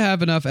cops did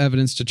have enough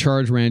evidence to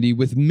charge Randy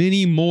with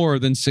many more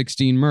than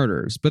 16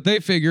 murders, but they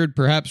figured,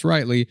 perhaps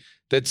rightly,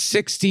 that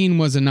 16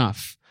 was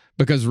enough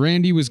because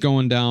Randy was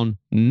going down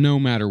no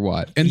matter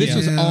what. And this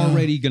was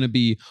already going to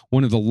be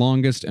one of the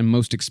longest and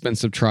most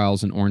expensive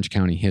trials in Orange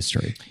County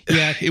history.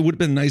 Yeah, it would have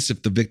been nice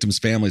if the victims'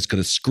 families could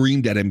have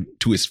screamed at him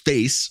to his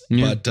face.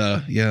 Yeah.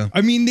 But yeah.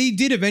 I mean, they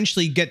did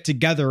eventually get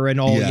together and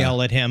all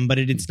yell at him, but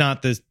it's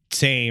not the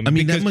same. I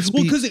mean, because, that must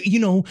be... because, you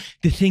know,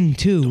 the thing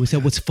too is that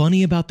what's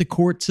funny about the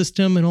court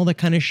system and all that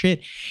kind of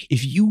shit,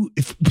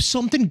 if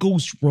something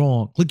goes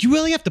wrong, like you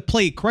really have to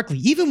play it correctly.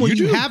 Even when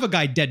you have a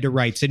guy dead to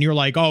rights and you're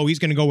like, oh, he's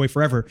going to go away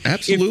forever.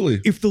 Absolutely.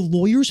 If the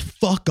lawyers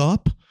fuck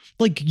up,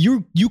 like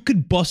you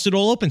could bust it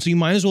all open. So you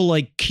might as well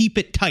like keep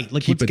it tight.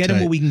 Like let's get him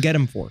what we can get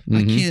him for.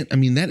 I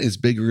mean, that is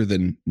bigger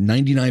than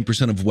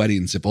 99% of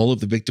weddings. If all of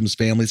the victims'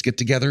 families get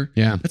together,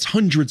 that's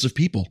hundreds of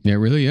people. Yeah, it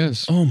really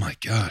is. Oh my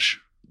gosh.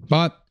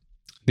 But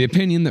the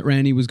opinion that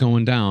Randy was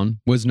going down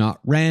was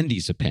not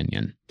Randy's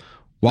opinion.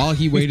 While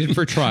he waited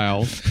for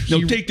trial.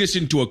 Take this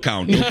into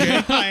account, okay?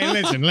 Hey,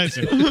 listen.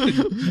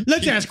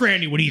 Let's ask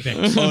Randy what he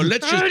thinks.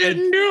 Let's just... I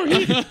didn't do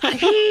it.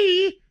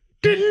 He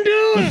didn't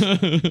do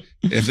it.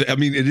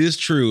 It is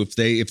true.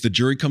 If the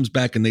jury comes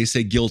back and they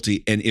say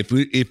guilty, and if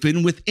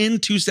within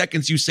 2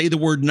 seconds you say the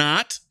word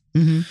not,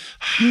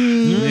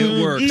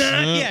 it works.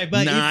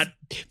 But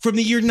from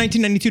the year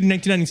 1992 to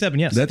 1997,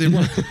 yes. That did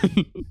work.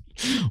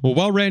 Well,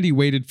 while Randy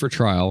waited for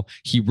trial,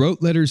 he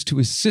wrote letters to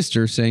his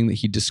sister saying that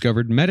he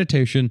discovered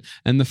meditation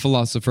and the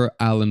philosopher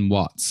Alan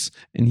Watts.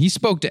 And he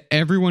spoke to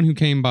everyone who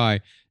came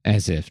by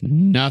as if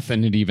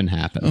nothing had even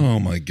happened. Oh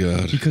my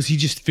God. Because he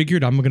just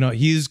figured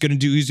he's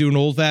doing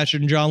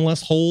old-fashioned John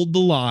Less, hold the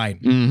line.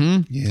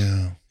 Mm-hmm.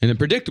 Yeah. In a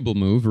predictable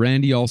move,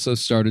 Randy also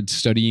started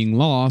studying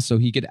law so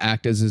he could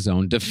act as his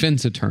own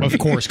defense attorney. Of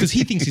course, because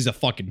he thinks he's a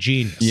fucking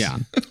genius. Yeah.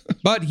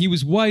 But he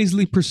was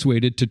wisely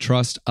persuaded to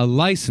trust a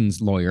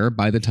licensed lawyer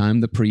by the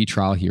time the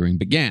pre-trial hearing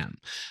began.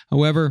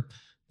 However,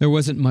 there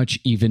wasn't much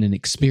even an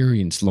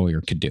experienced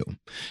lawyer could do.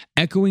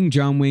 Echoing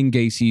John Wayne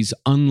Gacy's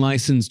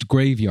unlicensed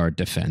graveyard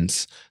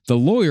defense, the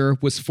lawyer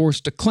was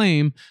forced to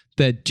claim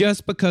that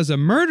just because a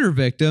murder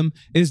victim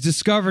is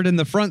discovered in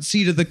the front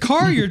seat of the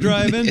car you're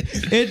driving,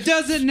 it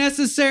doesn't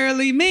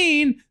necessarily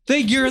mean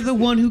that you're the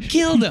one who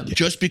killed him.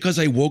 Just because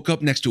I woke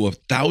up next to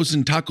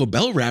 1,000 Taco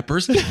Bell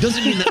wrappers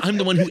doesn't mean that I'm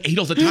the one who ate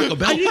all the Taco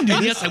Bell. And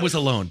yes, I was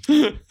alone.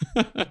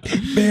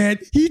 Man,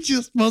 he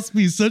just must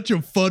be such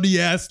a funny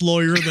ass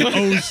lawyer that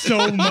owes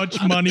so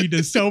much money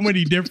to so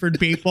many different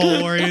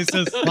people, or he's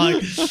just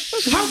like,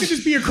 how could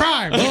this be a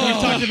crime? Like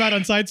we've talked about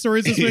on Side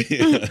Stories this week.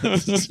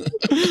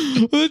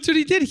 Well, that's what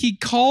he did. He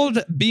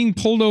called being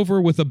pulled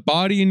over with a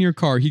body in your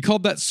car, he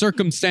called that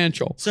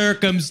circumstantial.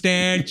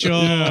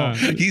 Yeah.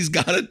 He's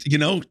got it,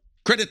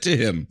 credit to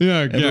him.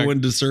 Yeah,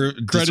 everyone deserves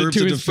credit to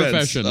a his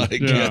defense, profession. I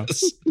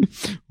guess.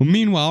 Well,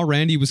 meanwhile,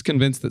 Randy was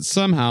convinced that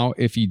somehow,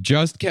 if he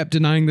just kept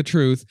denying the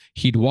truth,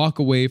 he'd walk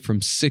away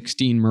from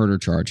 16 murder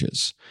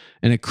charges.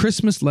 In a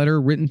Christmas letter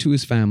written to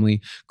his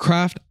family,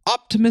 Kraft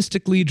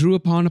optimistically drew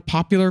upon a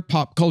popular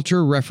pop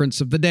culture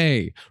reference of the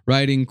day,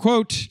 writing,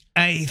 quote,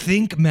 I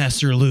think,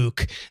 Master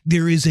Luke,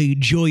 there is a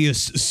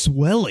joyous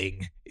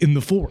swelling in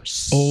the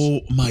force.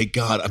 Oh my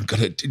God, I'm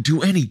gonna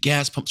do any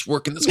gas pumps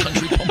work in this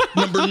country. Pump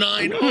number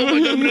 9. Oh my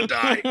God, I'm gonna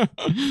die.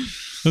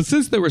 And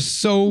since there were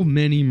so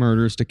many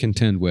murders to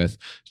contend with,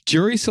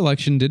 jury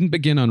selection didn't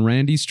begin on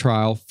Randy's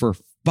trial for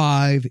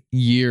 5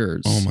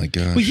 years. Oh my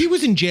God. Well, he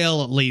was in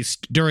jail at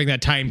least during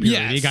that time period.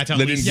 Yes. He got to at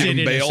They least didn't sit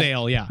give him in a bail?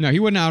 sale. Yeah. No, he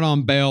wasn't out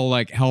on bail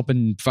like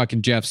helping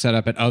fucking Jeff set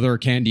up at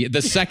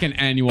the second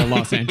annual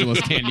Los Angeles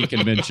Candy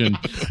Convention.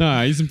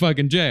 He's in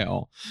fucking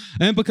jail.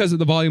 And because of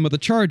the volume of the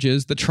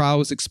charges, the trial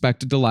was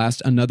expected to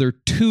last another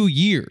 2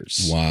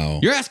 years. Wow.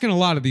 You're asking a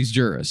lot of these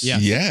jurors. Yeah.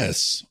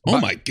 Yes. Oh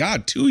my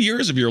God, 2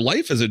 years of your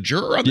life as a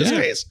juror on this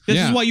case. This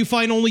is why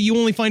you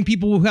only find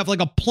people who have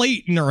like a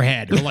plate in their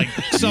head, or like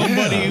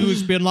somebody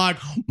who's been like,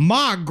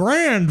 my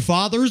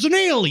grandfather's an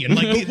alien.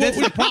 Like that's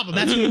the problem.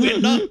 That's who we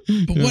end up.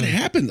 But what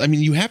happens? I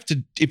mean, you have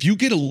to, if you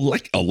get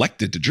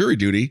elected to jury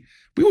duty,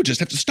 we would just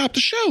have to stop the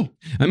show.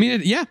 I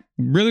mean,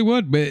 really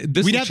would.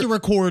 But we'd have to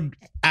record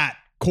at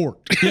court.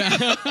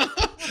 Yeah.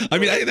 I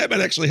mean, that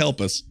might actually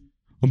help us.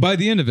 Well, by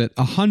the end of it,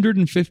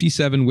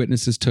 157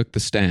 witnesses took the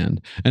stand,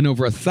 and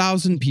over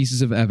 1,000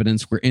 pieces of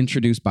evidence were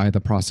introduced by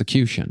the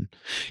prosecution.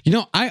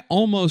 I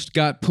almost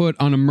got put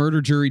on a murder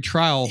jury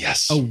trial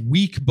a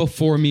week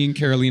before me and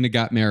Carolina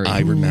got married. I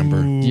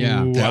remember.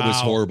 Yeah. That was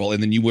horrible.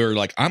 And then you were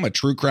like, I'm a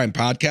true crime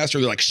podcaster.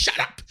 They're like, shut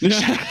up.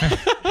 Shut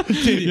up.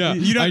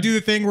 You don't do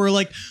the thing where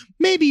like,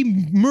 maybe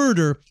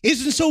murder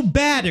isn't so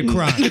bad a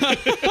crime.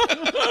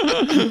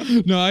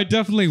 No, I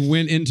definitely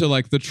went into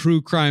like the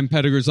true crime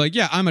pedigrees. Like,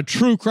 yeah, I'm a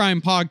true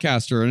crime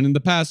podcaster. And in the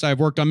past, I've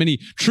worked on many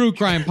true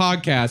crime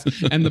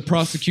podcasts. And the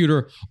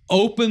prosecutor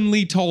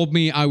openly told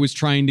me I was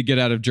trying to get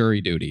out of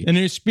jury duty. And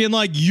it's been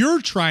like,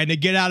 you're trying to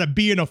get out of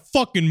being a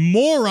fucking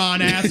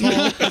moron, asshole.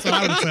 That's what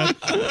I would have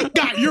said.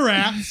 Got your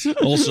ass.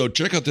 Also,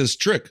 check out this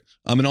trick.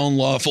 I'm an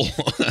unlawful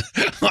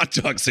hot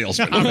dog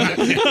salesman.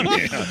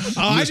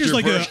 I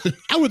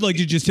would like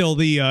to just tell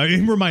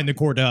remind the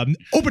court,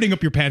 opening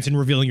up your pants and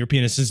revealing your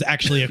penis is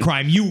actually a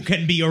crime you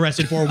can be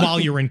arrested for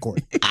while you're in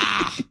court.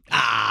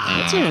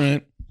 That's all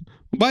right.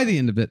 By the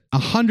end of it,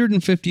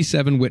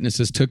 157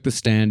 witnesses took the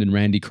stand in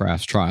Randy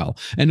Kraft's trial,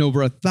 and over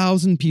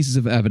 1,000 pieces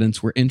of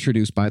evidence were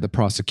introduced by the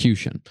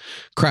prosecution.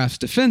 Kraft's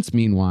defense,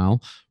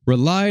 meanwhile,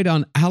 relied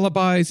on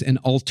alibis and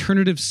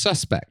alternative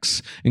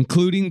suspects,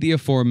 including the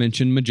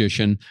aforementioned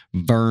magician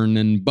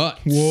Vernon Butts.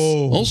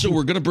 Whoa. Also,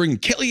 we're going to bring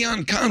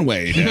Kellyanne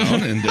Conway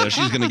down, and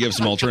she's going to give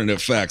some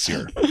alternative facts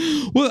here.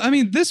 Well, I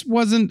mean, this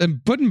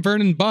wasn't putting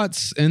Vernon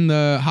Butts in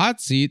the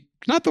hot seat.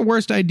 Not the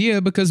worst idea,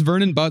 because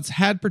Vernon Butts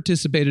had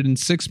participated in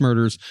 6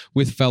 murders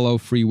with fellow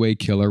freeway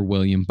killer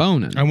William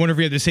Bonin. I wonder if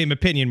you have the same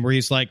opinion where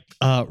he's like,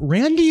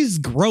 Randy's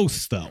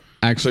gross, though.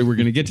 Actually, we're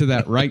going to get to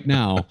that right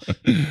now.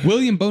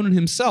 William Bonin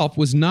himself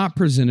was not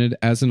presented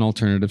as an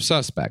alternative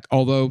suspect,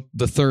 although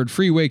the 3rd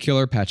freeway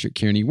killer, Patrick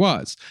Kearney,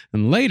 was.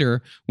 And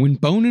later, when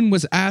Bonin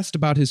was asked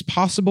about his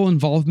possible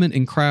involvement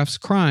in Kraft's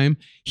crime,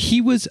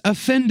 he was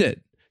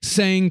offended,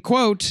 saying,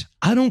 quote,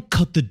 "I don't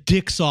cut the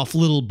dicks off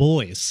little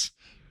boys."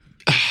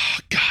 Oh,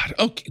 God.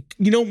 Okay.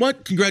 You know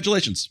what?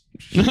 Congratulations.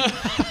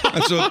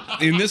 So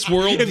in this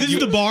world, if this is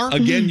the bar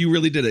again, you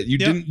really did it. You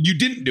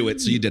didn't do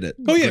it, so you did it.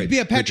 Oh yeah.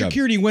 Yeah. Patrick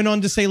Kearney went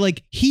on to say,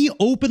 like, he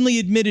openly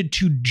admitted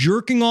to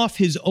jerking off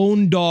his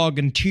own dog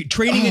and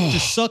training it to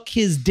suck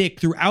his dick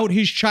throughout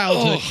his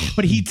childhood,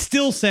 but he'd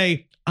still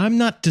say, "I'm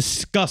not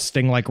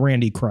disgusting like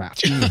Randy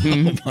Kraft."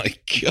 Oh my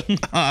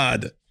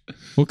God.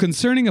 Well,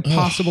 concerning a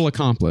possible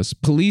accomplice,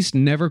 police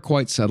never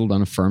quite settled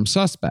on a firm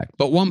suspect.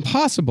 But one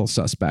possible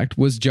suspect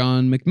was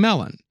John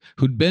McMillan,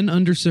 who'd been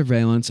under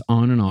surveillance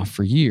on and off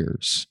for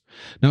years.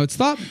 Now, it's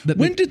thought that...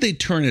 When did they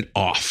turn it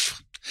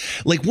off?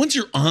 Like, once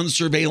you're on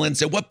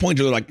surveillance, at what point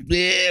are they like,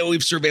 we've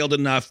surveilled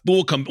enough,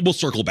 we'll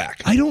circle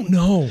back? I don't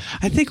know.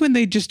 I think when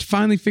they just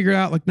finally figure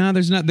out, like,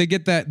 there's not, they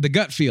get the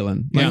gut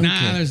feeling. Like,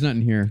 there's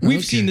nothing here.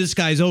 We've seen this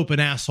guy's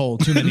open asshole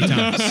too many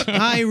times.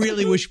 I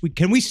really wish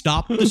can we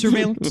stop the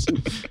surveillance?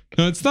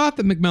 Now, it's thought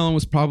that McMillan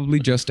was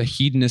probably just a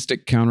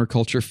hedonistic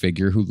counterculture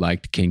figure who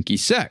liked kinky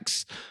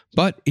sex.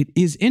 But it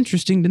is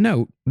interesting to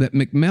note that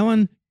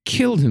McMillan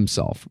killed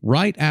himself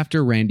right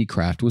after Randy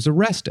Kraft was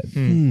arrested.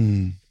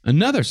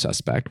 Another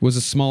suspect was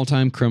a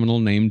small-time criminal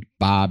named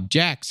Bob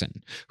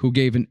Jackson, who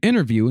gave an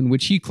interview in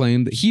which he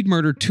claimed that he'd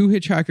murdered 2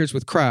 hitchhikers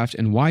with Kraft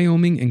in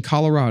Wyoming and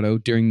Colorado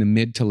during the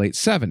mid to late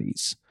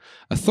 70s.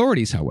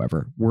 Authorities,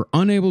 however, were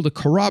unable to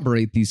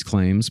corroborate these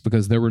claims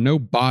because there were no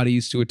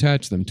bodies to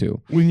attach them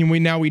to. We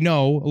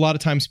know a lot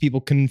of times people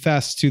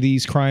confess to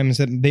these crimes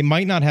that they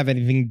might not have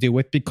anything to do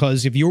with,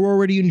 because if you're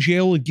already in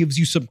jail, it gives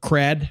you some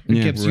cred.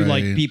 It gives you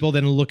like people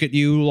then look at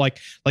you like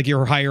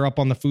you're higher up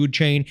on the food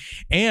chain.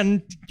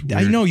 And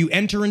I know you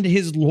enter into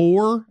his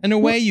lore in a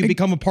way. You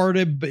become a part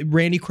of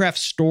Randy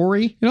Kraft's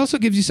story. It also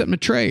gives you something to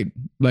trade.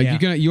 Like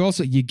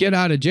you get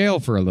out of jail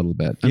for a a little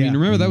bit. I mean,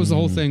 remember that was the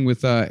whole thing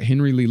with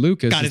Henry Lee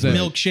Lucas. Got his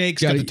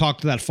milkshakes, got to talk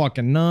to that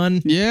fucking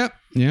nun. Yeah.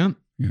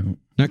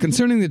 Now,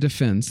 concerning the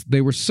defense,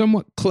 they were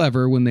somewhat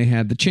clever when they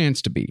had the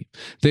chance to be.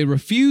 They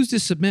refused to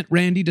submit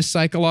Randy to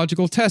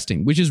psychological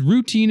testing, which is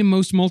routine in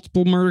most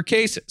multiple murder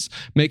cases,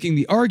 making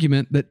the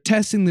argument that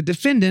testing the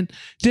defendant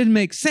didn't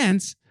make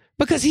sense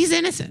because he's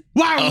innocent.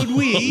 Why would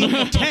we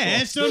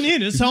test an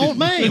innocent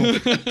male?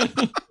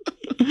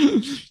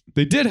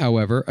 They did,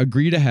 however,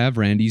 agree to have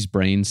Randy's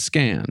brain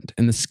scanned,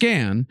 and the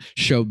scan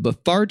showed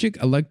lethargic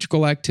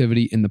electrical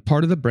activity in the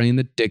part of the brain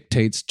that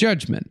dictates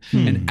judgment,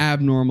 and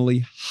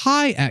abnormally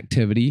high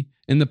activity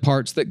in the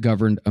parts that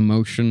governed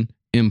emotion,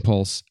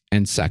 impulse,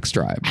 and sex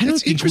drive.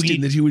 It's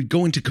interesting that he would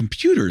go into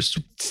computers.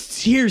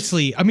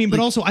 Seriously. I mean, but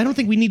also, I don't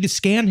think we need to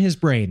scan his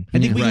brain. I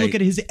think we look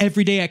at his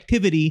everyday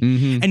activity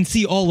and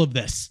see all of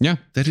this. Yeah.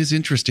 That is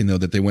interesting, though,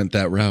 that they went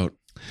that route.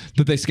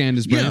 That they scanned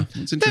his brain. Yeah,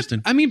 it's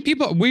interesting.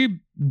 We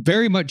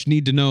very much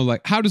need to know,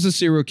 like, how does a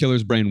serial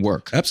killer's brain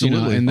work?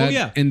 Absolutely. You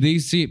know? And they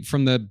see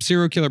from the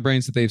serial killer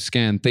brains that they've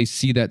scanned, they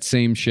see that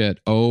same shit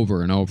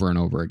over and over and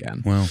over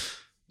again. Wow.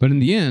 But in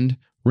the end,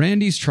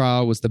 Randy's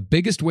trial was the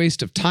biggest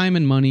waste of time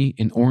and money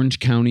in Orange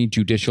County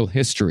judicial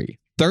history.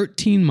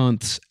 13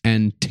 months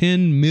and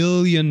 $10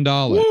 million.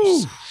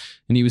 Woo!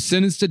 And he was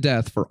sentenced to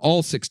death for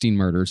all 16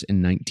 murders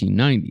in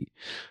 1990.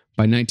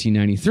 By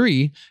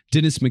 1993,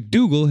 Dennis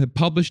McDougal had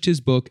published his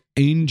book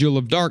Angel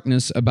of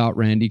Darkness about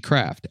Randy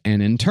Kraft,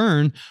 and in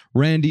turn,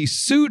 Randy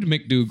sued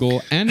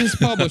McDougal and his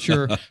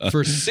publisher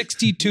for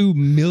 $62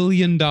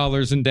 million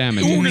in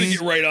damages. We're going to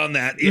get right on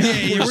that. Yeah,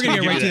 we're going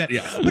to get right to that.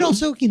 Yeah. But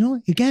also,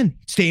 again,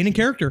 staying in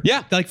character.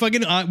 Yeah. Like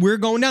fucking, we're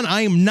going down.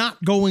 I am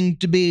not going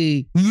to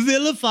be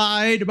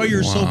vilified by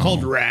your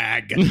so-called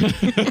rag.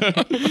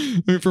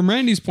 From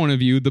Randy's point of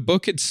view, the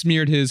book had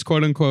smeared his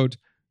quote-unquote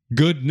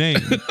good name,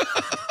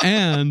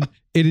 and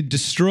it had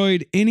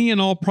destroyed any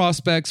and all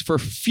prospects for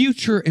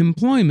future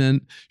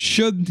employment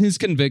should his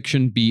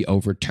conviction be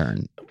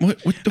overturned.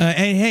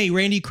 And hey,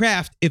 Randy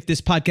Kraft, if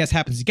this podcast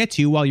happens to get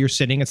to you while you're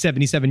sitting at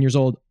 77 years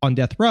old on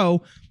death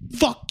row,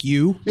 fuck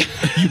you,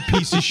 you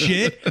piece of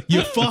shit.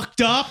 You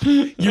fucked up.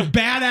 You're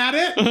bad at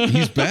it.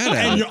 He's bad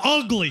at it. And you're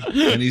ugly.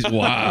 And he's,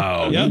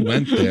 wow, he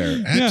went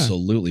there.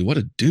 Absolutely. What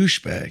a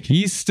douchebag.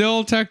 He's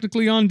still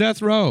technically on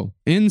death row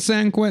in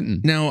San Quentin.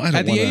 Now, I don't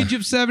at the age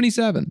of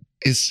 77.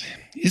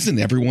 Isn't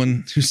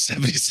everyone who's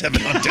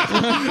 77 on death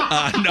row?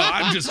 No,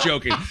 I'm just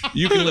joking.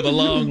 You can live a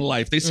long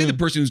life. They say the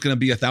person who's going to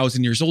be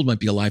 1,000 years old might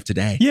be alive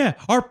today. Yeah,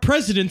 our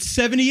president's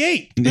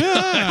 78.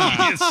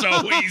 Yeah. he's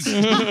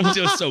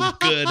just so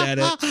good at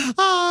it.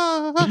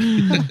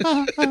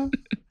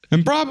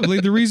 And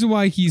probably the reason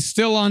why he's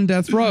still on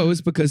death row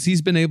is because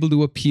he's been able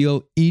to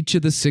appeal each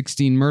of the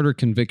 16 murder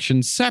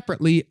convictions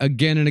separately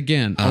again and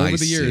again over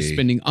the years,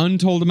 spending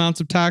untold amounts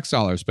of tax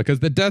dollars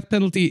because the death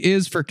penalty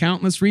is, for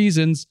countless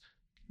reasons,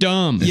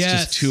 dumb. It's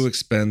just too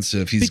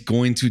expensive. He's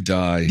going to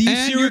die.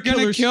 And you're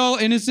going to kill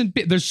innocent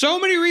people. There's so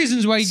many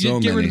reasons why you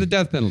should get rid of the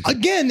death penalty.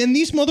 Again, and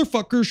these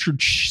motherfuckers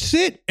should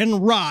sit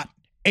and rot,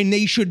 and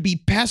they should be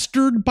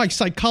pestered by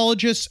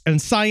psychologists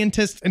and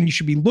scientists, and you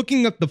should be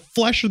looking at the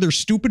flesh of their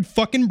stupid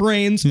fucking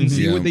brains and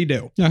see what they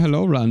do. Yeah,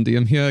 hello, Randy.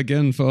 I'm here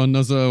again for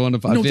another one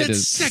of our videos.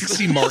 That's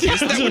sexy, Marcus.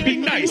 That would be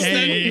nice.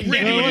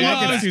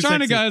 I was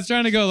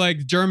trying to go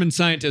like German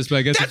scientist, but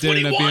I guess That's it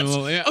didn't what end he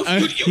up being a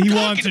wants. little. He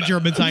wants a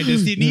German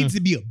scientist. It needs to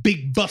be a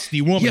big,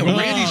 busty woman. Yeah,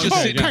 Randy's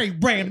just sitting. Okay,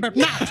 Randy,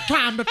 now it's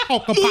time to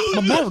talk about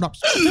the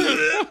murders.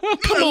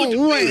 Come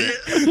on,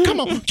 Randy. Come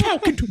on,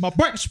 talk into my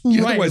breast.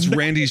 Yeah, otherwise,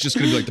 Randy's just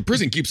going to be like, the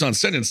prison keeps on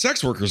sending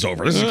sex workers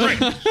over. This is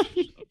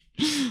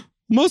great.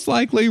 Most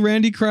likely,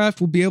 Randy Kraft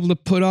will be able to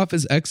put off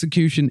his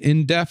execution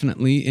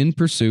indefinitely in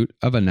pursuit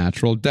of a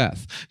natural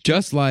death,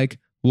 just like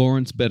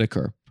Lawrence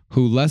Bittaker,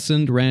 who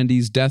lessened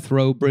Randy's death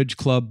row bridge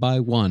club by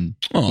 1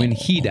 when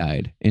he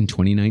died in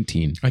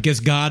 2019. I guess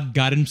God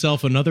got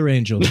himself another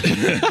angel.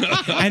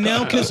 And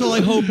now, Kissel,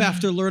 I hope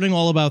after learning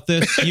all about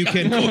this, you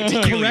can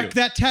correct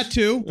that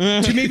tattoo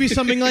to maybe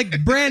something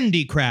like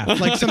Brandy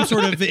Kraft, like some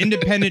sort of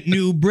independent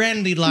new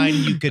brandy line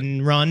you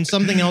can run,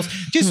 something else,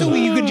 just so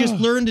you can just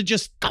learn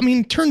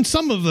to turn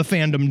some of the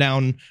fandom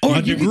down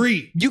a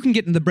degree. You can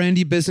get in the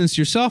brandy business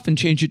yourself and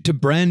change it to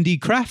Brandy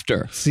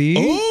Crafter. See?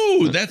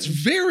 Oh, that's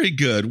very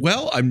good.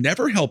 Well, I'm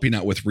never helping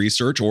out with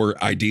research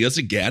or ideas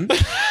again.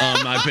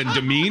 I've been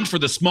demeaned for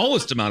the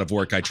smallest amount of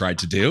work I tried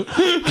to do.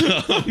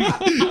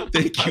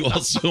 Thank you all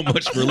so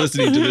much for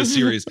listening to this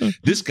series.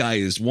 This guy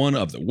is one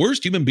of the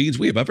worst human beings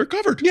we have ever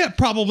covered. Yeah,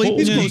 probably.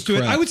 He's close to it.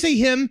 crap. I would say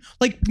him,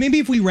 like maybe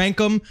if we rank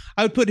them,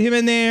 I would put him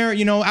in there,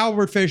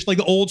 Albert Fish, like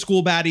the old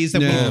school baddies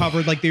that we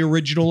covered, like the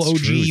original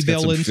OG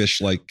villains.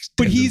 Fish-like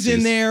but he's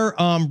in tendencies.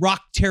 there.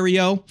 Rock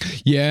Terrio.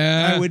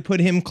 Yeah. I would put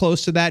him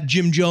close to that.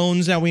 Jim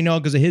Jones, now we know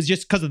because of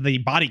because of the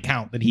body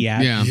count that he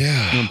had.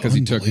 Yeah. Because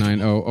he took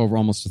over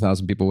almost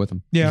 1,000 people with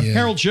him. Yeah.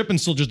 Harold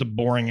Shippen's still just a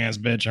boring ass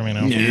bitch. I mean,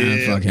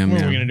 fuck him.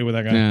 What are we going to do with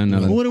that guy? Yeah,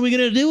 nothing. What are we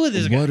going to do with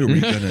this guy? What are we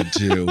going to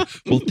do?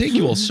 Well, thank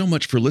you all so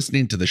much for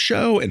listening to the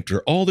show and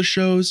for all the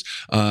shows.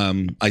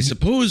 I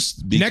suppose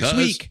because next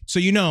week, so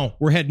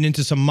we're heading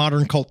into some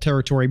modern cult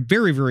territory.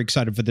 Very, very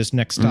excited for this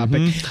next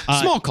topic.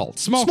 Small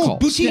cult.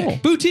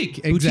 Boutique.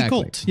 Boutique. Exactly.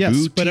 Cult. Yes.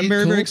 Boutique but I'm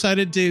very, very cult.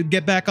 excited to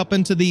get back up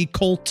into the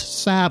cult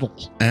saddle.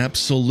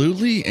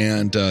 Absolutely.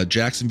 And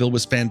Jacksonville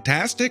was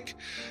fantastic.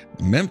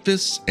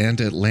 Memphis and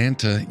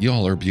Atlanta,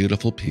 y'all are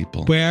beautiful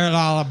people. We're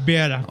all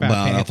beautiful.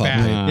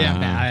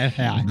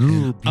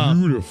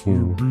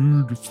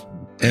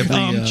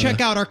 Beautiful.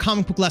 Check out our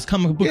comic book, Last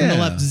Comic Book on the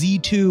Left,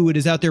 Z2. It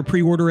is out there.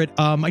 Pre-order it.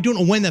 I don't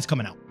know when that's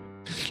coming out.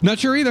 Not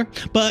sure either.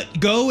 But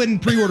go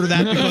and pre-order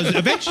that because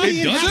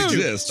eventually it does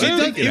exist.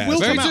 It will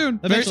very come soon.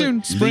 out. Very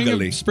soon.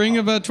 Spring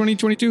of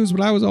 2022 is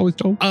what I was always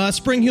told.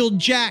 Spring Hill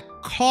Jack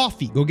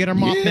coffee. Go get our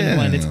Mothman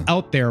blend. It's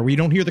out there. We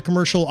don't hear the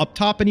commercial up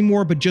top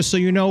anymore, but just so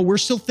you know, we're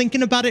still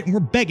thinking about it and we're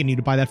begging you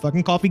to buy that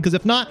fucking coffee because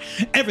if not,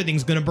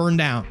 everything's going to burn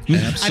down.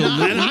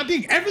 Absolutely. And I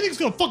think everything's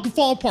going to fucking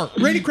fall apart.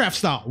 Randy Kraft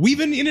style.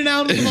 Weaving in and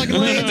out of the fucking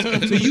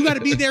lanes. So you got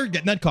to be there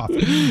getting that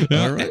coffee.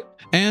 All right.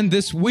 And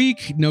this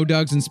week, No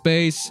Dogs in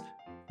Space.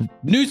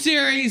 New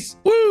series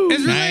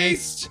is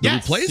released. The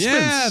Replacements.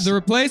 Yeah, the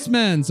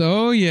Replacements.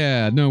 Oh,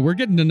 yeah. No, we're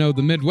getting to know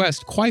the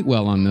Midwest quite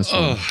well on this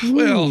one.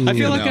 Well, I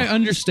feel like I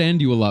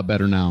understand you a lot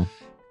better now.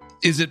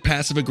 Is it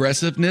passive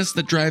aggressiveness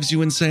that drives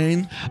you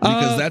insane?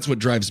 Because that's what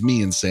drives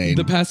me insane.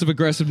 The passive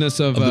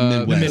aggressiveness of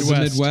the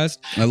Midwest.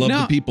 I love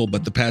the people,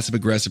 but the passive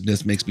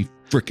aggressiveness makes me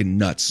freaking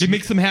nuts. It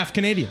makes them half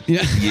Canadian.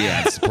 Yeah,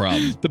 that's the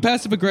problem. The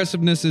passive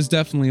aggressiveness is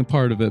definitely a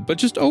part of it, but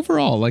just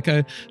overall,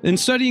 in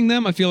studying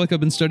them, I feel like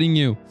I've been studying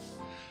you.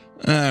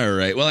 All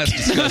right. Well, that's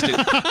disgusting.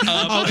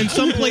 And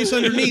someplace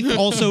underneath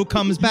also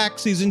comes back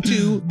season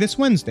 2 this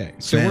Wednesday.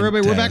 So we're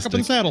back up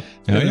in the saddle.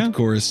 And of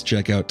course,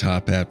 check out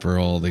Top Hat for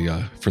all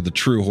the for the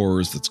true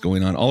horrors that's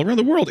going on all around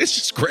the world. It's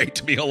just great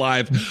to be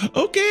alive.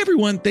 Okay,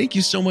 everyone. Thank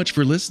you so much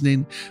for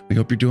listening. We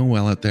hope you're doing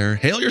well out there.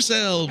 Hail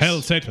yourselves.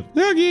 Hail Satan.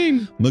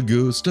 Again.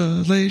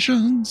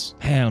 Magustalations.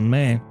 Hell,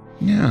 man.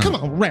 Yeah. Come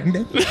on,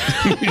 Randy.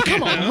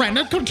 Come on,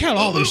 Randy. Come tell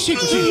all these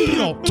secrets.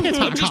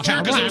 I'm just here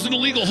because there's an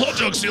illegal hot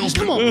dog sales.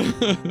 Come on.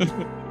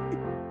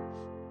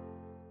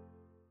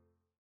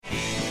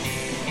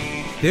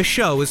 This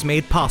show is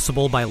made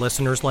possible by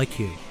listeners like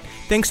you.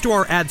 Thanks to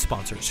our ad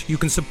sponsors, you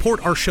can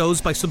support our shows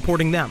by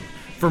supporting them.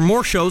 For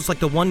more shows like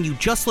the one you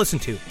just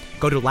listened to,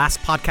 go to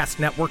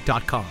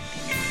lastpodcastnetwork.com.